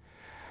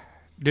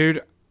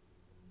 Dude,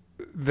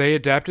 they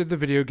adapted the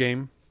video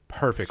game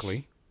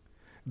perfectly.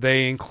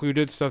 They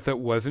included stuff that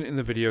wasn't in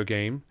the video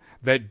game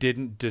that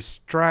didn't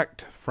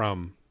distract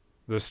from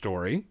the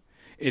story.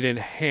 It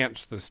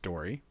enhanced the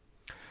story.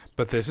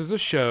 But this is a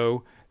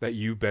show that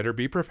you better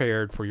be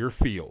prepared for your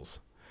feels.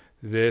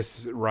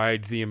 This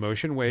rides the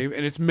emotion wave,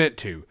 and it's meant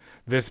to.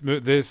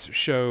 This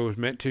show is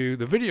meant to.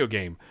 The video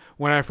game,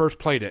 when I first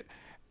played it,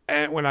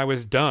 and when I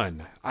was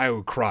done, I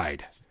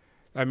cried.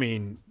 I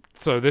mean,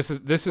 so this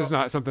is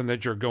not something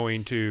that you're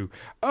going to,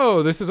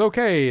 this is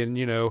okay, and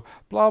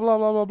blah blah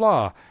blah blah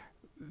blah.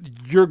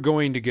 You're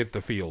going to get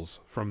the feels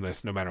from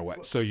this no matter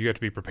what. So you have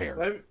to be prepared.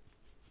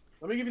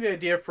 Let me give you the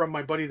idea from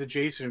my buddy the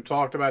Jason, who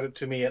talked about it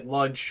to me at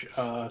lunch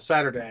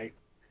Saturday.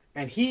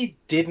 And he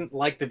didn't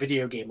like the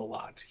video game a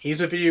lot. He's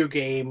a video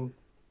game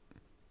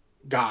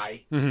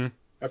guy,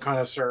 a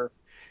connoisseur.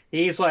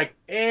 He's like,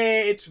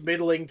 it's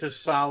middling to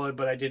solid,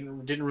 but I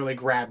didn't really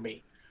grab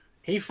me.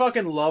 He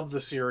fucking loved the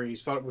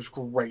series, thought it was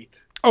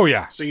great. Oh,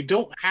 yeah. So you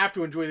don't have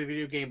to enjoy the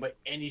video game by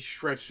any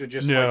stretch to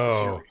just like the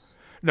series.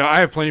 No,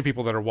 I have plenty of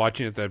people that are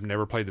watching it that have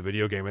never played the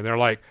video game, and they're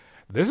like,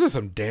 this is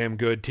some damn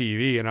good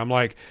TV. And I'm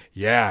like,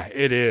 yeah,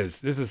 it is.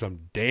 This is some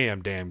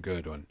damn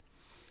good one.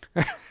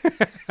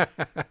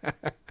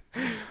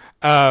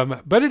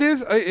 But it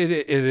is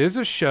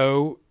a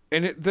show,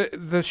 and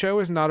the show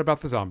is not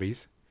about the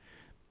zombies.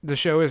 The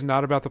show is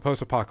not about the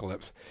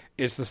post-apocalypse.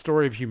 It's the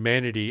story of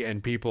humanity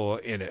and people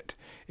in it.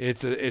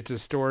 It's a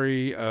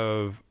story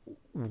of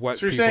what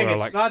So you're people saying are it's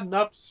like. not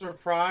enough to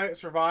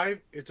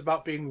survive. It's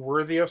about being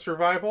worthy of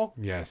survival.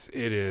 Yes,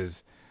 it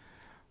is.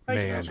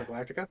 Thank you, Man, Battlestar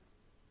Galactica.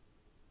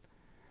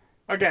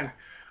 Again,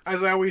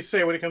 as I always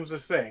say when it comes to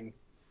this thing,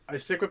 I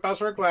stick with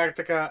Battlestar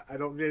Galactica. I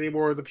don't need any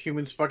more of the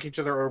humans fuck each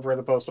other over in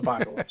the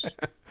post-apocalypse.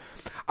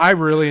 I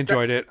really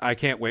enjoyed it. I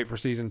can't wait for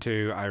season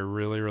 2. I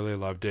really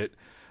loved it.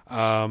 There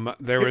was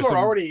People are some,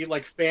 already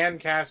like fan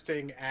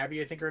casting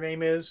Abby, I think her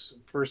name is,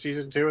 for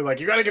season 2. Like,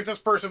 you got to get this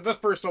person, this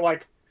person.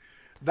 Like,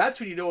 that's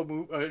when you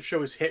know a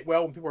show is hit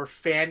well, when people are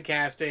fan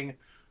casting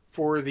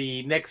for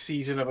the next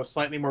season of a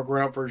slightly more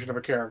grown up version of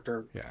a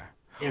character. yeah.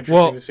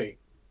 Interesting to see.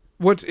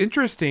 What's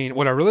interesting,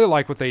 what I really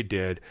like what they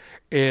did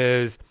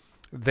is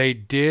they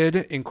did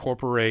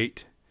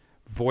incorporate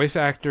voice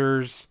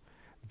actors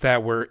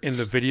that were in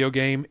the video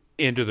game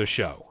into the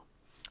show.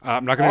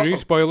 I'm not going to do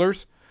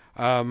spoilers,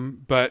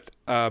 but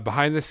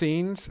behind the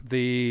scenes,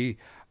 the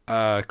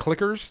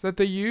clickers that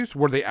they use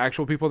were the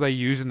actual people they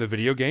use in the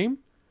video game.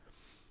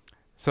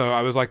 So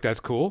I was like, that's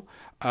cool.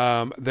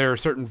 There are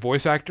certain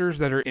voice actors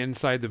that are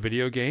inside the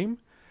video game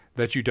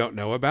that you don't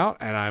know about,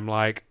 and I'm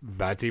like,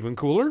 that's even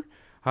cooler.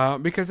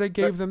 Because they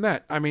gave them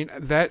that. I mean,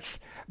 that's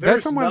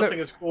someone nothing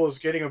as cool as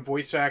getting a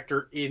voice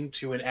actor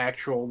into an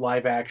actual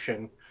live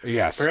action.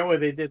 Yes. Apparently,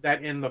 they did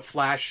that in the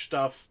Flash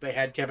stuff. They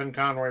had Kevin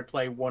Conroy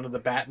play one of the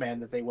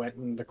Batman that they went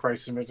in the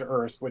Crisis on Infinite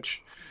Earth,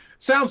 which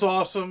sounds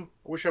awesome.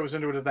 I wish I was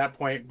into it at that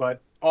point,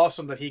 but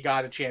awesome that he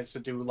got a chance to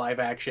do live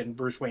action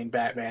Bruce Wayne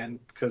Batman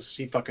because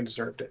he fucking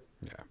deserved it.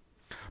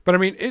 Yeah. But I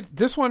mean,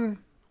 this one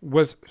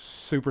was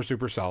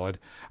super solid.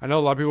 I know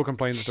a lot of people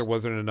complain that there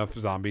wasn't enough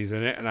zombies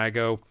in it, and I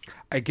go,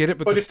 I get it,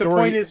 but if story... the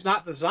point is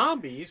not the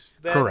zombies,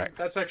 then correct,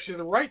 that's actually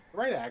the right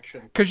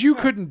action. Because you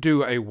couldn't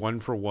do a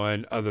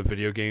 1-for-1 of the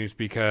video games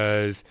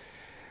because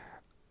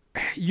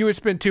you would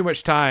spend too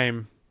much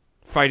time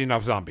fighting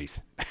off zombies,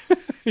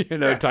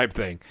 type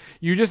thing.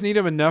 You just need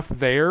them enough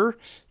there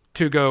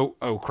to go,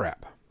 oh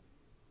crap.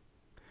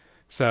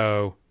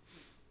 So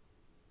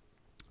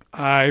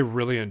I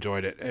really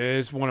enjoyed it.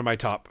 It's one of my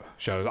top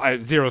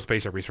shows. Zero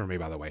Space Service for me,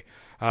 by the way.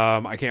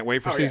 I can't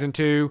wait for season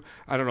 2.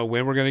 I don't know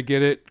when we're going to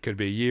get it. Could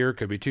be a year,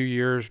 could be 2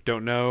 years.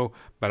 Don't know.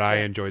 But I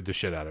enjoyed the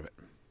shit out of it.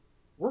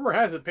 Rumor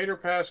has it, Pedro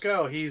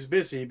Pascal, he's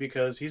busy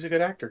because he's a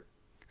good actor.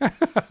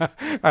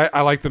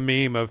 I like the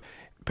meme of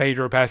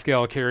Pedro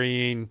Pascal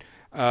carrying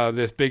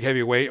this big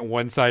heavy weight, and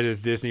one side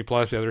is Disney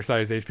Plus, the other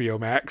side is HBO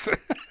Max.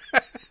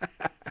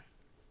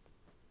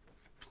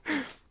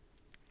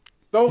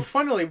 Though,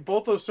 funnily,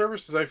 both those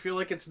services, I feel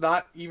like it's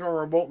not even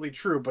remotely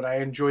true, but I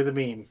enjoy the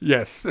meme.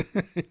 Yes.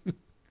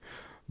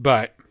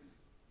 But,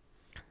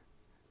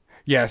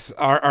 yes,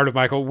 Art of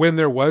Michael, when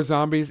there was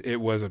zombies, it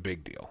was a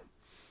big deal.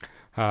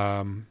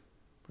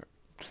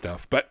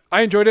 Stuff. But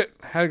I enjoyed it.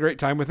 Had a great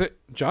time with it.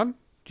 John,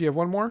 do you have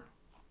one more?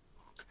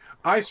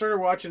 I started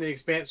watching The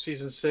Expanse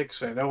Season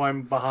 6. I know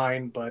I'm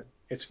behind, but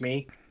it's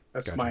me.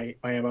 That's gotcha.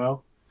 my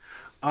MO.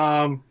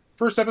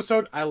 First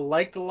episode, I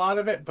liked a lot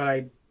of it, but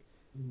I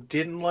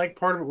didn't like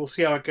part of it. We'll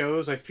see how it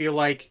goes. I feel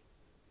like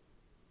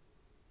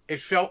it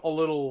felt a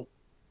little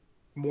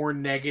more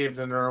negative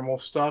than normal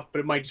stuff, but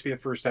it might just be the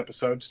first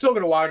episode. Still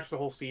going to watch the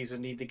whole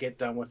season. Need to get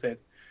done with it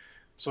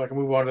so I can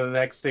move on to the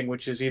next thing,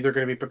 which is either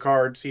going to be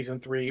Picard Season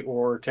 3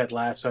 or Ted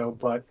Lasso.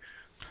 But,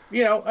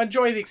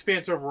 enjoy The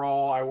Expanse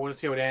overall. I want to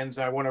see how it ends.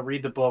 I want to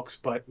read the books,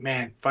 but,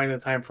 man, finding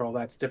the time for all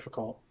that's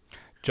difficult.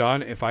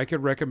 John, if I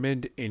could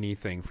recommend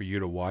anything for you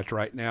to watch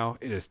right now,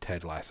 it is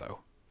Ted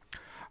Lasso.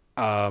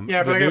 But I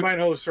got to find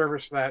a whole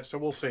service for that, so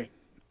we'll see.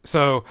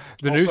 So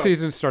the new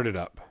season started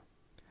up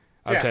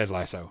of Ted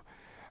Lasso.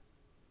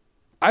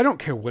 I don't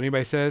care what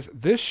anybody says.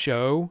 This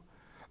show,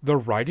 the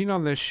writing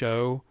on this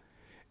show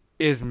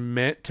is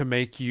meant to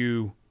make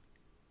you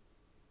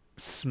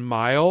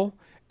smile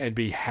and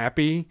be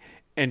happy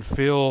and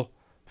feel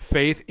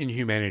faith in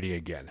humanity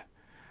again.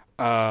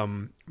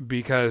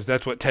 Because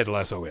that's what Ted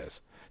Lasso is.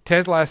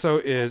 Ted Lasso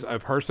is a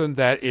person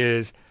that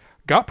is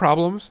got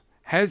problems,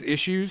 has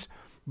issues,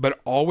 but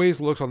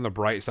always looks on the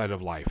bright side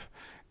of life.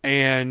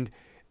 And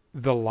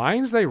the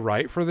lines they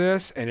write for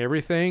this and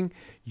everything,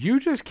 you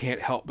just can't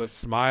help but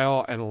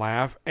smile and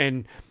laugh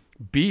and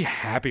be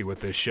happy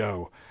with this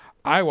show.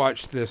 I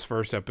watched this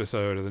first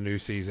episode of the new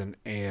season,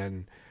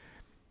 and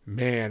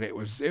man, it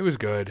was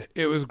good.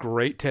 It was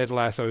great Ted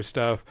Lasso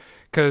stuff,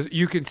 because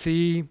you can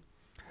see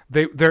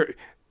they're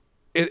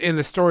in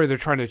the story, they're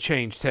trying to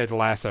change Ted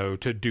Lasso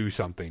to do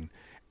something,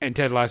 and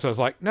Ted Lasso is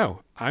like,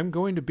 no, I'm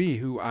going to be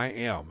who I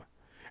am,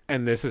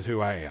 and this is who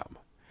I am.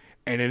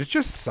 And it's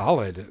just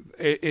solid.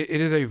 It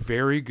is a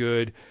very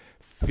good,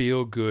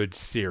 feel-good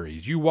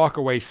series. You walk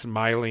away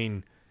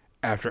smiling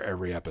after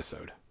every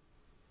episode.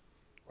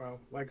 Well,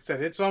 like I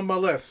said, it's on my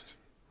list.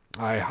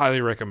 I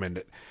highly recommend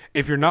it.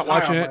 If you're not It's high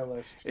watching on it, my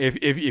list.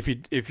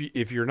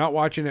 if you're not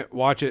watching it,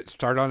 watch it.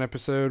 Start on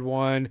episode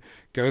 1,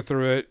 go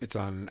through it. It's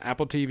on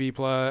Apple TV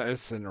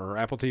Plus or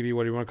Apple TV,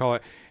 what do you want to call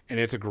it? And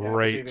it's a Yeah, Apple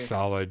great, TV.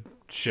 solid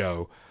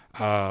show.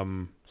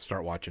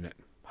 Start watching it,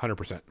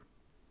 100%.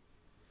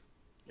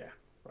 Yeah.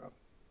 Well,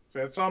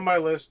 so it's on my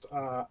list.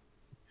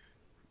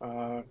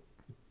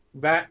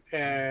 That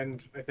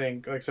and I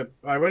think, like I said,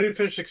 I already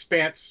finished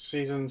Expanse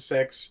season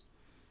 6.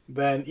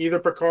 Then either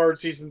Picard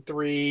season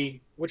 3,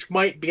 which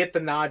might get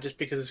the nod just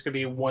because it's going to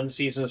be one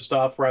season of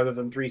stuff rather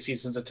than 3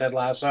 seasons of Ted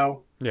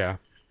Lasso. Yeah.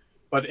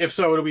 But if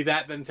so, it'll be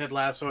that then Ted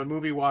Lasso. And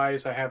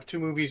movie-wise, I have 2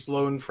 movies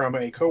loaned from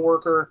a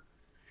coworker,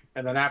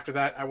 and then after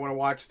that, I want to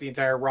watch the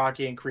entire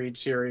Rocky and Creed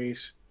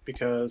series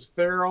because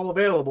they're all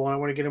available, and I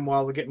want to get them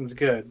while the getting's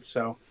good.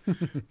 So,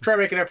 try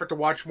to make an effort to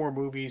watch more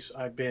movies.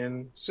 I've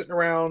been sitting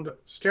around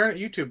staring at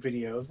YouTube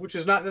videos, which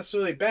is not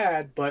necessarily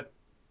bad, but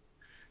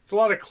it's a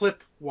lot of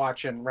clip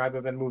watching rather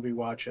than movie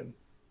watching.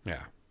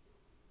 Yeah.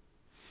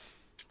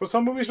 But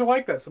some movies are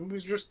like that. Some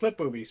movies are just clip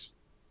movies.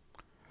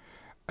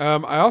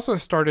 I also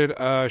started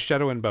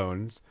Shadow and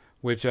Bones,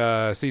 which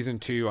season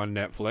 2 on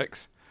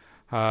Netflix.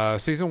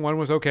 Season 1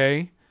 was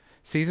okay.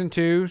 Season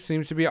 2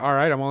 seems to be all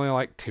right. I'm only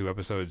like 2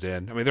 episodes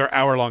in. I mean, they're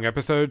hour-long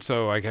episodes,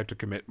 so I have to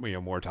commit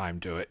more time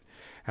to it.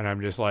 And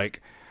I'm just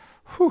like,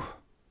 whew.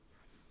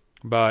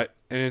 But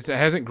it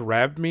hasn't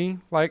grabbed me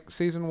like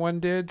season 1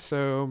 did,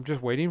 so I'm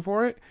just waiting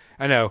for it.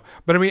 I know,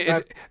 but I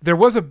mean, there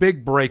was a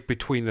big break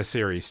between the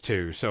series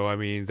too. So I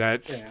mean,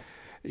 that's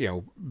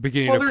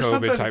beginning of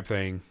COVID type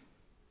thing.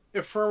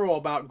 Ephemeral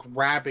about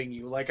grabbing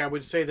you. Like I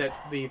would say that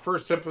the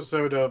first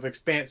episode of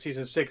Expanse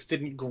season 6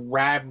 didn't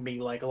grab me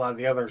like a lot of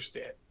the others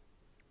did.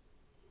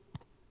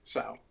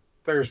 So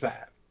there's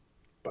that.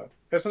 But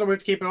that's something we have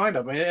to keep in mind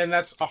of, and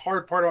that's a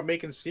hard part about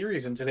making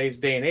series in today's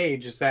day and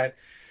age is that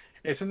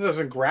if something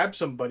doesn't grab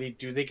somebody,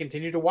 do they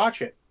continue to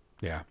watch it?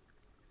 Yeah.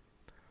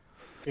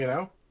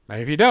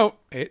 And if you don't,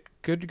 it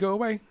could go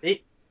away.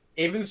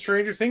 Even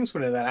Stranger Things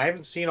went into that. I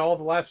haven't seen all of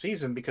the last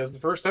season because the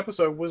first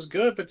episode was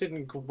good, but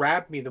didn't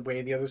grab me the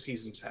way the other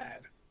seasons had.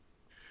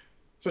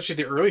 Especially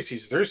the early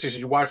seasons. Third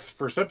season, you watch the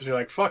first episode, you're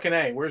like, fucking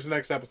A, where's the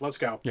next episode? Let's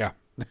go. Yeah.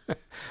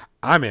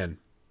 I'm in.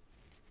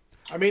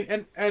 I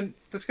mean, and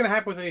that's going to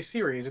happen with any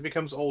series. It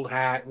becomes old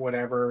hat,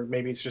 whatever.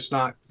 Maybe it's just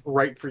not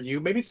right for you.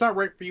 Maybe it's not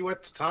right for you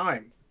at the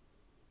time.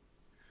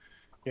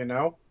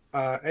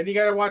 And you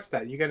got to watch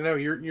that. You got to know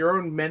your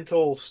own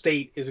mental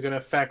state is going to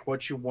affect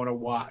what you want to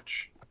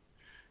watch.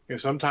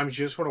 Sometimes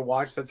you just want to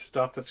watch that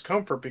stuff that's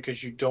comfort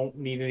because you don't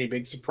need any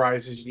big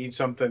surprises. You need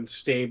something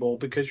stable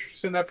because you're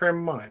just in that frame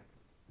of mind.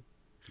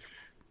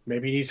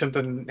 Maybe you need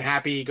something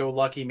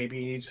happy-go-lucky. Maybe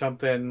you need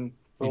something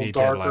a little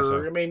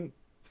darker. I mean,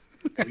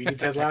 maybe you need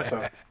Ted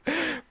Lasso.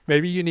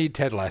 Maybe you need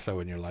Ted Lasso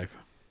in your life.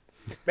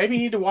 Maybe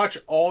you need to watch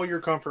all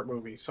your comfort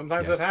movies.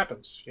 Sometimes that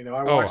happens. I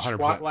watched 100%.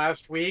 SWAT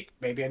last week.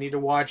 Maybe I need to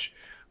watch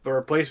The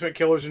Replacement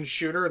Killers and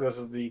Shooter. This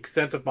is the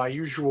extent of my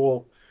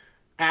usual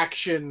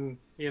action,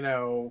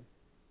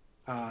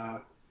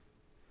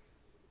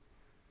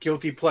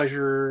 guilty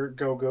pleasure.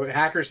 Go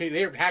Hackers. There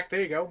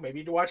you go. Maybe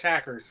you need to watch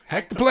Hackers.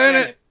 Hack the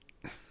planet.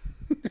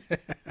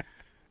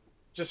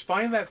 Just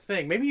find that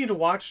thing. Maybe you need to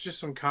watch just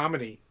some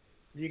comedy.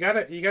 You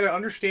gotta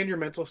understand your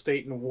mental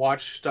state and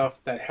watch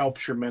stuff that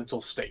helps your mental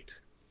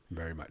state.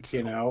 Very much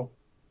so.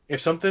 If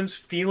something's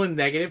feeling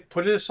negative,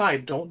 put it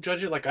aside. Don't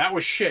judge it like that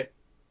was shit.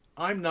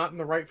 I'm not in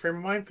the right frame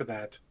of mind for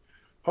that.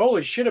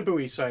 Holy shit, a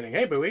Bowie sighting.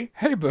 Hey, Bowie.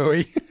 Hey,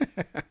 Bowie.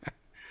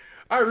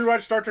 I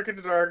rewatched Star Trek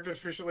Into Dark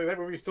just recently. That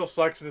movie still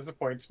sucks and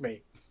disappoints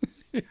me.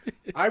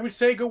 I would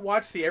say go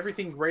watch the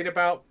Everything Great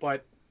About,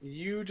 but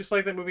you just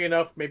like that movie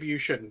enough, maybe you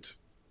shouldn't.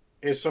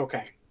 It's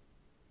okay.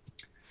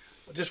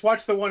 Just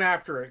watch the one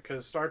after it,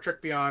 because Star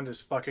Trek Beyond is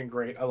fucking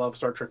great. I love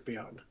Star Trek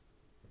Beyond.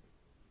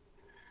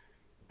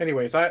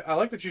 Anyways, I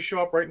like that you show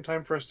up right in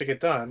time for us to get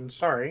done.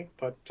 Sorry,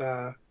 but...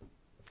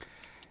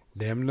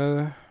 Damn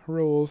the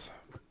rules.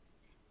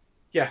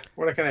 Yeah,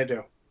 what can I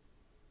do?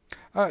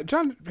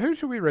 John, who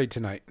should we raid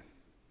tonight?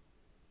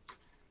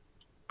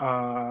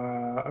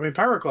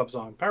 Power Club's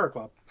on. Power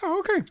Club. Oh,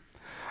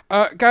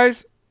 okay.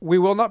 Guys, we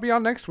will not be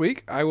on next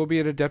week. I will be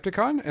at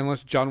Adepticon,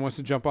 unless John wants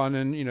to jump on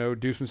and,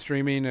 do some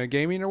streaming,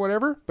 gaming or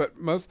whatever. But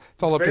it's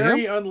all up to him.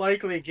 Very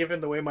unlikely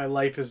given the way my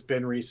life has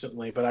been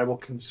recently, but I will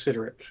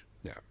consider it.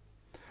 Yeah.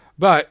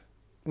 But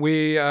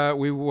we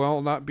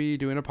will not be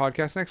doing a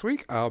podcast next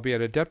week. I'll be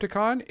at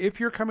Adepticon. If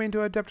you're coming to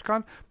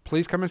Adepticon,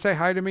 please come and say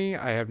hi to me.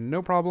 I have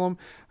no problem.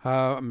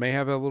 May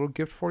have a little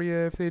gift for you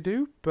if they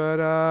do.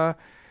 But,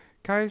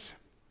 guys,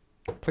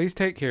 please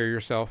take care of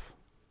yourself.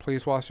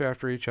 Please watch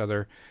after each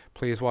other.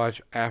 Please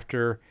watch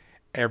after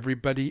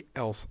everybody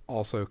else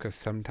also, because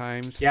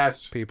sometimes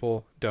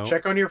people don't.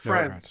 Check on your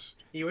friends.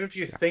 Even if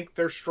you think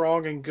they're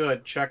strong and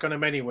good, check on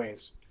them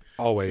anyways.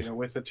 Always.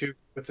 With the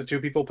two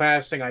people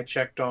passing, I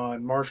checked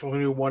on Marshall, who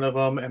knew one of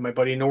them, and my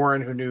buddy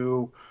Norin, who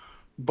knew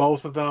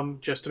both of them,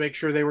 just to make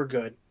sure they were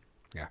good.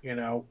 Yeah.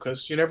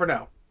 Because you never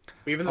know.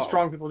 Even the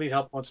strong people need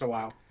help once in a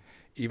while.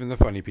 Even the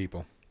funny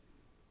people.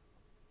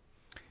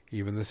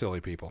 Even the silly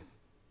people.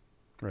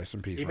 Rest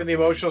in peace. Even the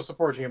emotional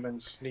support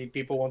humans need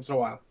people once in a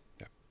while.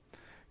 Yeah.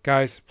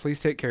 Guys,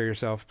 please take care of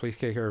yourself. Please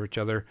take care of each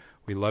other.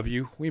 We love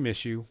you. We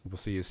miss you. We'll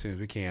see you as soon as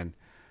we can.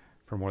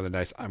 For More Than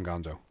Dice, I'm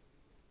Gonzo.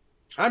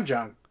 I'm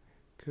John.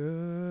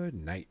 Good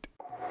night.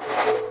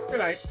 Good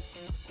night.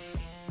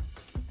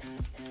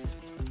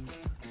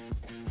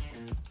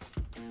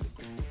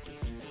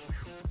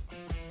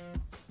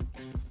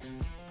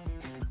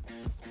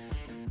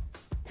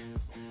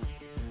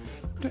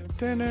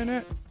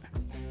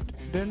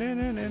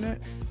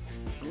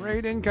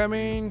 Raid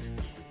incoming.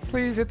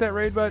 Please hit that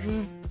raid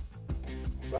button.